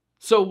people.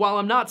 So while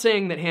I'm not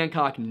saying that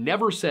Hancock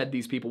never said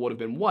these people would have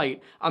been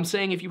white, I'm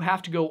saying if you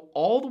have to go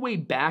all the way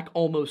back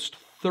almost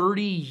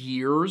 30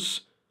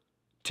 years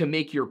to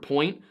make your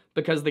point,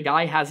 because the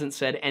guy hasn't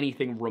said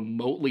anything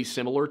remotely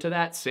similar to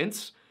that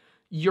since,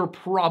 you're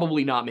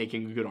probably not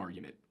making a good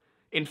argument.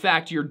 In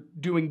fact, you're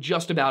doing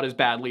just about as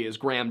badly as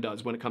Graham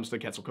does when it comes to the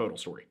Quetzalcoatl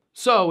story.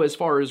 So as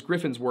far as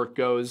Griffin's work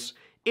goes,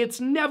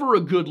 it's never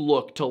a good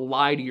look to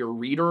lie to your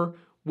reader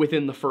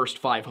within the first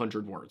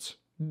 500 words.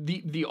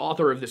 The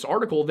author of this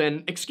article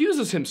then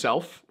excuses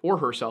himself, or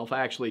herself,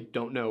 I actually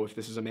don't know if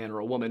this is a man or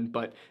a woman,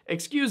 but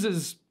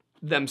excuses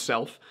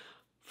themselves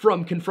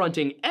from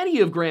confronting any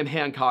of Graham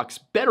Hancock's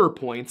better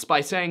points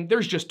by saying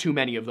there's just too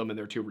many of them and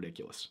they're too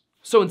ridiculous.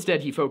 So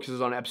instead he focuses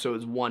on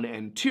episodes 1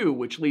 and 2,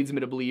 which leads me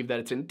to believe that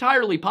it's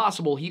entirely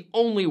possible he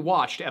only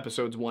watched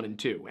episodes 1 and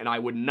 2, and I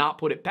would not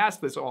put it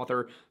past this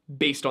author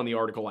based on the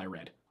article I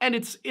read. And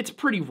it's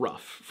pretty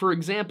rough. For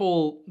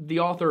example, the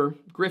author,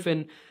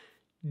 Griffin,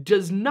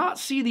 does not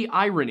see the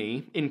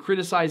irony in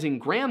criticizing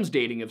Graham's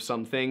dating of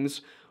some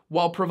things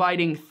while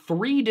providing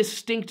 3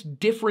 distinct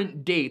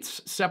different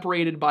dates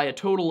separated by a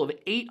total of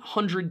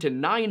 800 to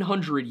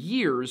 900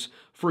 years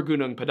for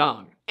Gunung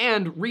Padang.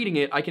 And reading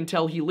it, I can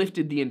tell he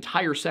lifted the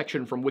entire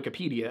section from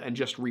Wikipedia and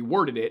just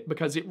reworded it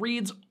because it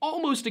reads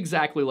almost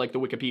exactly like the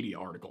Wikipedia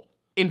article.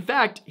 In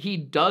fact, he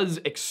does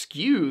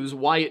excuse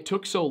why it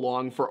took so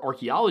long for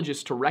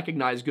archaeologists to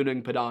recognize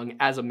Gunung Padang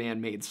as a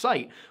man-made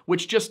site,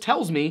 which just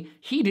tells me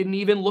he didn't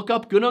even look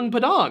up Gunung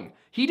Padang.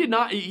 He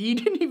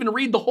didn't even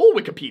read the whole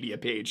Wikipedia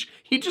page.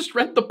 He just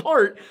read the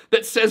part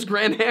that says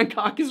Graham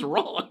Hancock is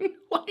wrong.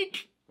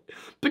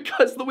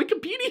 Because the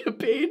Wikipedia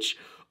page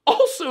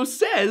also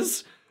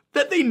says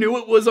that they knew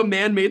it was a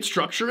man-made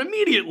structure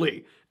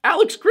immediately.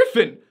 Alex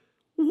Griffin,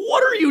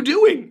 what are you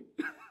doing?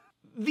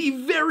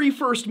 The very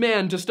first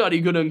man to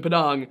study Gunung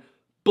Padang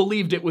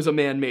believed it was a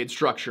man-made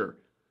structure.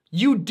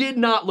 You did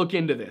not look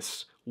into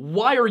this.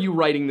 Why are you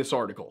writing this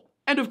article?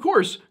 And of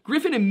course,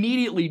 Griffin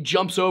immediately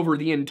jumps over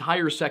the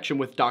entire section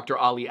with Dr.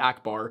 Ali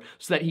Akbar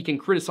so that he can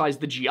criticize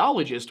the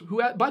geologist,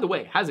 who, by the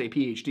way, has a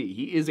PhD.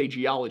 He is a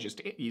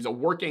geologist. He's a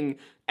working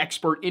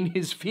expert in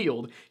his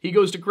field. He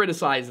goes to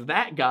criticize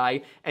that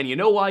guy, and you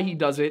know why he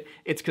does it?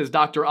 It's because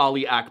Dr.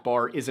 Ali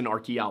Akbar is an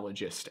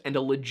archaeologist, and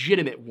a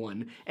legitimate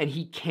one, and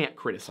he can't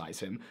criticize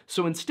him.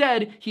 So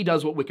instead, he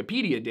does what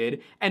Wikipedia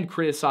did and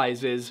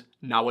criticizes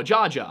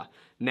Nawajaja.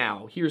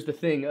 Now, here's the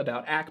thing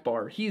about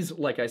Akbar. He's,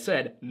 like I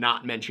said,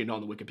 not mentioned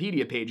on the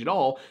Wikipedia page at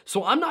all,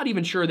 so I'm not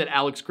even sure that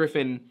Alex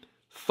Griffin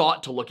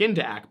thought to look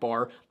into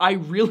Akbar. I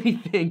really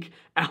think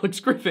Alex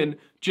Griffin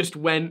just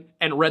went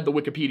and read the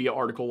Wikipedia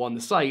article on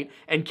the site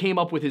and came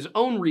up with his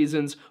own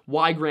reasons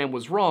why Graham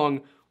was wrong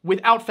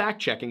without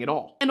fact-checking at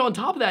all. And on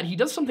top of that, he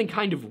does something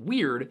kind of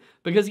weird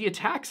because he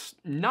attacks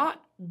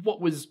not what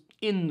was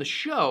in the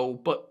show,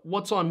 but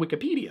what's on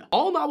Wikipedia.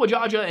 All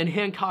Nawajaja and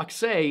Hancock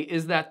say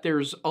is that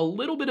there's a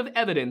little bit of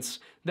evidence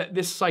that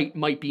this site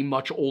might be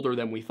much older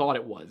than we thought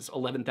it was,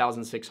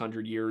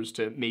 11,600 years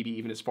to maybe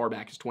even as far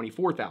back as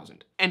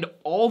 24,000. And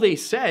all they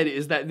said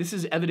is that this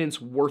is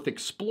evidence worth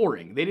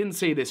exploring. They didn't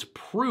say this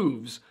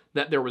proves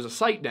that there was a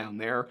site down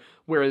there,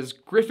 whereas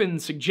Griffin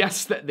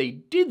suggests that they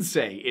did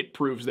say it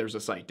proves there's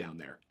a site down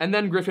there. And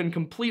then Griffin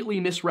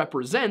completely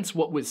misrepresents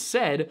what was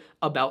said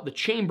about the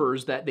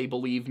chambers that they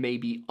believe may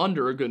be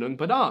under Gunung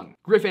Padang.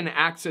 Griffin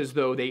acts as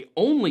though they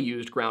only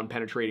used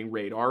ground-penetrating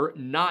radar,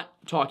 not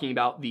talking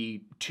about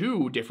the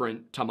 2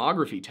 different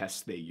tomography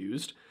tests they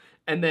used.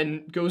 and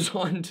then goes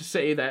on to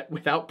say that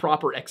without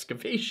proper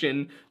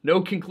excavation,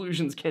 no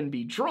conclusions can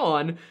be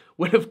drawn,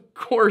 when of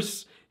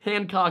course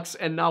Hancock's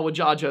and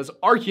Nawajaja's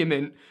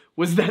argument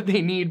was that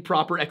they need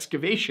proper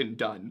excavation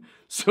done.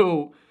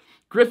 So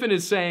Griffin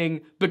is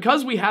saying,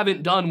 because we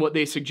haven't done what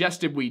they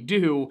suggested we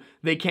do,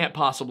 they can't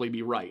possibly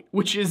be right,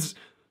 which is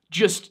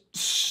just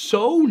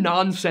so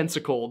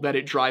nonsensical that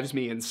it drives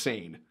me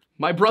insane.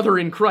 My brother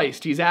in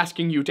Christ, he's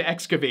asking you to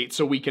excavate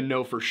so we can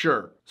know for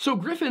sure. So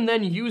Griffin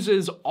then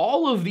uses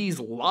all of these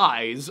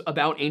lies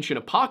about ancient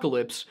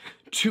apocalypse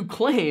to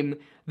claim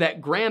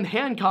that Graham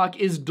Hancock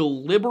is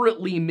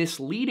deliberately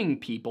misleading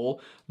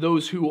people,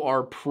 those who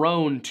are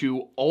prone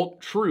to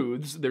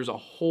alt-truths. There's a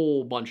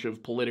whole bunch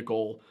of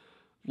political,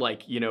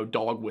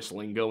 dog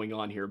whistling going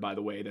on here, by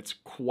the way, that's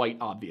quite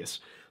obvious.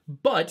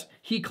 But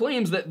he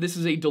claims that this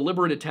is a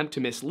deliberate attempt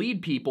to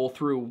mislead people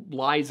through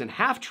lies and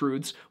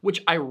half-truths,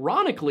 which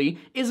ironically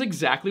is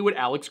exactly what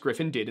Alex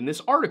Griffin did in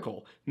this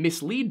article,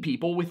 mislead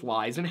people with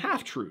lies and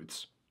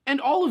half-truths. And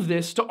all of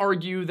this to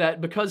argue that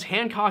because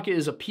Hancock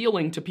is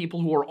appealing to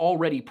people who are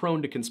already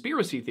prone to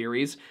conspiracy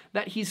theories,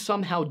 that he's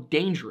somehow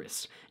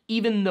dangerous,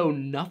 even though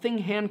nothing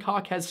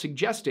Hancock has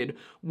suggested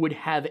would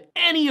have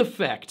any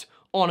effect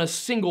on a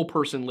single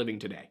person living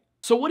today.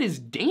 So what is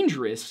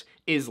dangerous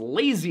is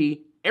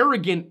lazy,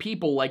 arrogant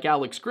people like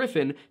Alex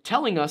Griffin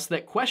telling us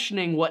that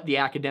questioning what the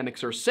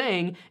academics are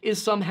saying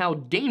is somehow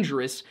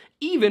dangerous,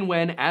 even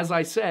when, as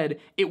I said,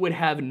 it would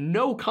have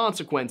no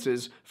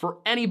consequences for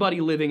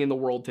anybody living in the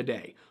world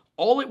today.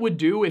 All it would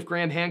do if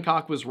Graham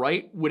Hancock was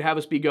right would have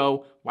us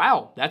go,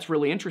 wow, that's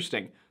really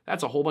interesting.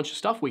 That's a whole bunch of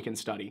stuff we can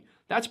study.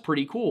 That's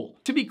pretty cool.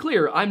 To be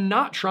clear, I'm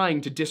not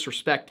trying to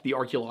disrespect the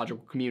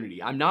archaeological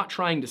community. I'm not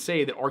trying to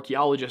say that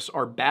archaeologists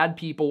are bad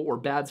people or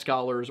bad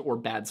scholars or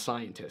bad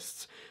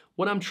scientists.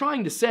 What I'm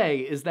trying to say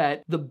is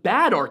that the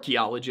bad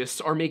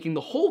archaeologists are making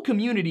the whole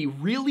community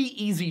really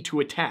easy to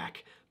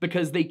attack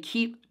because they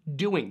keep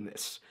doing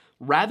this.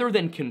 Rather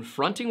than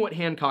confronting what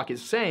Hancock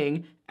is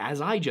saying,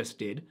 as I just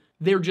did,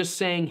 they're just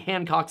saying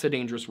Hancock's a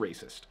dangerous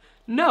racist.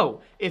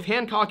 No, if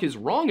Hancock is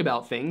wrong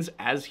about things,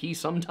 as he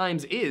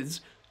sometimes is,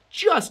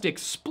 just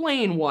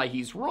explain why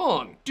he's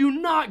wrong. Do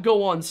not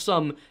go on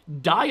some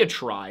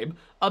diatribe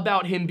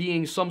about him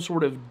being some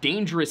sort of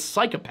dangerous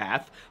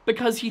psychopath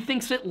because he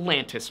thinks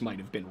Atlantis might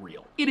have been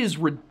real. It is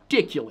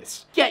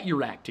ridiculous. Get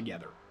your act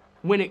together.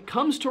 When it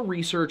comes to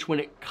research, when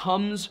it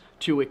comes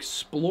to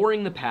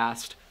exploring the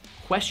past,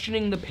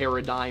 questioning the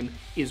paradigm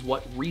is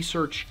what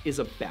research is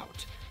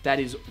about. That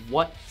is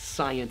what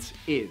science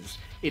is.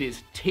 It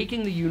is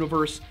taking the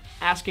universe,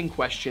 asking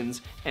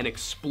questions, and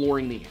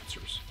exploring the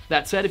answers.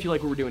 That said, if you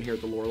like what we're doing here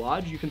at the Lore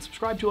Lodge, you can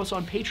subscribe to us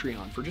on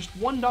Patreon for just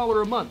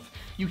 $1 a month.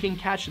 You can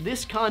catch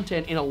this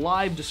content in a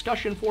live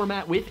discussion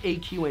format with a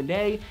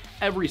Q&A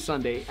every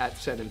Sunday at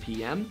 7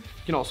 p.m.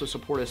 You can also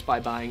support us by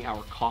buying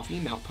our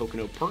coffee, Mount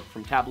Pocono Perk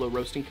from Tableau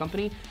Roasting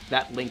Company.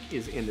 That link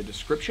is in the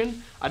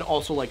description. I'd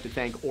also like to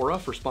thank Aura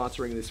for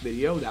sponsoring this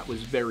video. That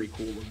was very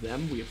cool of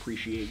them. We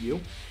appreciate you.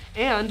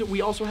 And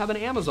we also have an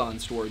Amazon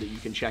store that you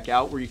can check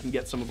out where you can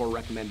get some of our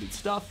recommended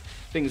stuff,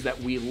 things that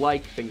we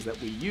like, things that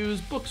we use,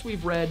 books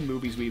we've read,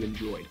 movies we've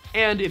enjoyed.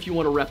 And if you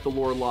want to rep the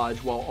Lore Lodge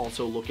while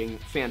also looking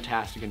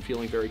fantastic and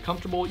feeling very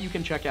comfortable, you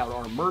can check out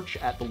our merch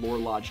at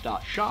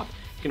thelorelodge.shop.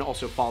 You can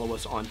also follow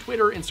us on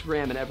Twitter,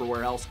 Instagram, and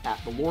everywhere else at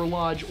The Lore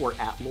Lodge or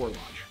at Lore Lodge.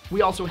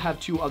 We also have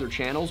 2 other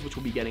channels, which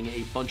will be getting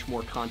a bunch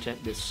more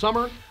content this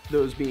summer,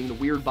 those being The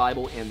Weird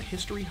Bible and The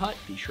History Hut.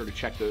 Be sure to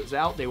check those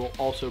out. They will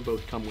also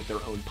both come with their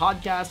own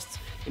podcasts.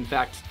 In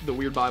fact, The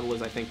Weird Bible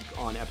is, I think,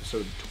 on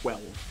episode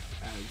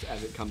 12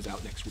 as it comes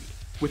out next week.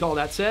 With all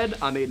that said,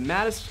 I'm Aiden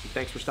Mattis, and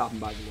thanks for stopping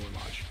by The Lore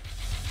Lodge.